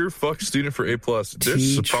 Teacher fuck student for A+.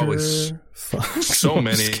 There's probably so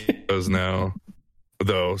many of those now,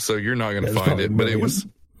 though, so you're not gonna find it. But it was,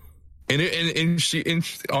 and she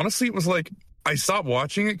honestly, it was like, I stopped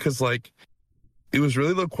watching it because like it was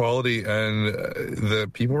really low quality and the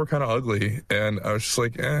people were kind of ugly, and I was just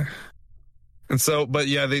like, eh. And so, but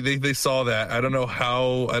yeah, they saw that. I don't know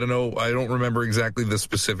how. I don't remember exactly the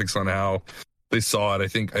specifics on how they saw it. I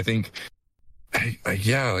think.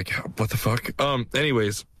 Yeah, like what the fuck.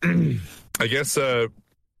 Anyways, I guess I'm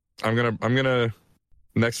gonna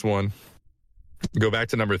next one go back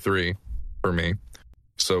to number 3 for me.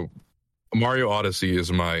 So Mario Odyssey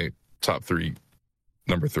is my top 3.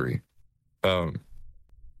 Number 3.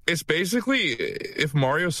 It's basically if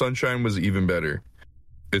Mario Sunshine was even better.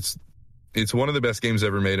 It's one of the best games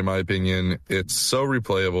ever made, in my opinion. It's so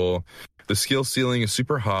replayable. The skill ceiling is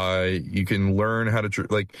super high. You can learn how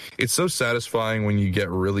to it's so satisfying when you get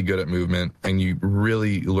really good at movement and you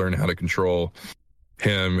really learn how to control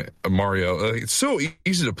him, Mario. It's so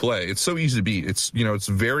easy to play. It's so easy to beat. It's, you know, it's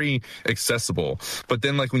very accessible. But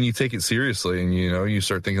then like when you take it seriously and, you know, you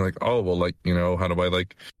start thinking like, oh, well, like, you know, how do I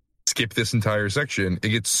like skip this entire section? It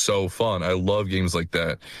gets so fun. I love games like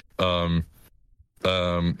that.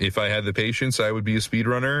 If I had the patience, I would be a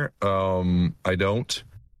speedrunner. I don't.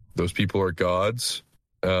 Those people are gods.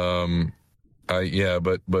 But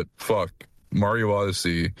fuck, Mario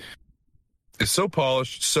Odyssey is so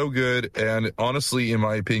polished, so good, and honestly, in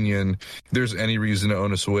my opinion, if there's any reason to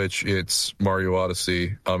own a Switch, it's Mario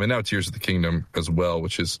Odyssey. And now Tears of the Kingdom as well,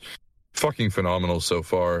 which is fucking phenomenal so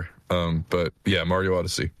far. But yeah, Mario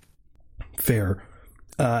Odyssey. Fair.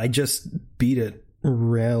 I just beat it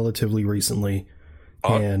relatively recently.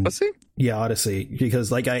 And Odyssey? Yeah, Odyssey,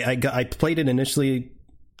 because like I played it initially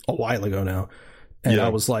a while ago now, and I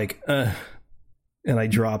was like, and I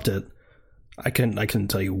dropped it. I couldn't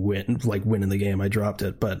tell you when in the game I dropped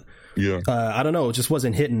it, but yeah, I don't know, it just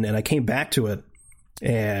wasn't hitting, and I came back to it,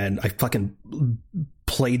 and I fucking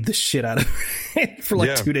played the shit out of it for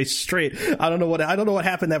like 2 days straight. I don't know what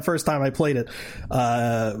happened that first time I played it,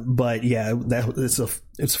 but yeah, it's a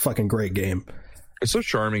fucking great game. It's so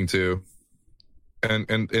charming too. And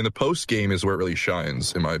the post game is where it really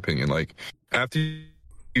shines, in my opinion. Like after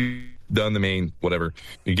you've done the main whatever,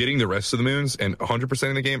 you're getting the rest of the moons and 100%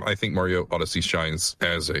 in the game. I think Mario Odyssey shines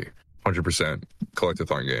as a 100%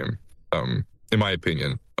 collectathon game. In my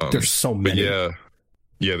opinion, there's so many. Yeah,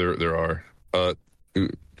 there are.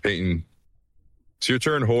 Peyton, it's your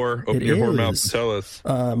turn. Open your whore mouth and tell us.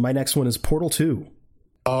 My next one is Portal 2.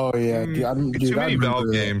 Oh yeah, too many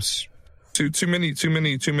Valve games. Too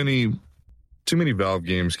many Valve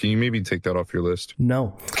games. Can you maybe take that off your list?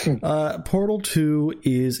 No. Portal 2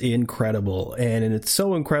 is incredible, and it's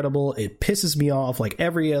so incredible it pisses me off like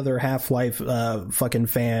every other Half-Life fucking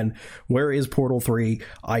fan. Where is Portal 3?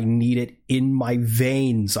 I need it in my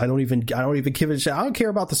veins. I don't even give a shit. I don't care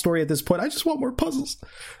about the story at this point. I just want more puzzles.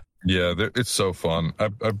 Yeah, it's so fun. I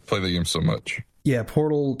play the game so much. Yeah,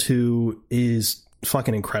 Portal 2 is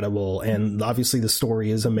fucking incredible, and obviously the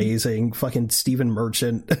story is amazing. Fucking Stephen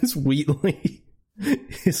Merchant as Wheatley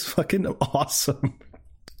is fucking awesome.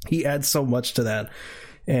 He adds so much to that,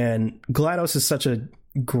 and GLaDOS is such a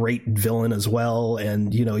great villain as well.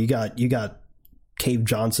 And you know, you got Cave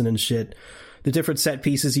Johnson and shit. The different set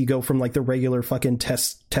pieces, you go from like the regular fucking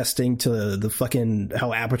testing to the fucking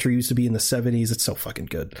how Aperture used to be in the 70s. It's so fucking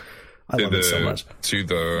good. I love it so much.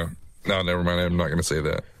 No, never mind. I'm not going to say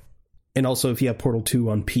that. And also, if you have Portal 2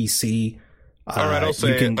 on PC, all right, I'll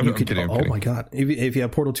say I'm kidding. Oh my god! If you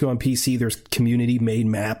have Portal 2 on PC, there's community-made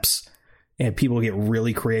maps, and people get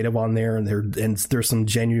really creative on there. And there's some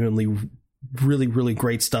genuinely, really, really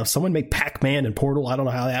great stuff. Someone made Pac-Man and Portal. I don't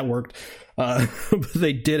know how that worked, but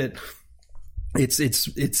they did it.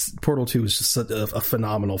 It's Portal 2 is just a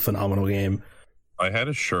phenomenal game. I had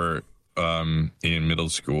a shirt in middle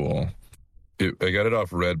school. I got it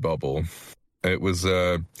off Redbubble. It was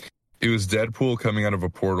Deadpool coming out of a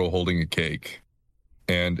portal holding a cake,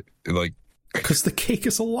 and like because the cake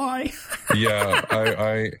is a lie. Yeah,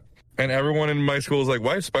 I and everyone in my school was like,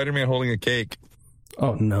 "Why is Spider-Man holding a cake?"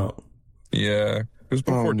 Oh no! Yeah, it was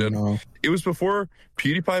before Deadpool. No. It was before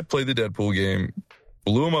PewDiePie played the Deadpool game,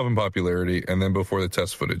 blew him up in popularity, and then before the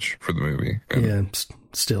test footage for the movie. And yeah,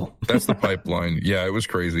 still. That's the pipeline. Yeah, it was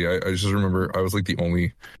crazy. I just remember I was like the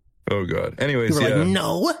only. Oh god. Anyways, you were like,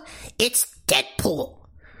 no, it's Deadpool.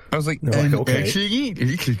 I was like, okay. Actually,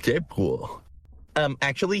 it's Deadpool.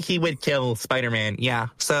 Actually, he would kill Spider-Man. Yeah.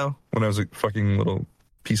 So when I was a fucking little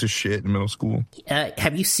piece of shit in middle school.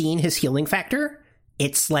 Have you seen his healing factor?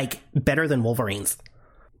 It's like better than Wolverine's.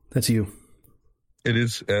 That's you. It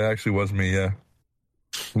is. It actually was me. Yeah.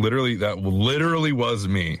 That literally was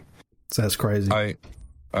me. That's crazy.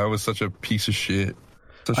 I was such a piece of shit.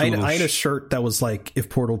 I had a shirt that was like if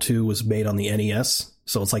Portal 2 was made on the NES.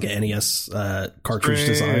 So it's like an NES cartridge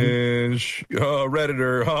design.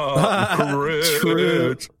 Redditor.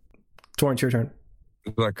 Cringe. Torrance, your turn.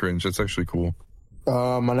 It's not cringe. That's actually cool.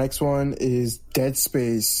 My next one is Dead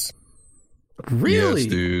Space. Really?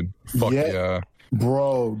 Yes, dude. Fuck yeah.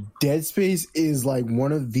 Bro, Dead Space is like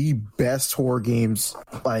one of the best horror games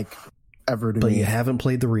like ever to me. But you haven't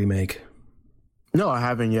played the remake. No, I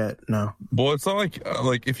haven't yet. No. Well, it's not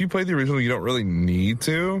like if you play the original, you don't really need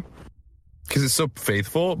to because it's so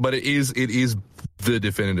faithful. But it is the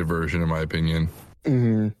definitive version, in my opinion.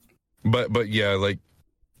 Mm-hmm. But yeah, like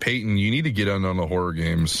Peyton, you need to get on the horror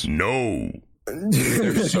games. No,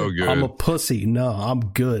 they're so good. I'm a pussy. No, I'm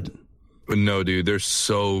good. No, dude, they're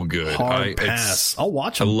so good. Hard pass. I'll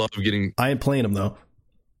watch them. I love getting. I ain't playing them though.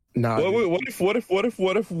 Nah, what if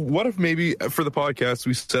maybe for the podcast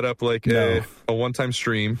we set up like a one-time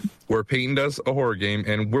stream where Peyton does a horror game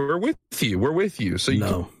and we're with you so you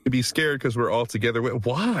can be scared because we're all together.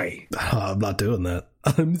 Why? I'm not doing that.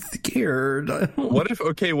 I'm scared. What if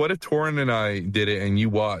Torrin and I did it and you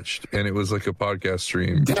watched and it was like a podcast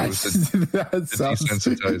stream? That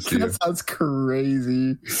sounds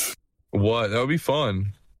crazy. What? That would be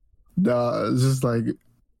fun. Nah, it's just like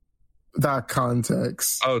that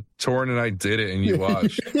context. Oh, Torrin and I did it and you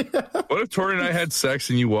watched. What if Torrin and I had sex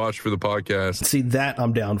and you watched for the podcast? See, that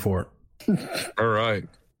I'm down for. All right.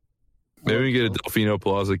 Maybe we get a Delfino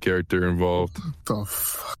Plaza character involved. What the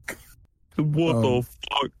fuck? What the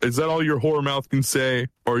fuck? Is that all your horror mouth can say?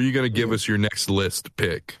 Or are you going to give us your next list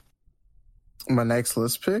pick? My next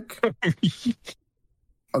list pick?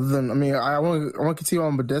 Other than, I want to continue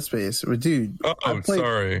on with Dead Space, but dude, I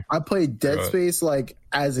played Dead Space like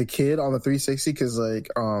as a kid on the 360 because like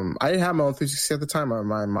I didn't have my own 360 at the time.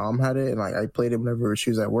 My mom had it, and like I played it whenever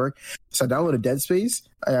she was at work. So I downloaded Dead Space.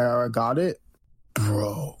 I got it,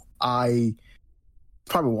 bro. Probably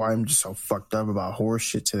why I'm just so fucked up about horror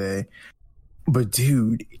shit today. But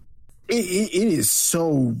dude, it is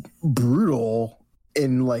so brutal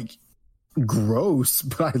and like gross,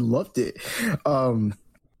 but I loved it.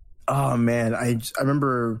 Oh man, I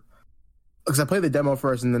remember because I played the demo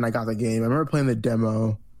first and then I got the game. I remember playing the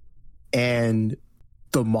demo and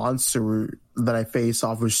the monster that I faced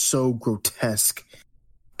off was so grotesque.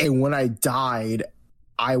 And when I died,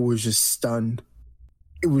 I was just stunned.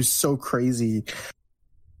 It was so crazy.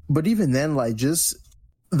 But even then, like just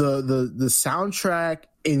the soundtrack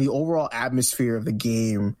and the overall atmosphere of the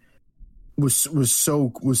game was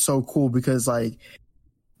so cool because like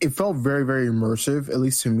it felt very, very immersive, at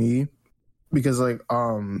least to me, because like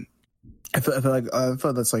I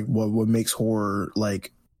felt that's like what makes horror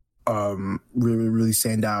like really, really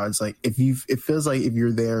stand out. It's like it feels like if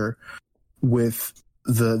you're there with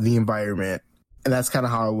the environment, and that's kind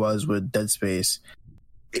of how it was with Dead Space.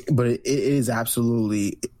 But it is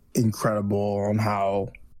absolutely incredible on how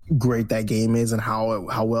great that game is and how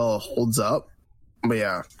well it holds up. But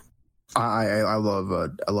yeah, I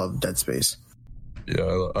love Dead Space. Yeah,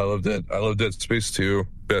 I love Dead Space 2.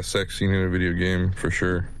 Best sex scene in a video game for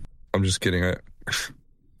sure. I'm just kidding,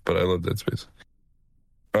 but I love Dead Space.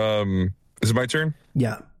 Is it my turn?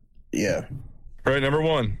 Yeah. All right, number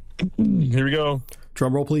 1. Here we go.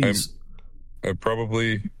 Drum roll, please. I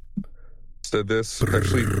probably said this.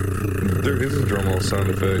 Actually, there is a drum roll sound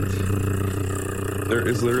effect. There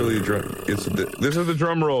is literally a drum. This is the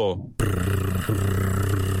drum roll.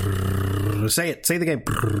 Say it. Say the game.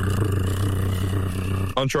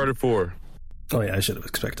 Uncharted 4. Oh yeah, I should have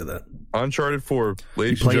expected that. Uncharted 4,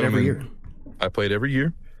 ladies and gentlemen. Every year. I played every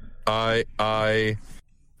year.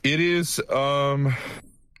 It is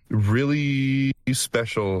really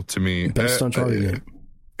special to me. Best Uncharted game.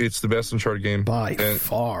 It's the best Uncharted game by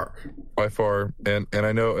far. by far. And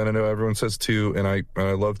I know everyone says 2, and I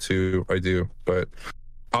love 2. I do, but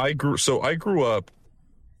I grew up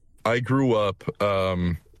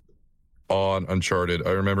on Uncharted.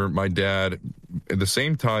 I remember my dad, at the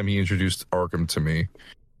same time he introduced Arkham to me,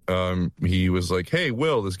 he was like, "Hey,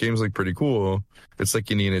 Will, this game's like pretty cool. It's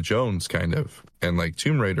like Indiana Jones kind of, and like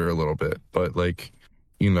Tomb Raider a little bit, but like,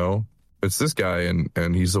 you know, it's this guy,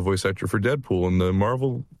 and he's the voice actor for Deadpool in the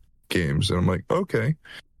Marvel games." And I'm like, okay.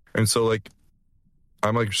 And so like,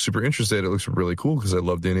 I'm like super interested. It looks really cool because I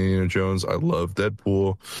loved Indiana Jones. I love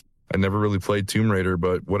Deadpool. I never really played Tomb Raider,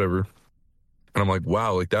 but whatever. And I'm like,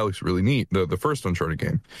 wow, like that looks really neat. The first Uncharted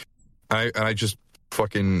game. I just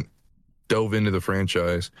fucking dove into the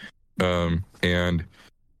franchise. And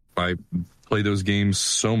I played those games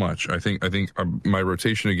so much. I think my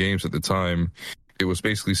rotation of games at the time, it was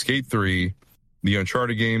basically Skate 3, the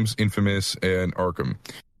Uncharted games, Infamous, and Arkham.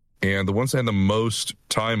 And the ones I had the most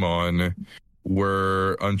time on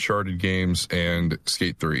were Uncharted games and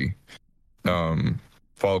Skate 3.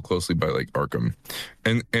 Followed closely by like Arkham.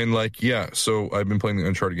 And like, yeah, so I've been playing the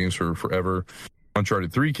Uncharted games for forever.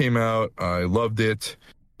 Uncharted 3 came out. I loved it.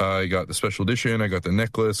 I got the special edition. I got the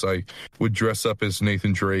necklace. I would dress up as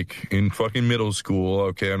Nathan Drake in fucking middle school.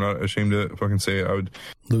 Okay, I'm not ashamed to fucking say it. I would,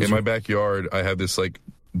 in my backyard, I have this like,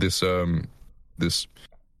 this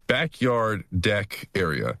backyard deck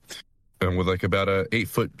area, and with like about a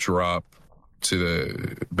 8-foot drop to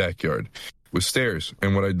the backyard with stairs.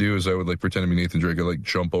 And what I do is I would like pretend to be Nathan Drake. I like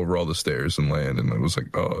jump over all the stairs and land. And I was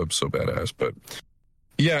like, oh, I'm so badass. But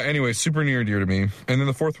yeah, anyway, super near and dear to me. And then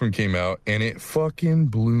the 4th one came out and it fucking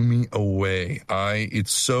blew me away.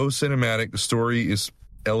 It's so cinematic. The story is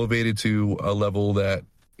elevated to a level that,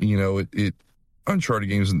 you know, it Uncharted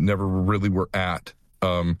games never really were at.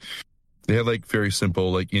 They had like very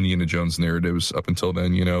simple, like Indiana Jones narratives up until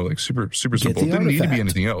then, you know, like super simple. Didn't need to be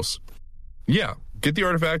anything else. Yeah. Get the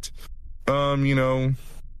artifact. You know,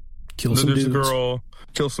 kill some there's dudes. A girl,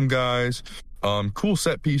 kill some guys, cool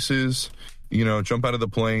set pieces, you know, jump out of the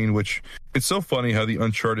plane, which it's so funny how the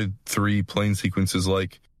Uncharted 3 plane sequences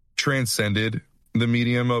like transcended the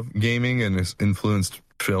medium of gaming and has influenced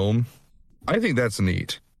film. I think that's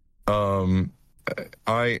neat.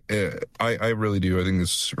 I really do. I think this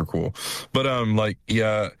is super cool. But like,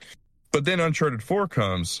 yeah, but then Uncharted 4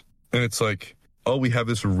 comes and it's like, oh, we have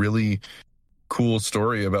this really cool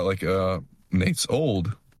story about like Nate's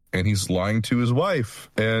old and he's lying to his wife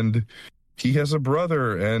and he has a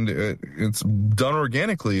brother and it's done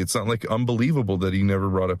organically. It's not like unbelievable that he never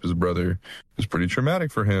brought up his brother. It's pretty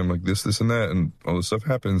traumatic for him, like this and that, and all this stuff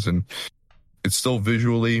happens, and it's still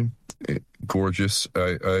visually gorgeous.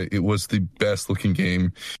 It was the best looking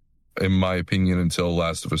game in my opinion until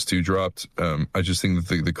Last of Us 2 dropped. I just think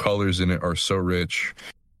that the colors in it are so rich.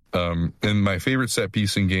 And my favorite set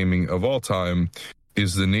piece in gaming of all time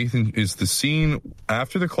is the scene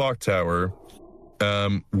after the clock tower,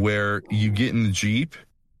 where you get in the Jeep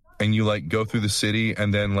and you like go through the city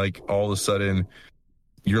and then like all of a sudden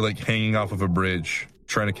you're like hanging off of a bridge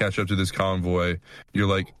trying to catch up to this convoy. You're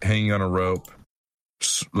like hanging on a rope,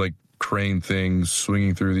 like crane things,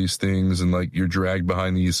 swinging through these things, and like you're dragged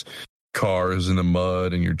behind these cars in the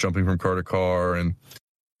mud and you're jumping from car to car, and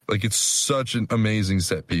like, it's such an amazing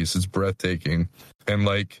set piece. It's breathtaking. And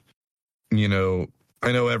like, you know,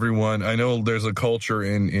 I know there's a culture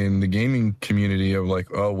in the gaming community of like,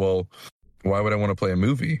 oh, well, why would I want to play a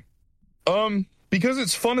movie? Because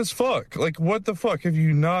it's fun as fuck. Like, what the fuck? Have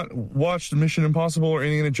you not watched Mission Impossible or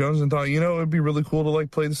Indiana Jones and thought, you know, it'd be really cool to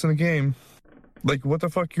like play this in a game? Like, what the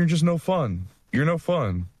fuck? You're just no fun. You're no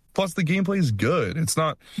fun. Plus the gameplay is good. It's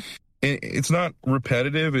not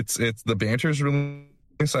repetitive. It's the banter is really,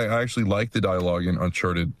 I actually like the dialogue in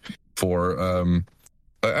Uncharted 4.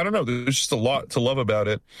 I don't know. There's just a lot to love about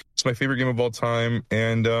it. It's my favorite game of all time.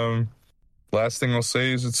 And last thing I'll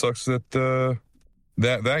say is it sucks that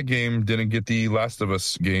that game didn't get the Last of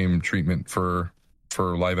Us game treatment for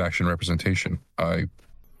live action representation. I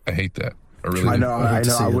hate that. I know.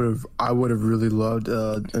 I would have really loved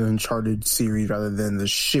an Uncharted series rather than the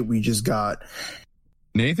shit we just got.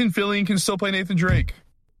 Nathan Fillion can still play Nathan Drake,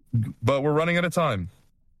 but we're running out of time.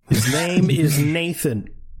 His name is Nathan.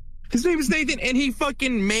 His name is Nathan, and he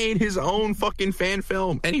fucking made his own fucking fan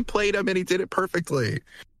film, and he played him, and he did it perfectly.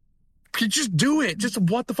 He just do it. Just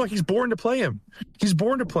what the fuck? He's born to play him. He's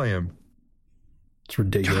born to play him. It's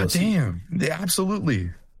ridiculous. God damn. Yeah,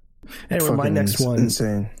 absolutely. Anyway, Fucking my next one,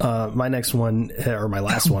 insane. or my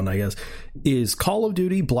last one, I guess, is Call of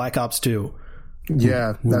Duty Black Ops 2.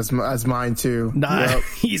 Yeah, that's mine too.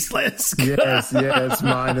 Nice. Let's go. Yes,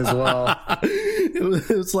 mine as well. It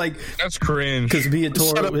was like, that's cringe. Because me and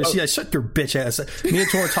Tor, shut your bitch ass. Me and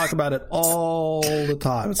Tor talk about it all the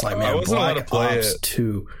time. It's like, man, I wasn't allowed to play Ops it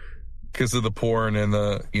 2 because of the porn and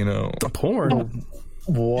the porn.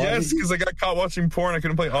 What? Yes, because I got caught watching porn. I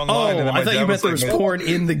couldn't play online. Oh, I thought you meant there was porn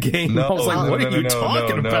in the game. No, I was like, what are you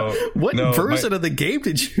talking about? What version of the game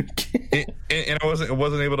did you get? And I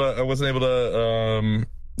wasn't able to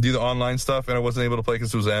do the online stuff, and I wasn't able to play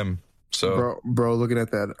because it was M. So, bro, looking at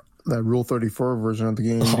that Rule 34 version of the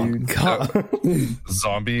game, dude. God.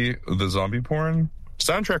 The zombie porn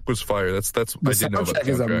soundtrack was fire. That's I did know about the soundtrack.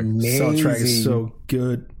 Is amazing. Soundtrack is so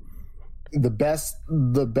good. The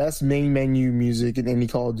best main menu music in any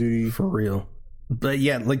Call of Duty, for real. But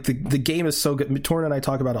yeah, like the game is so good. Torn and I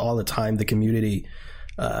talk about it all the time. The community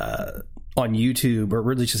on YouTube or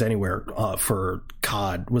really just anywhere for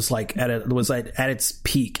COD was like at its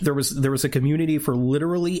peak. There was a community for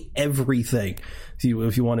literally everything.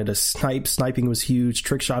 If you wanted to sniping was huge,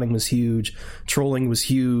 trick shotting was huge, trolling was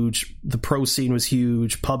huge, the pro scene was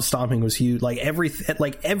huge, pub stomping was huge, like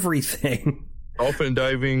everything. Dolphin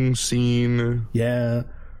diving scene. Yeah.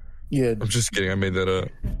 I'm just kidding. I made that up.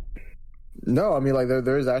 No, I mean, like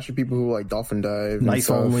there's actually people who like dolphin dive. Knife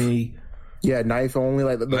only. Yeah, knife only.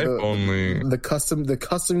 Like only. The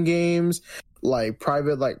custom games, like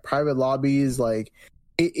private lobbies. Like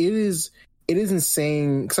it is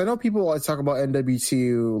insane. Because I know people always talk about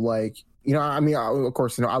MW2. Like, you know, I mean, of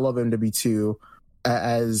course, you know, I love MW2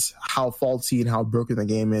 as how faulty and how broken the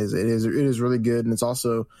game is. It is really good, and it's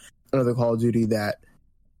also another Call of Duty that,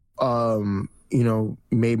 you know,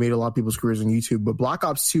 made a lot of people's careers on YouTube. But Black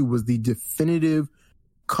Ops 2 was the definitive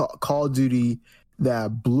Call of Duty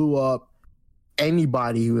that blew up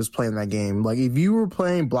anybody who was playing that game. Like, if you were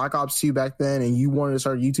playing Black Ops 2 back then and you wanted to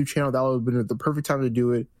start a YouTube channel, that would have been the perfect time to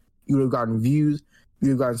do it. You would have gotten views, you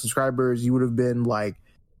would have gotten subscribers, you would have been like,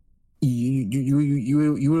 you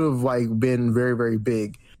would have like been very, very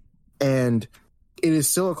big. And it is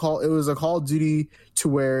still it was a Call of Duty to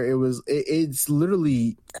where it's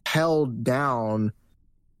literally held down,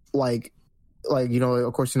 like, you know,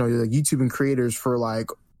 of course, you know, like YouTube and creators for like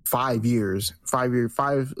 5 years,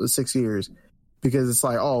 6 years, because it's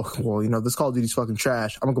like, oh, well, you know, this Call of Duty's fucking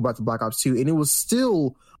trash. I'm gonna go back to Black Ops 2. And it was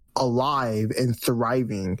still alive and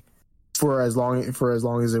thriving for as long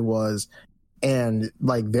as it was. And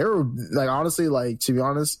like, honestly, like, to be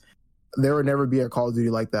honest, there would never be a Call of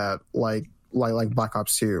Duty like that, like Black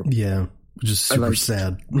Ops 2. Yeah, just super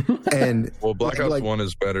sad. And well, Black Ops 1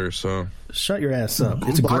 is better, so shut your ass up.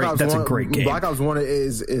 It's a great game. Black Ops 1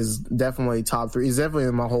 is definitely top 3. It's definitely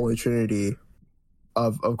in my holy trinity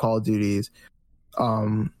of Call of Duties.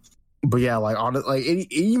 But yeah, like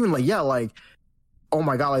even like, yeah, like, oh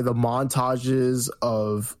my god, like the montages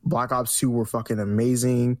of Black Ops 2 were fucking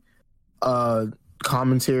amazing.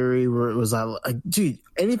 Commentary where it was like, dude,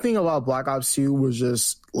 anything about Black Ops 2 was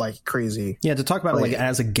just like crazy. Yeah, to talk about it like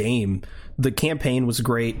as a game, the campaign was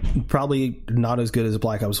great, probably not as good as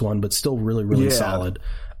Black Ops 1, but still really, really solid.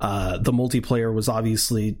 The multiplayer was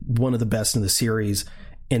obviously one of the best in the series,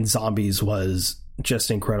 and zombies was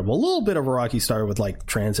just incredible. A little bit of a rocky start with like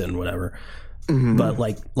Transit and whatever. Mm-hmm. But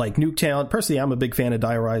like Nuketown, personally, I'm a big fan of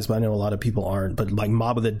Die Rise, but I know a lot of people aren't. But like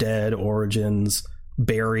Mob of the Dead, Origins,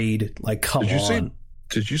 Buried, like, come on.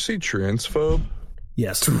 Did you say transphobe?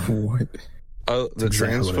 Yes. What? The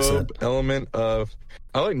transphobe element of,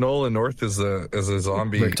 I like Nolan North as a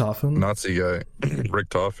zombie Nazi guy. Rick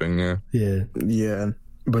Toffing, yeah.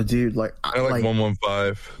 But dude, like, I like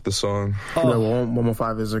 115, the song. Oh,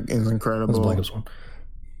 115 is incredible. That's Black Ops 1.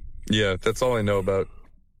 Yeah, that's all I know about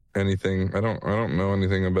anything. I don't know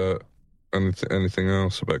anything about anything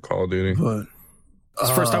else about Call of Duty. But it's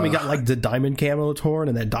the first time we got like the diamond camo torn,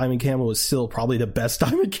 and that diamond camo is still probably the best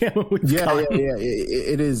diamond camo we've gotten. Yeah.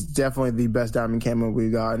 It is definitely the best diamond camo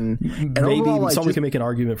we've gotten. And maybe overall, like, someone can make an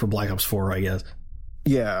argument for Black Ops 4, I guess.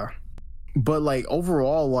 Yeah, but like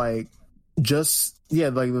overall, like, just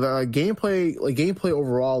like the gameplay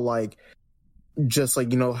overall, like, just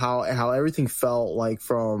like, you know, how everything felt, like,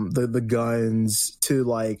 from the guns to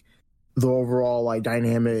like the overall like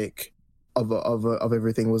dynamic of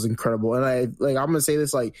everything was incredible. And I'm gonna say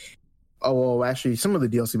this, like, actually some of the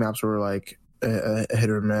DLC maps were like a hit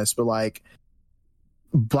or miss, but like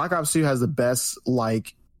Black Ops 2 has the best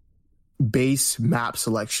like base map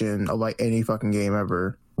selection of like any fucking game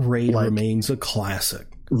ever. Raid remains a classic.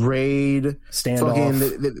 Raid,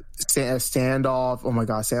 Standoff, Standoff. Oh my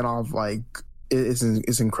god, Standoff, like, it's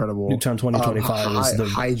incredible. Nuketown 2025 is the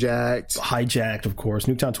Hijacked, of course.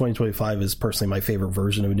 Nuketown 2025 is personally my favorite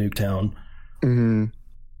version of Nuketown. Mm-hmm.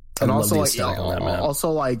 And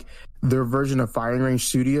also like their version of Firing Range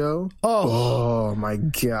Studio. Oh my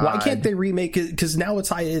god! Why can't they remake it? Because now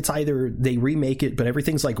it's either they remake it, but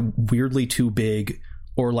everything's like weirdly too big,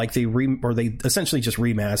 or like they essentially just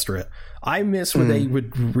remaster it. I miss when they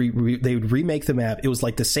would they would remake the map. It was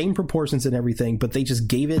like the same proportions and everything, but they just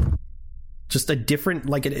gave it just a different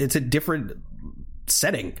it's a different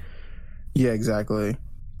setting. Yeah, exactly.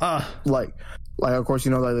 Like of course,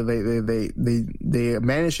 you know, like they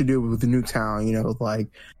managed to do it with the Nuketown, you know, like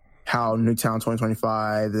how Nuketown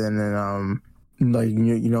 2025, and then like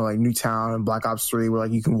you know, like Nuketown and Black Ops 3, where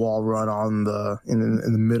like you can wall run on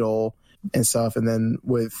in the middle and stuff, and then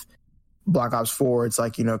with Black Ops 4, it's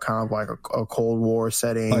like, you know, kind of like a Cold War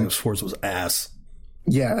setting. Black Ops 4 was ass.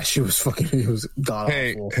 Yeah, she was fucking. It was god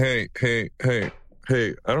awful. Hey!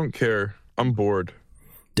 I don't care. I'm bored.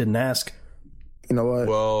 Didn't ask. You know what?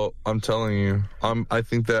 Well, I'm telling you, I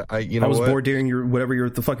think that I was bored during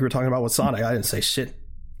the fuck you were talking about with Sonic. I didn't say shit.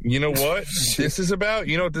 You know what this is about?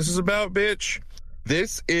 You know what this is about, bitch?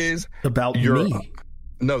 This is about me.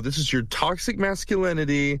 No, this is your toxic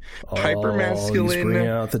masculinity, hyper masculine. Bring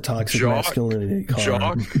out the toxic masculinity card.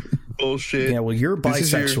 Jock bullshit. Yeah, well, you're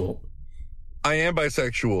bisexual. I am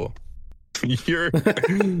bisexual. I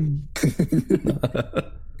am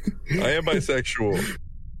bisexual.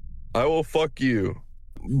 I will fuck you.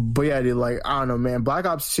 But yeah, dude, like, I don't know, man. Black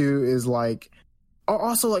Ops 2 is like,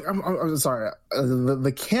 also like, I'm sorry,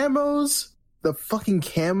 the camos, the fucking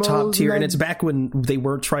camos, top tier, and it's back when they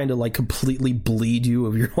weren't trying to like completely bleed you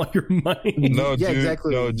of your money. No, yeah, dude,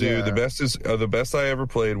 exactly. No, dude. Yeah. The best I ever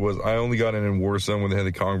played was I only got in Warzone when they had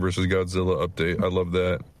the Kong versus Godzilla update. I love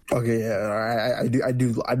that. Okay, yeah, I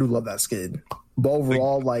do love that skin. But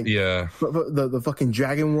overall, like, yeah, the fucking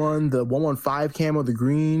dragon one, the 115 camo, the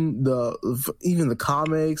green, even the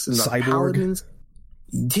comics and the Cyborg. Paladins,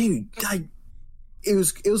 dude, like, it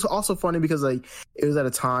was also funny because like it was at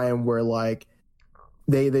a time where like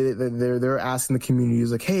they're asking the community,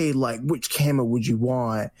 like, hey, like, which camo would you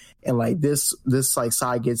want? And like this like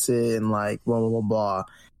side gets it, and like blah blah blah blah.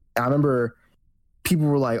 And I remember people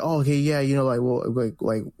were like, oh, okay, yeah, you know, like,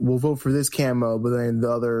 we'll vote for this camo, but then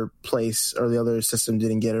the other place or the other system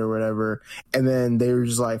didn't get it or whatever. And then they were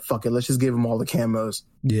just like, fuck it, let's just give them all the camos.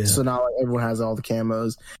 Yeah. So now like, everyone has all the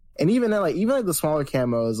camos. And even then, like, the smaller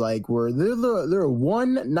camos, like, they're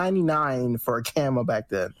 $199 for a camo back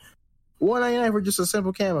then. $199 for just a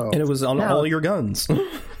simple camo. And it was on all your guns. Yeah,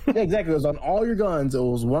 exactly. It was on all your guns. It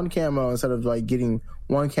was one camo instead of like getting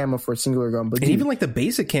one camo for a singular gun. But and even like the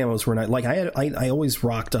basic camos were not like I always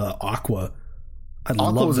rocked Aqua. I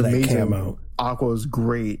loved that amazing. Camo. Aqua was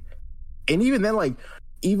great. And even then, like,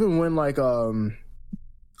 even when like I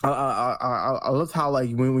loved how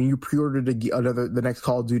like when you pre-ordered the next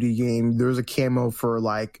Call of Duty game, there was a camo for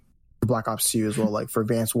like the Black Ops 2 as well, like for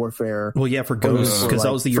Advanced Warfare. Well, yeah, for Ghost, because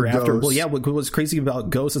that was the year after. Ghost. Well, yeah, what was crazy about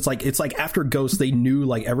Ghost, it's like after Ghost, they knew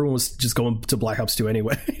like everyone was just going to Black Ops 2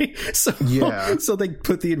 anyway. So yeah, so they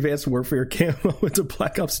put the Advanced Warfare camo into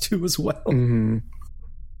Black Ops 2 as well. Mm-hmm.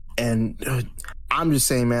 And I'm just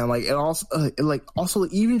saying, man, like, it also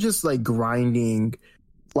even just like grinding,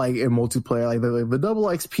 like in multiplayer, like the double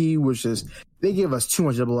XP was just, they gave us too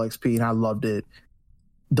much double XP, and I loved it.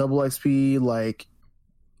 Double XP, like,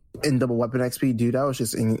 and double weapon XP, dude, that was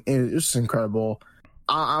just incredible.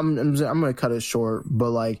 I'm gonna cut it short, but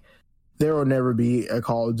like, there will never be a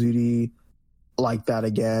Call of Duty like that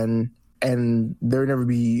again, and there will never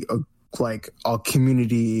be a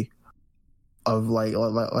community of like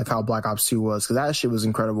how Black Ops 2 was, because that shit was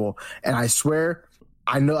incredible. And I swear,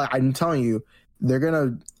 I'm telling you, they're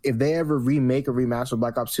gonna, if they ever remake or remaster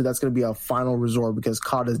Black Ops 2, that's gonna be a final resort, because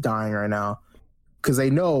COD is dying right now, because they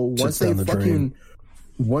know once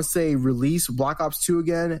they release Black Ops 2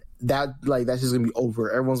 again, that's just gonna be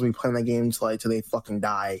over. Everyone's gonna be playing that game till they fucking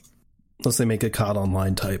die, unless they make a COD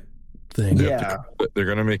Online type thing. Yeah, they're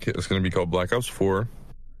gonna make it. It's gonna be called Black Ops 4,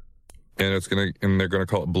 and they're gonna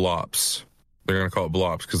call it Blops. They're going to call it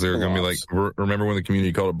Blops because they're going to be like, remember when the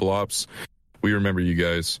community called it Blops? We remember you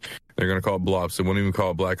guys. They're going to call it Blops. They won't even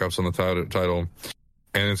call it Black Ops on the title.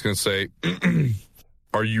 And it's going to say,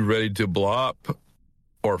 are you ready to blop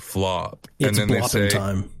or flop? It's and then they say,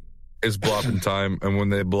 time. It's blopping time. And when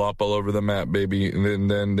they blop all over the map, baby, and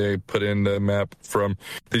then they put in the map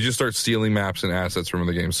they just start stealing maps and assets from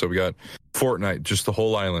the game. So we got Fortnite, just the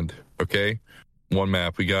whole island, okay? One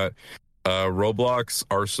map. We got Roblox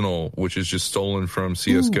Arsenal, which is just stolen from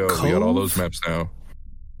CSGO. We got all those maps now.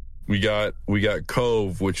 We got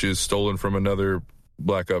Cove, which is stolen from another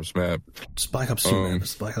Black Ops map. It's Black Ops 2 map.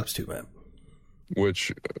 It's Black Ops 2 map.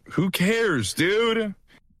 Which, who cares, dude?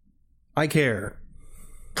 I care.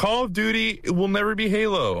 Call of Duty will never be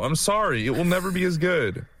Halo. I'm sorry. It will never be as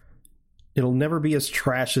good. It'll never be as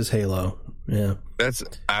trash as Halo. Yeah. That's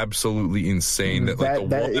absolutely insane. That like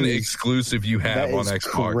the one exclusive you have on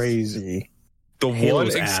Xbox. Crazy. The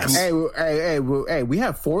Halo's one ass. Hey, we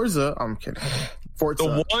have Forza. I'm kidding. Forza.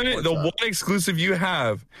 The one exclusive you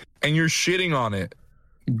have, and you're shitting on it.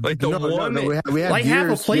 Like the one. No, we have like Gears, have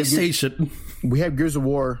a PlayStation. We have Gears of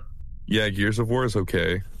War. Yeah, Gears of War is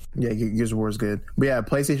okay. Yeah, Gears of War is good. But yeah,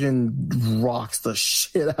 PlayStation rocks the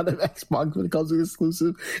shit out of Xbox when it comes to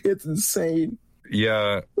exclusive. It's insane.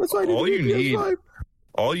 Yeah, That's why all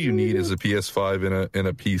you need is a PS5 and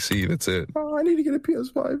a PC. That's it. Oh, I need to get a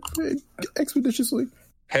PS5 expeditiously.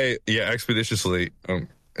 Hey, yeah, expeditiously.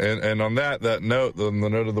 And on that note, the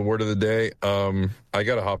note of the word of the day, I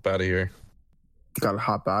gotta hop out of here. Gotta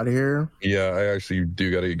hop out of here. Yeah, I actually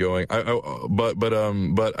do gotta get going. But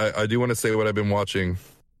I do want to say what I've been watching.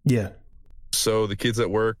 Yeah. So the kids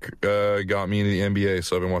at work got me into the NBA,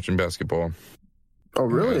 so I've been watching basketball. Oh,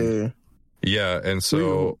 really? Yeah, and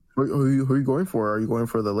so who are you going for? Are you going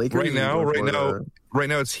for the Lakers? Right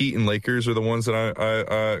now it's Heat and Lakers are the ones that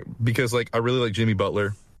I because like I really like Jimmy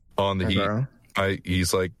Butler on the Heat.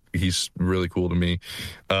 He's really cool to me.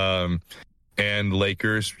 And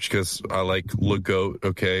Lakers because I like LeGoat.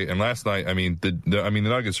 Okay, and last night, I mean the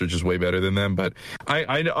Nuggets are just way better than them. But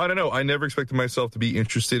I don't know. I never expected myself to be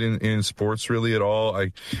interested in sports really at all.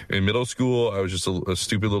 In middle school, I was just a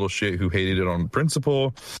stupid little shit who hated it on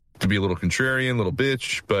principle, to be a little contrarian, little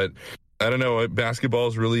bitch. But I don't know. Basketball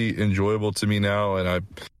is really enjoyable to me now, and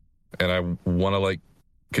I want to like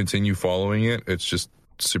continue following it. It's just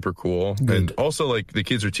super cool. Good. And also like the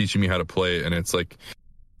kids are teaching me how to play it, and it's like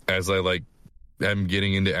as I like. I'm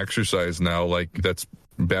getting into exercise now. Like that's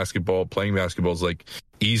playing basketball is like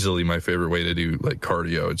easily my favorite way to do like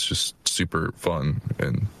cardio. It's just super fun.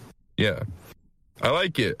 And yeah, I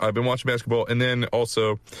like it. I've been watching basketball and then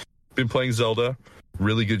also been playing Zelda.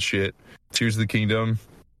 Really good shit. Tears of the Kingdom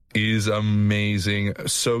is amazing.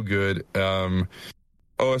 So good. I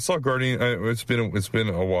saw Guardian. It's been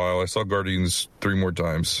a while. I saw Guardians 3 more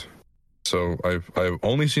times. So I've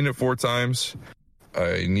only seen it 4 times.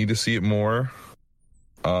 I need to see it more.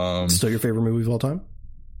 Still your favorite movie of all time?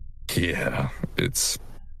 Yeah, it's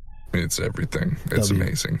everything. It's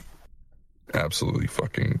amazing. Absolutely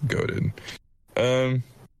fucking goated.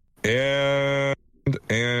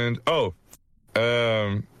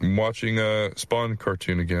 I'm watching a Spawn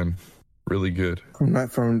cartoon again. Really good. From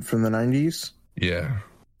the 90s? Yeah.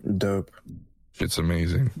 Dope. It's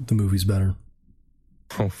amazing. The movie's better.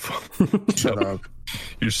 Oh fuck. Shut up.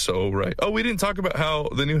 You're so right. Oh, we didn't talk about how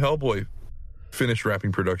the new Hellboy finished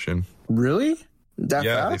wrapping production. Really? That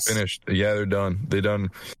fast? They finished. Yeah, they're done. They're done.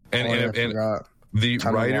 And the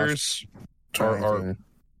writers are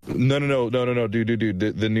no, dude.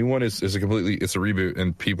 The new one is a completely it's a reboot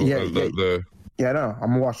and people Yeah, I know.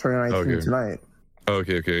 I'm gonna watch 2019 tonight.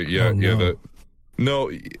 Okay. Yeah,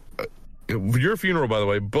 your funeral, by the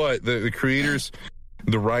way, but the creators,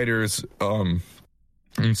 the writers, and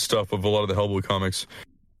stuff of a lot of the Hellboy comics,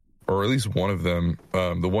 or at least one of them,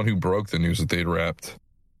 the one who broke the news that they'd wrapped,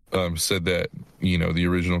 said that, the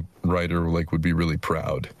original writer like would be really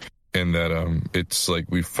proud and that it's like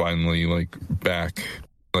we finally like back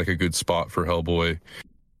like a good spot for Hellboy.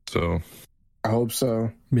 So I hope so.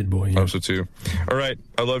 Midboy. Yeah. I hope so too. All right.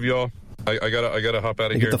 I love y'all. I gotta hop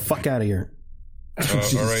out of here. Get the fuck out of here.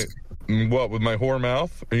 All right. What, with my whore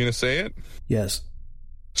mouth? Are you gonna say it? Yes.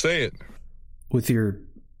 Say it. With your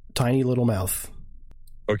tiny little mouth.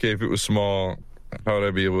 Okay, if it was small, how would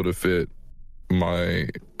I be able to fit my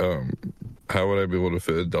how would I be able to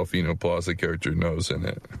fit a Delfino Plaza character nose in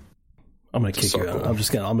it? I'm gonna kick you out. I'm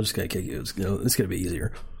just gonna kick you. It's gonna be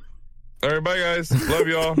easier. All right, bye guys. Love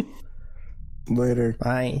y'all. Later.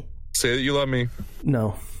 Bye. Say that you love me.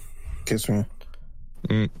 No. Kiss me.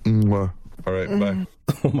 All right, bye.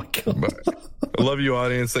 Oh my god. Bye. I love you,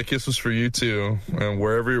 audience. That kiss was for you too. And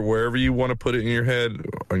wherever you want to put it in your head,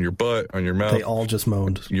 on your butt, on your mouth. They all just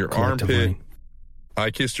moaned. Your armpit.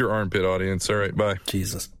 I kissed your armpit, audience. All right, bye.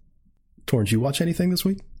 Jesus. Torrance, you watch anything this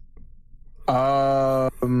week?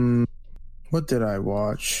 What did I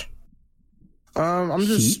watch?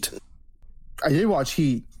 Heat? I did watch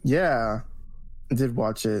Heat. Yeah. I did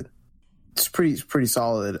watch it. It's pretty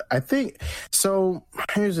solid. I think so.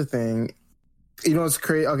 Here's the thing. It's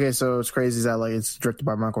crazy. Okay, so it's crazy is that like it's directed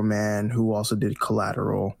by Michael Mann, who also did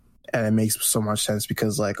Collateral, and it makes so much sense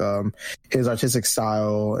because like his artistic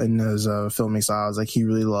style and his filming styles, like he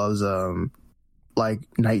really loves like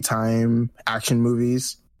nighttime action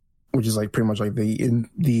movies, which is like pretty much like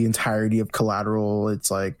the entirety of Collateral. It's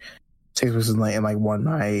like takes place in like one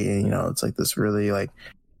night, and it's like this really like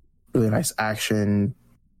really nice action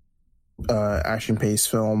paced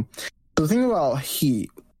film. So the thing about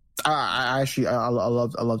Heat, I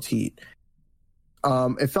loved Heat.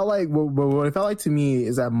 It felt like what it felt like to me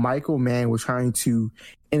is that Michael Mann was trying to,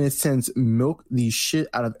 in a sense, milk the shit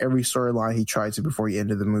out of every storyline he tried to before he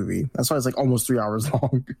ended the movie. That's why it's like almost 3 hours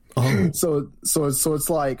long. Oh. So it's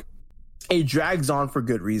like it drags on for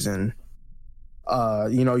good reason.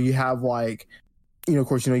 You have like, of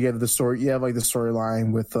course, you have the story. You have like the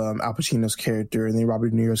storyline with Al Pacino's character and then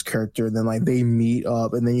Robert De Niro's character. And then like they meet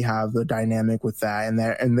up, and then you have the dynamic with that,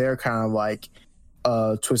 and they're kind of like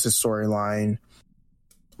twisted storyline.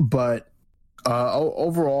 But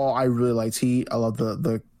overall, I really liked Heat. I love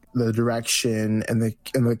the direction and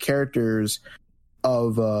the characters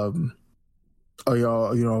of the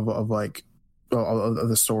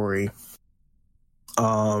story.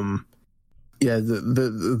 The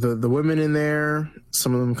women in there,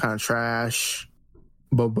 some of them kind of trash,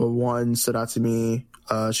 but one stood out to me.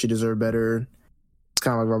 She deserved better. It's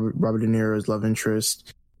kind of like Robert De Niro's love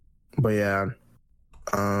interest, but yeah.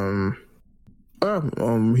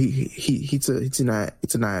 It's a 9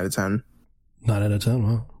 out of 10. 9 out of 10.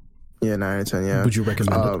 Wow. Yeah, 9 out of 10. Yeah. Would you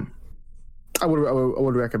recommend it? I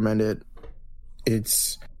would recommend it.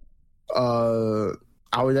 It's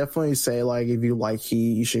I would definitely say, like, if you like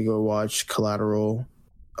Heat, you should go watch Collateral.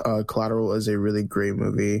 Collateral is a really great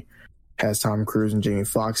movie. Has Tom Cruise and Jamie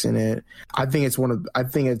Foxx in it. I think it's one of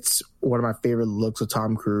my favorite looks of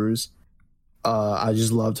Tom Cruise. I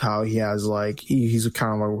just loved how he has like he's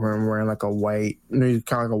kind of like wearing like a white, he's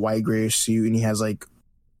kind of like a white grayish suit, and he has like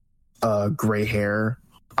gray hair.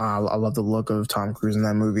 I love the look of Tom Cruise in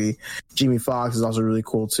that movie. Jamie Foxx is also really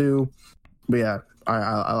cool too. But yeah,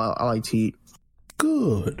 I liked Heat.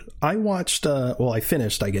 Good. I watched. I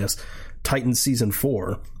finished, I guess, Titans season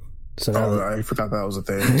 4. So now I forgot that was a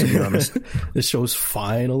thing. To be honest, this show's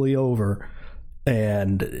finally over,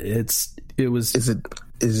 and it was.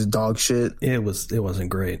 Is it dog shit? It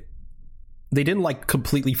wasn't great. They didn't like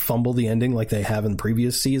completely fumble the ending like they have in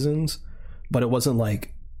previous seasons, but it wasn't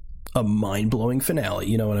like a mind-blowing finale.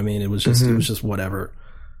 You know what I mean? It was just it was just whatever.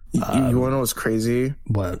 You want to know what's crazy?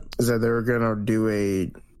 What? Is that they were gonna do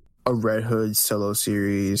a Red Hood solo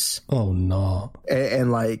series. Oh no.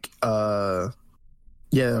 And like yeah,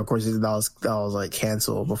 of course that was like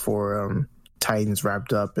canceled before Titans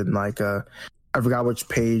wrapped up, and like I forgot which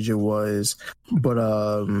page it was, but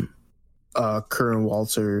Curran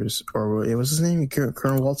Walters, or what was his name?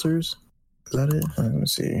 Curran Walters? Is that it? Let me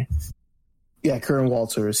see. Yeah, Curran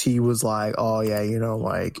Walters. He was like, "Oh yeah,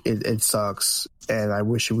 like it sucks, and I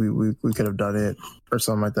wish we could have done it," or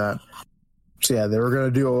something like that. So yeah, they were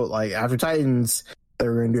gonna do like after Titans, they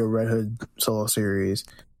were gonna do a Red Hood solo series.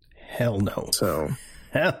 Hell no. So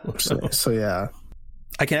yeah,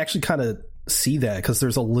 I can actually kind of see that because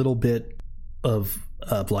there's a little bit of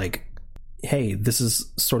like, hey, this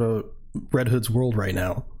is sort of Red Hood's world right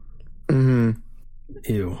now. Mm-hmm.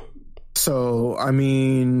 Ew. So I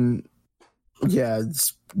mean, yeah,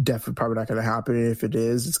 it's definitely probably not going to happen. If it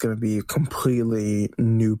is, it's going to be a completely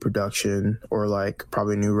new production, or like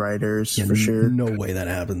probably new writers for sure. No way that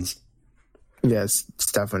happens. Yes,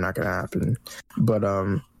 it's definitely not going to happen. But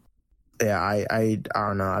yeah, I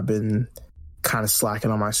don't know. I've been kind of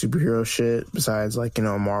slacking on my superhero shit besides like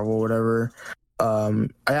Marvel or whatever. I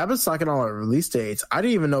have been slacking on release dates. I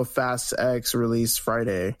didn't even know Fast X released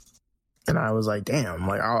Friday, and I was like, damn.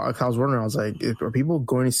 Like I was wondering. I was like, are people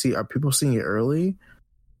seeing it early?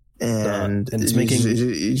 And it's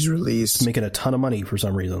released. It's making a ton of money for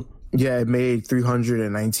some reason. Yeah, it made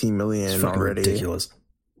 $319 million it's already. Ridiculous.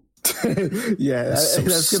 Yeah,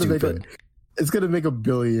 that's gonna make it's gonna make $1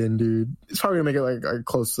 billion, dude. It's probably gonna make it like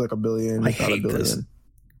close to like $1 billion. I hate this.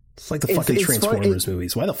 It's like the fucking Transformers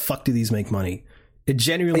movies. Why the fuck do these make money? It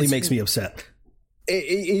genuinely makes me upset.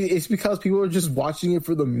 It's because people are just watching it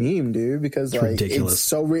for the meme, dude. Because it's like ridiculous. It's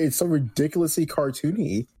so ridiculously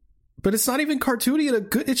cartoony. But it's not even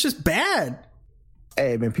cartoony it's just bad.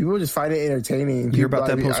 Hey man, people just find it entertaining. You hear about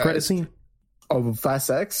that post-credit scene? Oh, Fast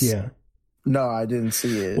X? Yeah. No, I didn't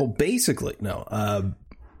see it. Well, basically, no.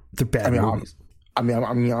 They're bad movies. I'm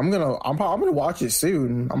gonna watch it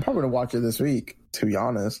soon. I'm probably gonna watch it this week, to be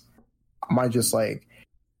honest. I might just like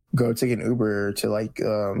go take an Uber to like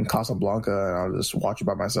Casablanca, and I'll just watch it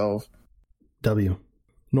by myself.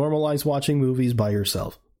 Normalize watching movies by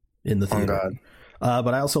yourself in the theater. Oh God.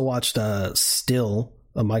 But I also watched Still,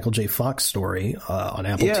 a Michael J. Fox story on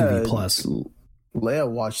Apple TV Plus. Leia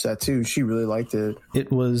watched that too. She really liked it.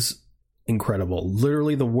 It was incredible.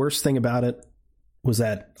 Literally, the worst thing about it was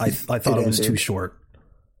that I thought it was too short.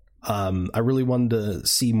 I really wanted to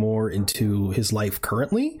see more into his life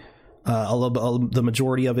currently, The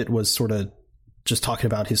majority of it was sort of just talking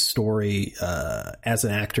about his story as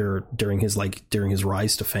an actor during his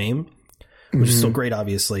rise to fame, which is still great,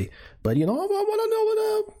 obviously. But I want to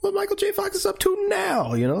know what Michael J. Fox is up to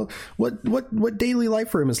now. What daily life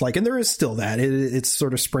for him is like, and there is still that. It's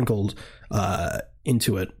sort of sprinkled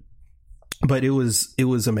into it. But it was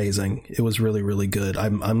amazing. It was really, really good.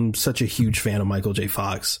 I'm such a huge fan of Michael J.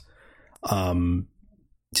 Fox.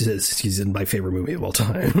 He's in my favorite movie of all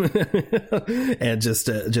time, and just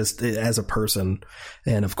as a person,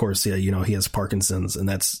 and of course, he has Parkinson's, and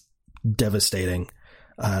that's devastating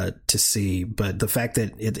to see. But the fact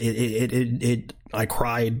that I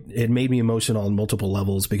cried, it made me emotional on multiple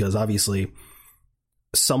levels, because obviously,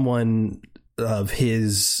 someone of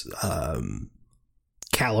his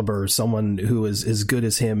caliber, someone who is as good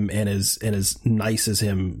as him and as nice as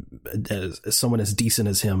him, as someone as decent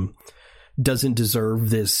as him, doesn't deserve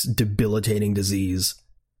this debilitating disease.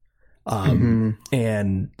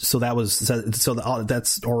 And so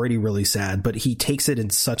that's already really sad, but he takes it in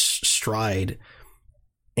such stride,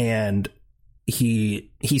 and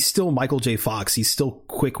he's still Michael J. Fox. He's still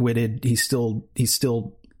quick-witted. He's still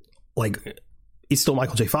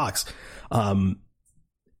Michael J. Fox.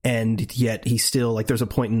 And yet he's still like, there's a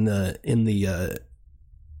point in the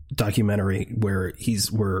documentary where he's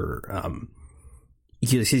been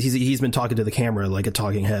talking to the camera like a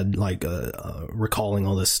talking head, like recalling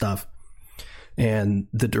all this stuff. And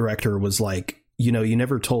the director was like, you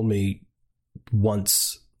never told me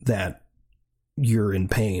once that you're in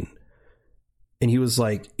pain. And he was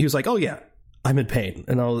like, oh yeah, I'm in pain.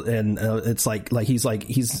 And it's like he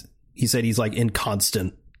said he's like in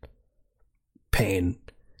constant pain,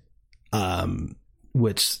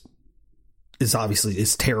 which is obviously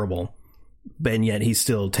is terrible. And yet he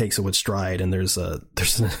still takes it with stride, and there's an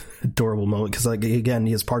adorable moment, because like, again,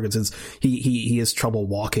 he has Parkinson's. He has trouble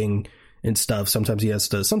walking and stuff. Sometimes he's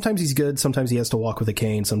good. Sometimes he has to walk with a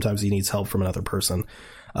cane. Sometimes he needs help from another person.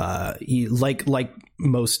 He like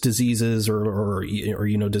most diseases or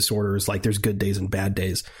disorders, like there's good days and bad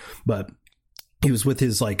days. But he was with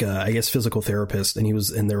his I guess physical therapist, and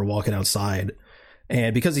they were walking outside,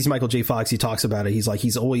 and because he's Michael J. Fox, he talks about it. He's like,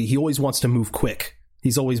 he always wants to move quick.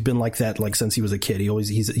 He's always been like that, like since he was a kid.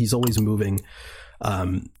 He's always moving,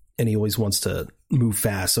 and he always wants to move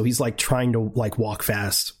fast. So he's like trying to like walk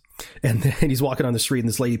fast, and then he's walking on the street, and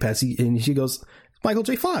this lady passes, and she goes, "Michael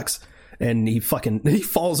J. Fox," and he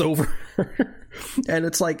falls over, and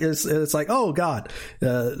it's like oh god,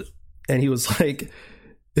 and he was like,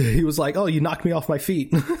 oh, you knocked me off my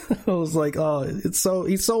feet. I was like, oh,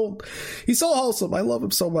 he's so wholesome. I love him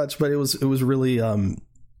so much. But it was really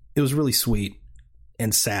sweet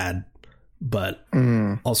and sad, but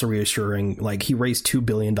also reassuring. Like, he raised $2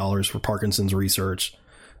 billion for Parkinson's research.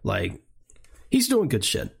 Like, he's doing good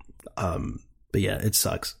shit. But yeah, it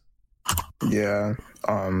sucks. Yeah.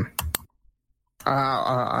 I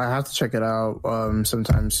have to check it out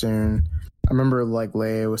sometime soon. I remember like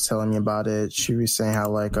Leia was telling me about it. She was saying how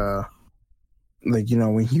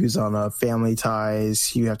when he was on Family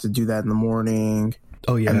Ties, you have to do that in the morning.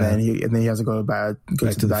 Oh yeah, and then he has to go back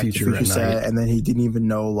to the future set, and then he didn't even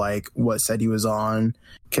know like what set he was on,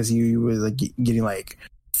 because he was like getting like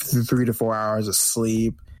 3 to 4 hours of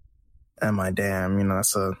sleep. And I'm like, damn,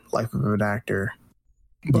 that's a life of an actor.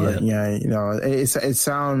 But yeah, it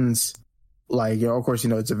sounds like, of course,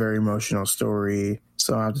 it's a very emotional story.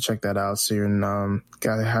 So I have to check that out soon.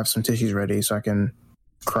 Gotta have some tissues ready so I can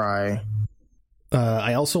cry.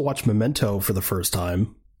 I also watched Memento for the first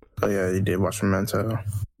time. Oh yeah, you did watch Memento.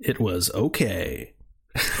 It was okay.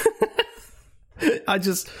 I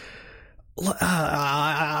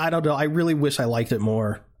don't know. I really wish I liked it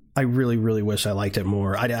more. I really, really wish I liked it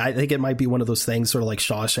more. I think it might be one of those things, sort of like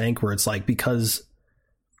Shawshank, where it's like, because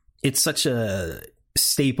it's such a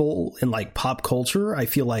staple in like pop culture, I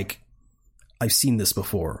feel like I've seen this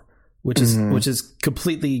before, which is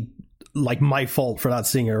completely like my fault for not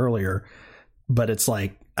seeing it earlier. But it's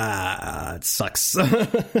like, it sucks.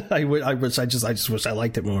 I just wish I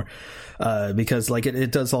liked it more, because like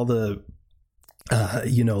it does all the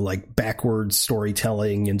like backwards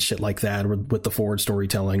storytelling and shit like that with the forward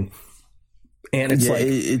storytelling, and it's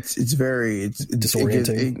it's very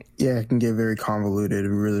disorienting. It can get very convoluted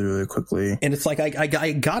really, really quickly. And it's like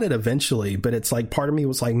I got it eventually, but it's like part of me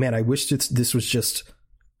was like, man, I wish this was just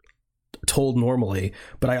told normally.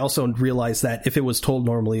 But I also realized that if it was told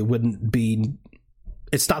normally, it wouldn't be.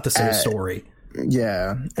 It's not the same story.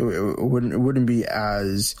 Yeah, it wouldn't be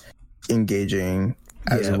as engaging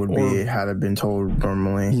as it would be had it been told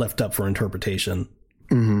normally. Left up for interpretation.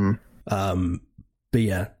 Mm-hmm. But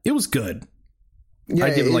yeah, it was good. Yeah,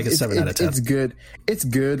 I'd give it like a 7 out of 10. It's good. It's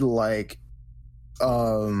good. Like,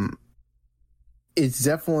 it's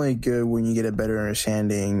definitely good when you get a better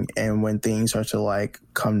understanding and when things start to like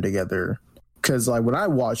come together. Because like when I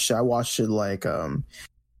watched it like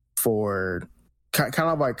for kind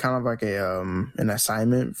of like a an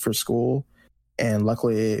assignment for school, and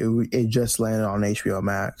luckily it just landed on HBO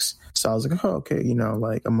Max. So I was like, oh, okay, you know,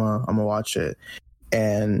 like I'm gonna watch it,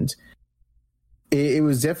 and it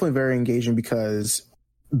was definitely very engaging because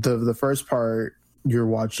the first part you're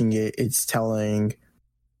watching it's telling,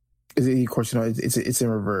 of course, you know, it's in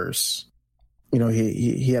reverse. You know,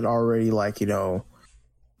 he had already like, you know,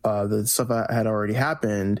 the stuff that had already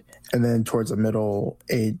happened, and then towards the middle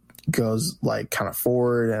it goes like kind of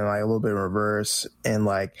forward and like a little bit in reverse, and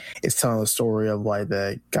like it's telling the story of like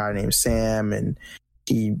the guy named Sam, and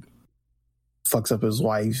he fucks up his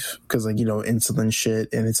wife because like, you know, insulin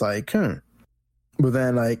shit, and it's like but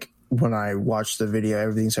then like when I watched the video,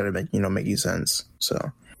 everything started making sense. So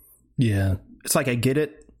yeah, it's like I get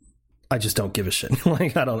it, I just don't give a shit.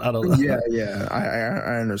 Like I don't yeah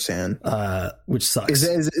I understand, which sucks.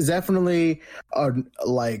 Is definitely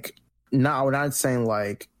like, no, we're not saying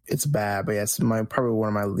like it's bad, but yeah, it's probably one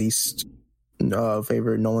of my least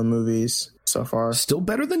favorite Nolan movies so far. Still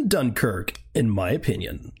better than Dunkirk, in my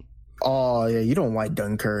opinion. Oh yeah, you don't like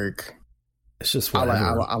Dunkirk. It's just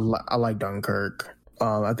whatever. I like Dunkirk.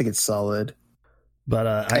 I think it's solid,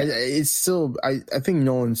 but it's still I think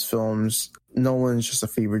Nolan's just a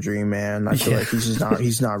fever dream, man. I feel like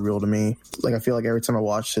he's not real to me. Like I feel like every time I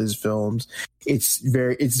watch his films, it's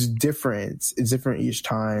different. It's different each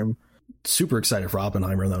time. Super excited for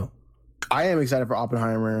Oppenheimer though. I am excited for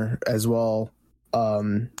Oppenheimer as well.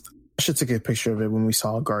 I should take a picture of it when we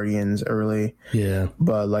saw Guardians early. Yeah,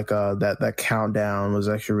 but like that countdown was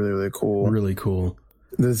actually really, really cool. Really cool.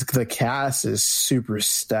 The cast is super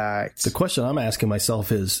stacked. The question I'm asking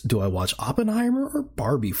myself is, do I watch Oppenheimer or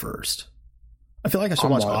Barbie first? I feel like I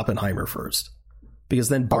should watch Oppenheimer first, because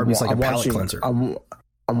then Barbie's like a palate cleanser. I'm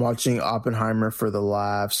watching Oppenheimer for the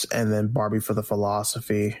laughs, and then Barbie for the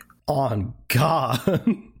philosophy. On God.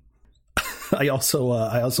 I also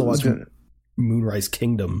watched Moonrise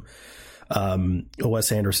Kingdom, a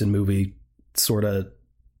Wes Anderson movie. Sort of.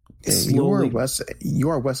 You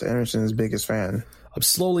are Wes Anderson's biggest fan. I'm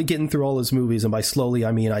slowly getting through all his movies, and by slowly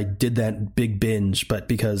I mean I did that big binge, but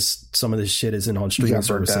because some of this shit isn't on streaming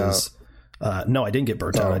services. No, I didn't get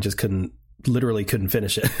burnt out. I just couldn't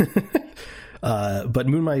finish it. But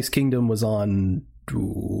Moonrise Kingdom was on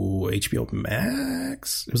HBO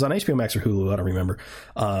Max. It was on HBO Max or Hulu. I don't remember.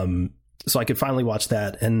 So I could finally watch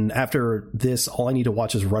that. And after this, all I need to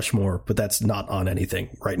watch is Rushmore, but that's not on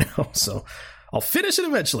anything right now. So I'll finish it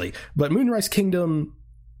eventually. But Moonrise Kingdom,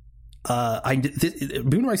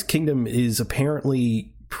 Moonrise Kingdom is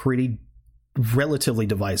apparently relatively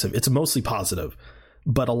divisive. It's mostly positive,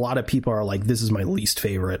 but a lot of people are like, this is my least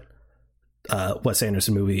favorite Wes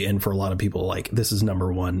Anderson movie, and for a lot of people, like, this is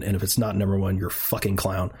number one, and if it's not number one, you're a fucking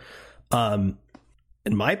clown. In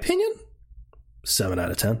my opinion, 7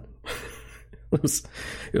 out of 10.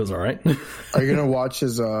 It was all right. Are you gonna watch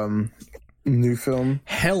his new film?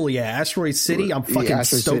 Hell yeah, Asteroid City. I'm fucking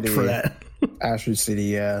stoked for that. Asteroid City,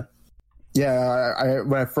 yeah. I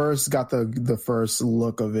when I first got the first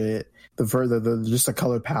look of it, the just the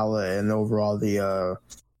color palette and overall the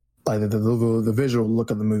visual look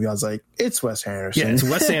of the movie, I was like, it's Wes Anderson. Yeah, it's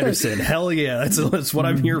Wes Anderson. Hell yeah, that's what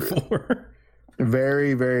I'm here for.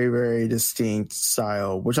 Very, very, very distinct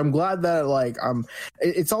style, which I'm glad that like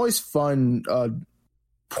it's always fun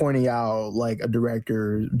pointing out like a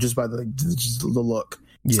director just by the look.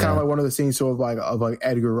 It's kind of like one of the scenes of like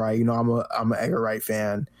Edgar Wright. You know, I'm an Edgar Wright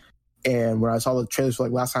fan, and when I saw the trailers for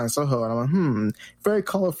like Last Night in Soho, and I'm like, very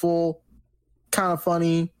colorful, kind of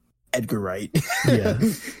funny, Edgar Wright. Yeah.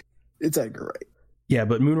 It's Edgar Wright. Yeah,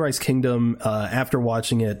 but Moonrise Kingdom, after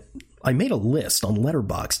watching it, I made a list on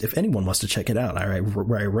Letterboxd. If anyone wants to check it out,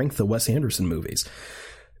 where I rank the Wes Anderson movies.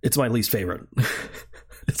 It's my least favorite.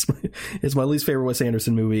 It's my least favorite Wes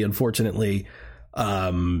Anderson movie. Unfortunately,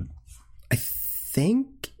 I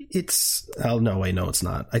think it's. Oh no, wait, no, it's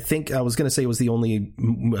not. I think I was going to say it was the only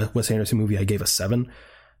Wes Anderson movie I gave a 7.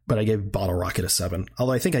 But I gave Bottle Rocket a 7.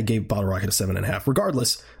 Although I think I gave Bottle Rocket a 7.5.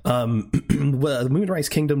 Regardless, Moonrise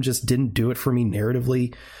Kingdom just didn't do it for me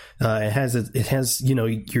narratively. It has you know,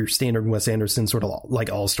 your standard Wes Anderson sort of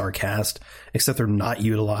like all-star cast, except they're not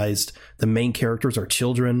utilized. The main characters are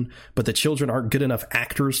children, but the children aren't good enough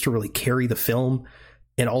actors to really carry the film.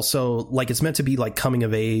 And also, like, it's meant to be like coming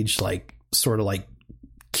of age, like sort of like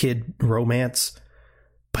kid romance.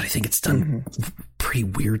 But I think it's done pretty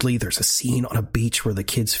weirdly. There's a scene on a beach where the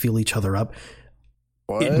kids feel each other up.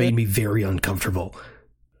 What? It made me very uncomfortable.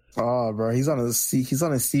 Oh, bro, he's on a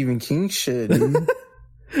Stephen King shit, dude.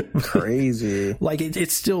 Crazy. Like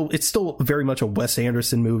it's still very much a Wes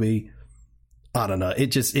Anderson movie. I don't know.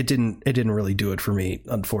 It didn't really do it for me,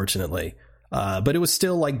 unfortunately. But it was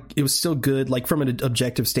still good, like from an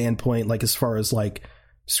objective standpoint, like as far as like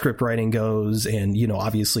script writing goes, and you know,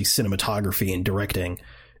 obviously cinematography and directing.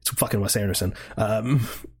 It's fucking Wes Anderson. It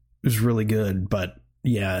was really good, but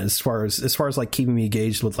yeah, as far as like keeping me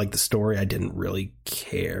engaged with like the story, I didn't really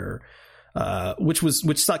care. Which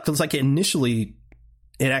sucked. It was like initially,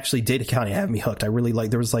 it actually did kind of have me hooked. I really like,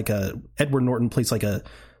 there was like Edward Norton plays like a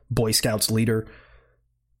Boy Scouts leader,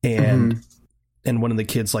 and one of the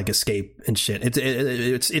kids like escape and shit.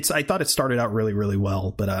 It's I thought it started out really, really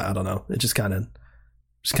well, but I don't know. It just kind of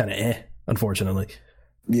unfortunately.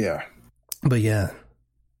 Yeah. But yeah,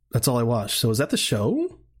 that's all I watched. So is that the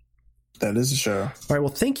show? That is a show. All right. Well,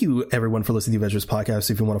 thank you everyone for listening to the Avengers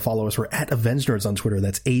podcast. If you want to follow us, we're at Avenge Nerds on Twitter.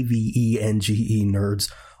 That's AVENGE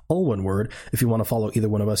Nerds, all one word. If you want to follow either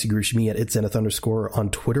one of us, you can reach me at @Zenith_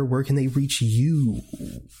 on Twitter. Where can they reach you?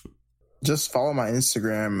 Just follow my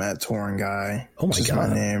Instagram at Torn Guy. Oh my God.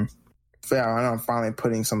 My name. Yeah, I'm finally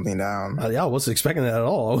putting something down. Yeah, I wasn't expecting that at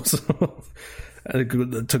all.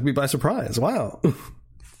 It took me by surprise. Wow.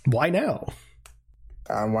 Why now?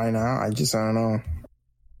 Why now? I don't know.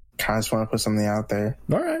 Kind of just want to put something out there.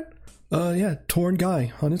 All right. Yeah, Torn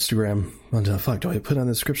Guy on Instagram. Fuck, do I put it in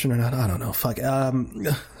the description or not? I don't know. Fuck.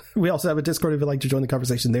 We also have a Discord if you'd like to join the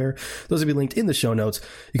conversation there. Those will be linked in the show notes.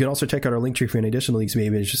 You can also check out our link tree for any additional links you may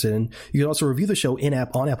be interested in. You can also review the show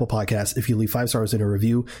in-app on Apple Podcasts. If you leave 5 stars in a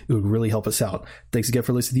review, it would really help us out. Thanks again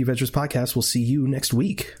for listening to the Avengers Podcast. We'll see you next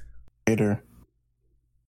week. Later.